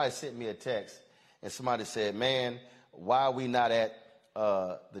here. Somebody sent me a text, and somebody said, man, why are we not at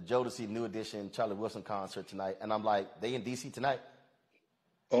the Jodeci New Edition Charlie Wilson concert tonight? And I'm like, they in D.C. tonight?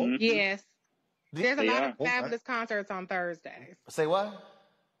 Oh, yes. There's a lot of fabulous concerts on Thursdays. Say what?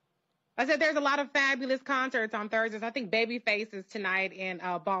 I said there's a lot of fabulous concerts on Thursdays. I think Babyface is tonight in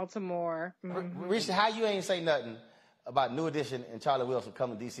Baltimore. Mm-hmm. Reese, how you ain't say nothing about New Edition and Charlie Wilson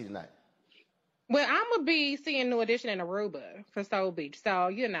coming to D.C. tonight? Well, I'm going to be seeing New Edition in Aruba for Soul Beach. So,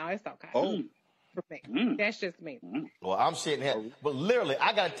 it's okay. Oh. For me. That's just me. Well, I'm sitting here. But literally,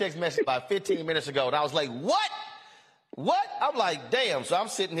 I got a text message about 15 minutes ago, and I was like, what? What? I'm like, damn. So I'm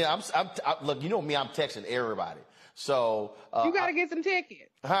sitting here. Look, you know me, I'm texting everybody. So you got to get some tickets.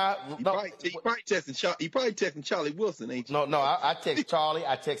 Huh? You probably texting Charlie Wilson, ain't you? No. I text Charlie.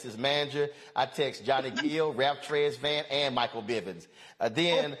 I text his manager. I text Johnny Gill, Ralph Trez Van, and Michael Bivins.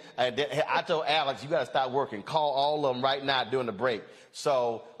 Then I told Alex, you got to start working. Call all of them right now during the break.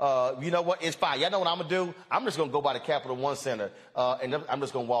 So you know what? It's fine. Y'all know what I'm gonna do? I'm just gonna go by the Capital One Center, and I'm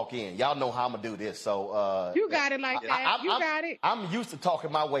just gonna walk in. Y'all know how I'm gonna do this. So you got it like that. You got it. I'm used to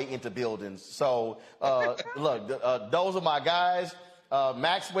talking my way into buildings. So look, those are my guys.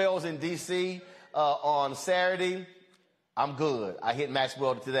 Maxwell's in D.C. On Saturday. I'm good. I hit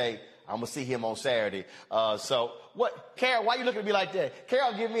Maxwell today. I'm going to see him on Saturday. So what? Carol, why you looking at me like that?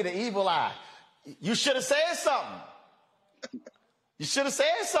 Carol give me the evil eye. You should have said something. You should have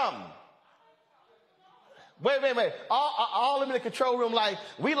said something. Wait. All them in the control room like,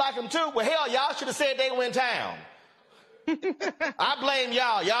 we like them too. Well, hell, y'all should have said they were in town. I blame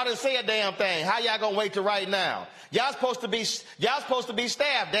y'all. Y'all didn't say a damn thing. How y'all gonna wait till right now? Y'all supposed to be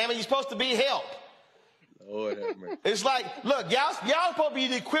staff, damn it. You're supposed to be help. Lord have mercy. It's like, look, y'all supposed to be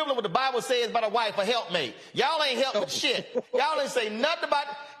the equivalent of what the Bible says about a wife, a helpmate. Y'all ain't help with shit. Y'all didn't say nothing about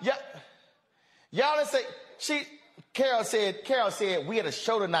y'all didn't say. Carol said we had a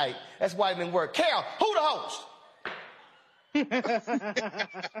show tonight. That's why it didn't work. Carol, who the host?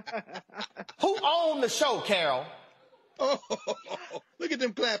 Who owned the show, Carol? Oh, look at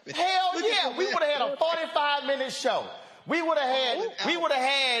them clapping. Hell yeah, we would have had a 45-minute show. We would have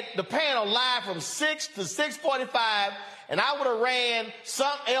had the panel live from 6 to 6:45, and I would have ran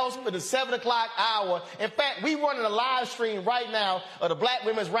something else for the 7 o'clock hour. In fact, we running a live stream right now of the Black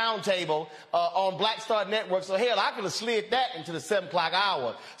Women's Roundtable on Black Star Network. So hell, I could have slid that into the 7 o'clock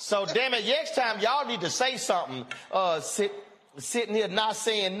hour. So damn it, next time y'all need to say something. Sitting here not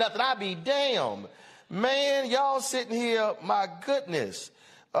saying nothing, I'd be damned. Man, y'all sitting here, my goodness.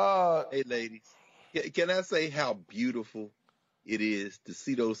 Hey, ladies, can I say how beautiful it is to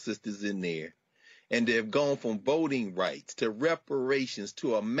see those sisters in there? And they've gone from voting rights to reparations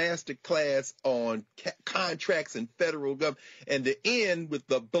to a master class on contracts and federal government, and to end with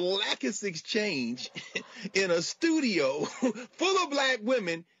the blackest exchange in a studio full of black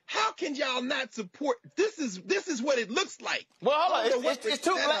women. How can y'all not support? This is what it looks like. Well, hold on. It's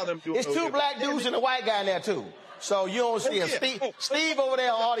two black dudes and a white guy in there too. So you don't see him. Steve over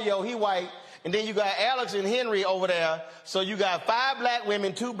there on audio, he white. And then you got Alex and Henry over there. So you got 5 black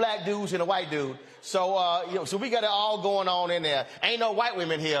women, 2 black dudes, and a white dude. So, so we got it all going on in there. Ain't no white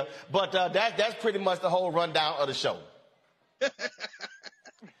women here, but that's pretty much the whole rundown of the show.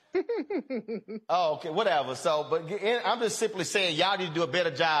 Oh, okay, whatever. So, but I'm just simply saying y'all need to do a better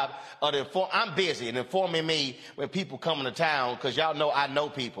job of I'm busy and informing me when people come into town, because y'all know I know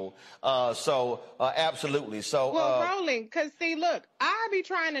people. Absolutely. So, well, Roland, because see, look, I be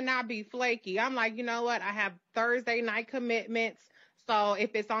trying to not be flaky. I'm like, you know what? I have Thursday night commitments. So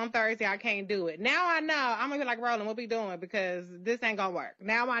if it's on Thursday, I can't do it. Now I know. I'm going to be like, Roland, what we doing? Because this ain't going to work.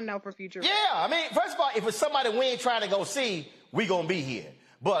 Now I know for future. Yeah, I mean, first of all, if it's somebody we ain't trying to go see, we going to be here.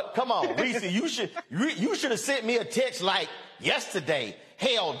 But come on, Reese, you should have sent me a text like yesterday,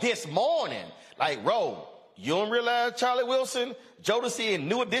 hell, this morning. Like, Ro, you don't realize Charlie Wilson, Jodeci, and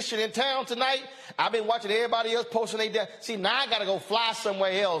New Edition in town tonight? I've been watching everybody else posting their death. See, now I got to go fly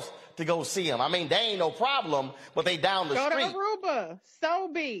somewhere else to go see them. I mean, they ain't no problem, but they down the street. Go to Aruba, Soul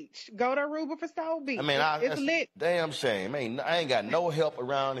Beach. Go to Aruba for Soul Beach. I mean, it's lit. Damn shame. I ain't got no help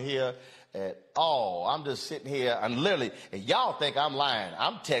around here at all. I'm just sitting here and literally, and y'all think I'm lying.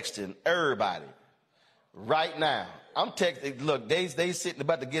 I'm texting everybody right now. I'm texting. Look, they sitting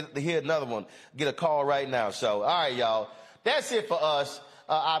about to hear another one, get a call right now. So, all right, y'all. That's it for us.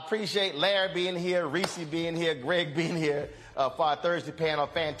 I appreciate Larry being here, Reese being here, Greg being here for our Thursday panel.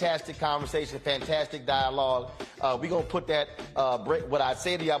 Fantastic conversation, fantastic dialogue. We're going to put that, what I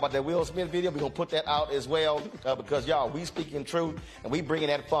said to y'all about that Will Smith video, we're going to put that out as well because, y'all, we speaking truth and we bringing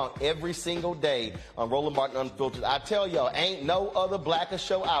that funk every single day on Roland Martin Unfiltered. I tell y'all, ain't no other blacker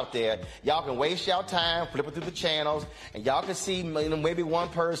show out there. Y'all can waste y'all time flipping through the channels and y'all can see maybe one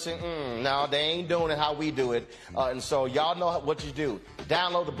person, no, they ain't doing it how we do it. And so y'all know what you do.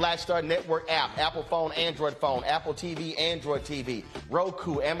 Download the Black Star Network app, Apple phone, Android phone, Apple TV, Android TV,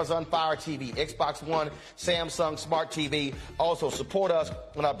 Roku, Amazon Fire TV, Xbox One, Samsung Smart TV. Also, support us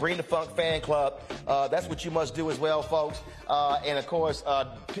when I Bring the Funk Fan Club. That's what you must do as well, folks. And, of course,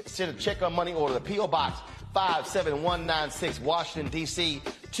 send a check on money order to P.O. Box 57196, Washington, D.C.,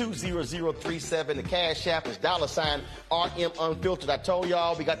 20037. The Cash App is $RM Unfiltered. I told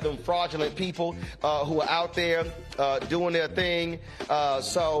y'all we got them fraudulent people who are out there doing their thing. I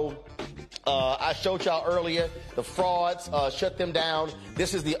showed y'all earlier the frauds. Shut them down.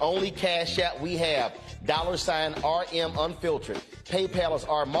 This is the only Cash App we have. $RM Unfiltered. PayPal is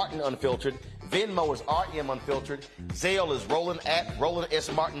R Martin Unfiltered. Venmo is RM Unfiltered. Zelle is Roland at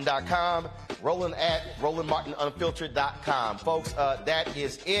RolandSMartin.com. Roland at RolandMartinUnfiltered.com. Folks, that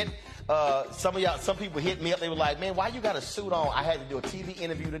is it. Some people hit me up. They were like, man, why you got a suit on? I had to do a TV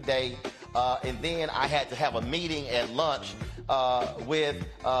interview today. And then I had to have a meeting at lunch with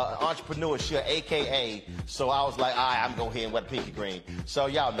entrepreneurship, AKA. So I was like, all right, I'm going to go ahead and wear the pinky green. So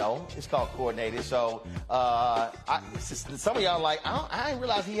y'all know, it's called coordinated. So some of y'all are like, I didn't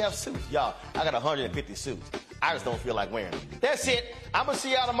realize he have suits. Y'all, I got 150 suits. I just don't feel like wearing them. That's it. I'm going to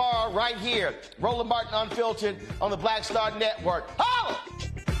see y'all tomorrow right here. Roland Martin Unfiltered on the Black Star Network. Holla!